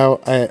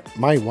 Now,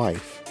 my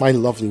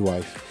lovely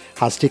wife,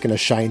 has taken a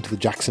shine to the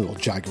Jacksonville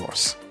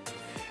Jaguars.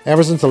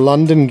 Ever since the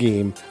London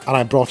game, and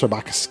I brought her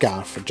back a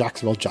scarf, a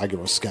Jacksonville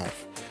Jaguars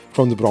scarf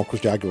from the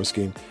Broncos-Jaguars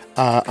game.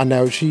 And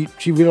now she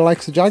really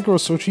likes the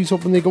Jaguars, so she's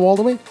hoping they go all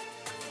the way.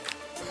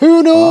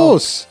 Who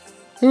knows? Oh.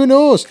 Who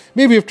knows?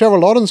 Maybe if Trevor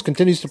Lawrence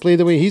continues to play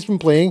the way he's been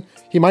playing,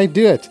 he might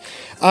do it.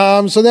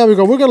 So there we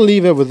go. We're going to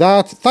leave it with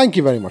that. Thank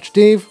you very much,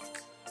 Dave.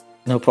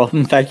 No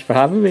problem. Thank you for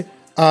having me.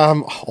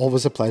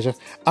 Always a pleasure.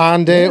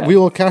 And we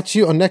will catch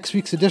you on next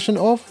week's edition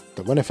of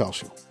the WINFL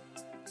Show.